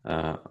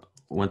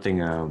 One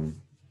thing, a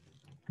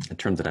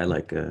term that I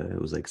like,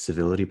 it was like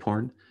civility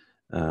porn.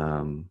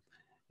 And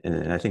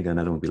I think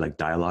another one would be like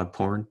dialogue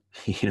porn.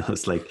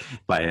 It's like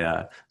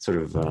by sort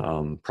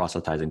of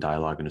proselytizing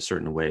dialogue in a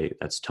certain way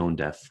that's tone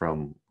deaf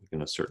from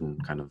certain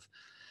kind of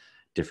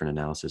different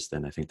analysis,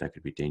 then I think that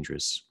could be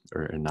dangerous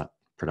or not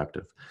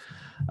productive.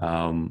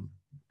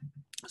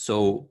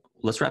 So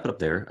let's wrap it up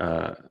there.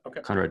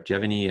 Okay. Conrad, do you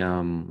have any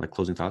like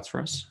closing thoughts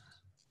for us?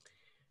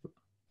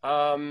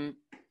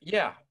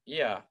 Yeah.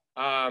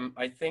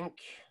 I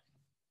think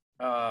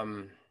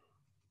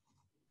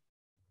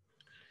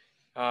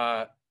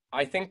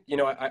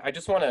I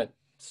just want to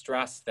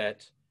stress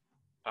that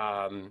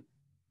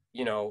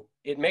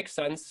it makes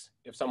sense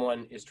if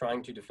someone is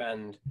trying to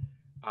defend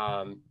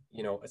a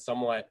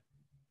somewhat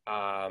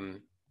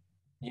kind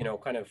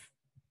of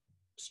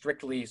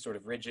strictly sort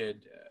of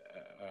rigid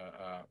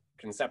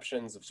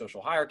conceptions of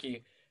social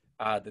hierarchy,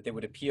 that they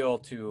would appeal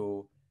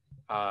to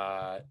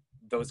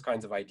those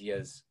kinds of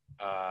ideas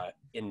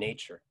in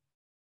nature.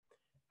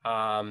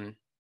 And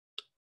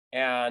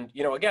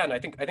again, I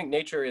think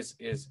nature is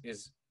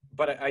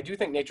but I do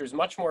think nature is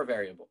much more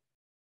variable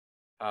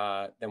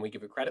than we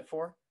give it credit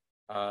for.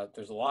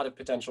 There's a lot of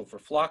potential for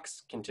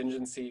flux,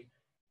 contingency,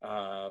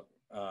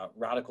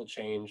 radical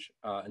change,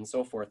 and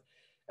so forth.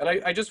 And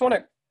I just want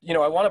to,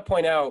 I want to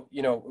point out,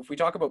 if we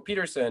talk about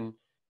Peterson,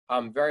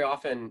 very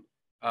often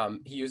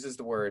he uses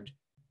the word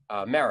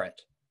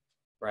merit,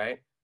 right?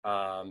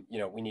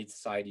 We need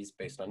societies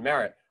based on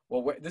merit.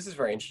 Well, this is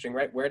very interesting,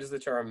 right? Where does the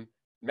term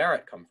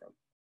merit come from,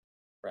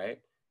 right?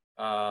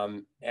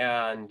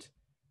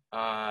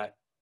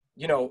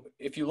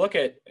 If you look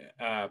at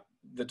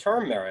the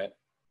term merit,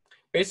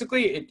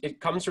 basically it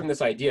comes from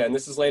this idea, and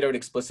this is laid out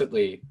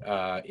explicitly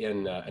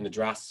in an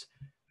address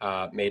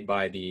made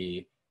by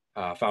the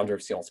founder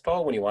of Sciences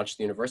Po when he launched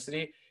the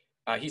university.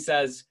 He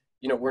says,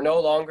 we're no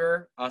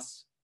longer,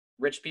 us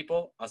rich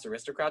people, us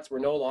aristocrats, we're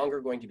no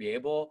longer going to be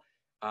able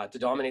to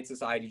dominate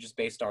society just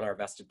based on our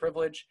vested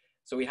privilege.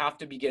 So we have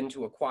to begin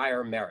to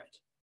acquire merit,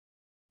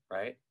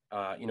 right?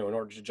 In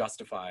order to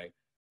justify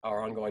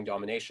our ongoing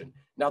domination.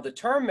 Now, the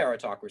term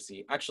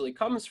meritocracy actually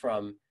comes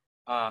from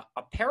a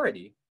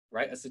parody,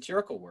 right? A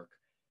satirical work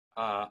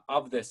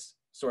of this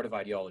sort of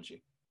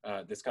ideology,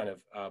 this kind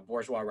of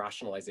bourgeois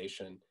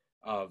rationalization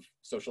of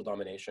social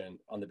domination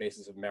on the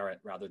basis of merit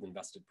rather than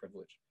vested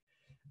privilege.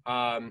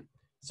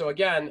 So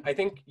again, I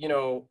think,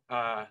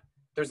 I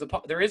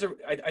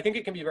think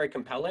it can be very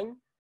compelling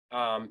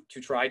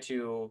to try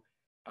to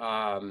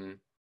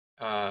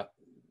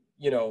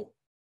you know,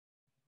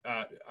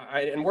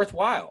 and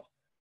worthwhile,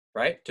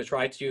 right? To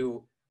try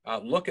to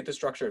look at the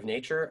structure of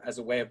nature as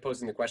a way of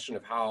posing the question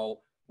of how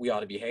we ought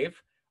to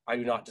behave. I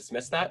do not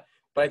dismiss that,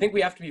 but I think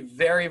we have to be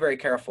very, very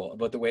careful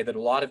about the way that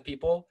a lot of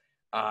people,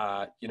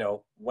 you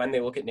know, when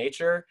they look at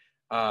nature,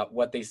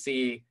 what they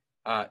see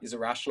is a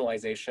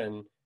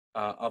rationalization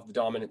of the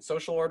dominant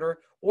social order,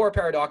 or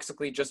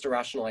paradoxically, just a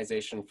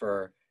rationalization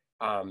for,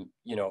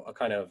 you know, a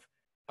kind of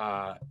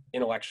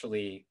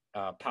intellectually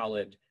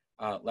pallid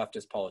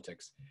leftist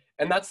politics.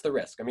 And that's the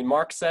risk. I mean,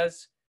 Marx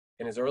says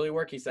in his early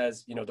work, he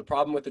says, you know, the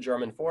problem with the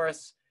German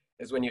forests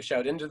is when you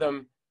shout into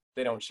them,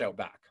 they don't shout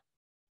back,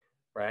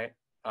 right?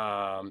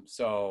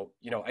 So,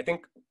 you know, I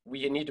think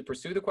we need to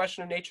pursue the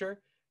question of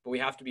nature, but we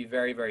have to be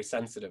very, very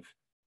sensitive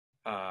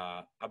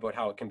about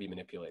how it can be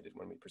manipulated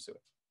when we pursue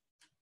it.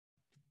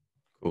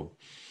 Cool.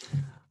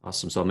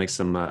 Awesome. So I'll make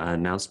some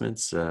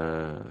announcements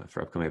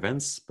for upcoming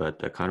events.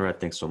 But Conrad,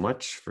 thanks so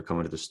much for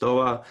coming to the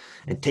Stoa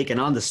and taking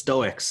on the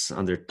Stoics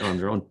on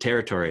their own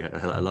territory.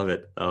 I love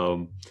it.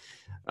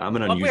 I'm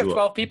an unusual. We have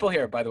 12 people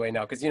here, by the way,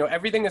 now, because, you know,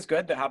 everything is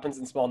good that happens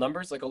in small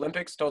numbers. Like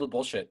Olympics, total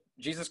bullshit.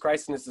 Jesus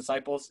Christ and his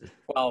disciples,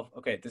 12.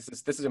 Okay, this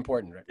is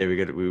important, right? Yeah,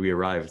 we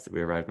arrived.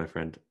 We arrived, my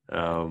friend.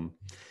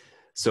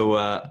 So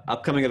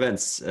upcoming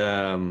events.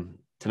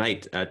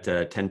 Tonight at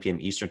 10 p.m.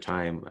 Eastern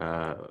time,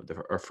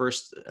 our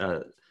first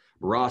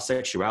raw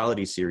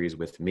sexuality series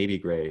with Maybe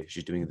Gray.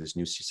 She's doing this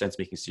new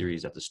sense-making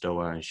series at the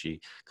Stoa, and she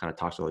kind of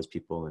talks to all these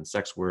people in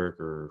sex work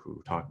or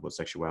who talk about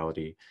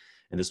sexuality.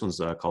 And this one's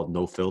called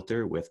No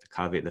Filter with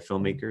Kaveh, the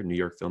filmmaker, New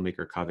York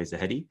filmmaker Kaveh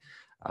Zahedi.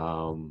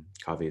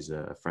 Kaveh is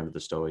a friend of the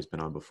Stoa. He's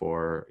been on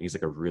before. He's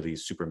like a really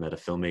super meta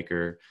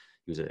filmmaker.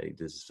 He was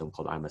this film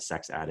called I'm a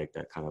Sex Addict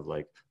that kind of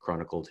like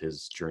chronicled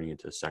his journey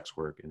into sex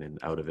work and then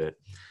out of it.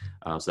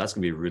 So that's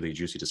gonna be a really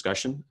juicy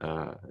discussion.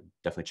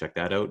 Definitely check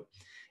that out.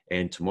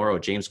 And tomorrow,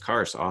 James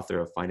Carse, author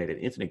of Finite and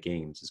Infinite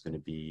Games, is gonna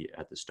be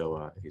at the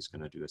Stoa. He's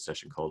gonna do a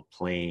session called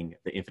Playing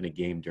the Infinite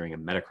Game During a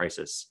Meta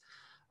Crisis.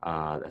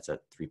 That's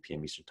at 3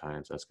 p.m. Eastern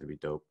time, so that's gonna be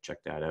dope. Check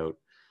that out.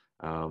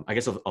 I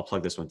guess I'll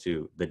plug this one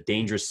too. The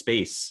Dangerous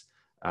Space.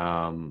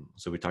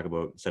 So we talk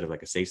about, instead of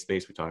like a safe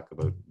space, we talk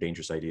about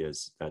dangerous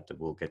ideas that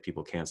will get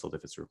people canceled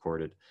if it's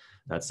recorded.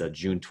 That's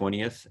June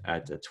 20th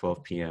at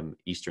 12 p.m.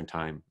 Eastern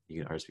time.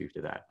 You can RSVP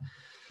to that.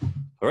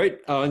 All right.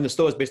 And the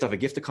Stoa is based off a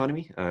gift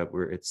economy,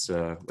 where it's,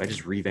 I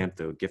just revamped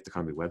the gift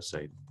economy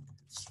website.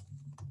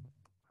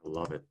 I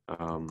love it.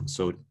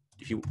 So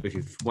if you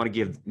want to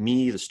give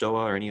me, the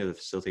Stoa, or any of the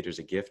facilitators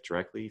a gift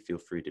directly, feel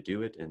free to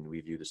do it. And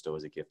we view the Stoa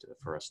as a gift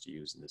for us to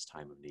use in this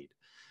time of need.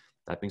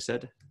 That being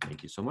said,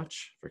 thank you so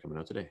much for coming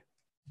out today.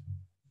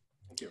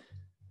 Thank you.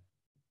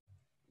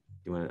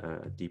 You want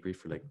a debrief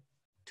for like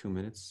 2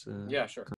 minutes? Yeah, sure.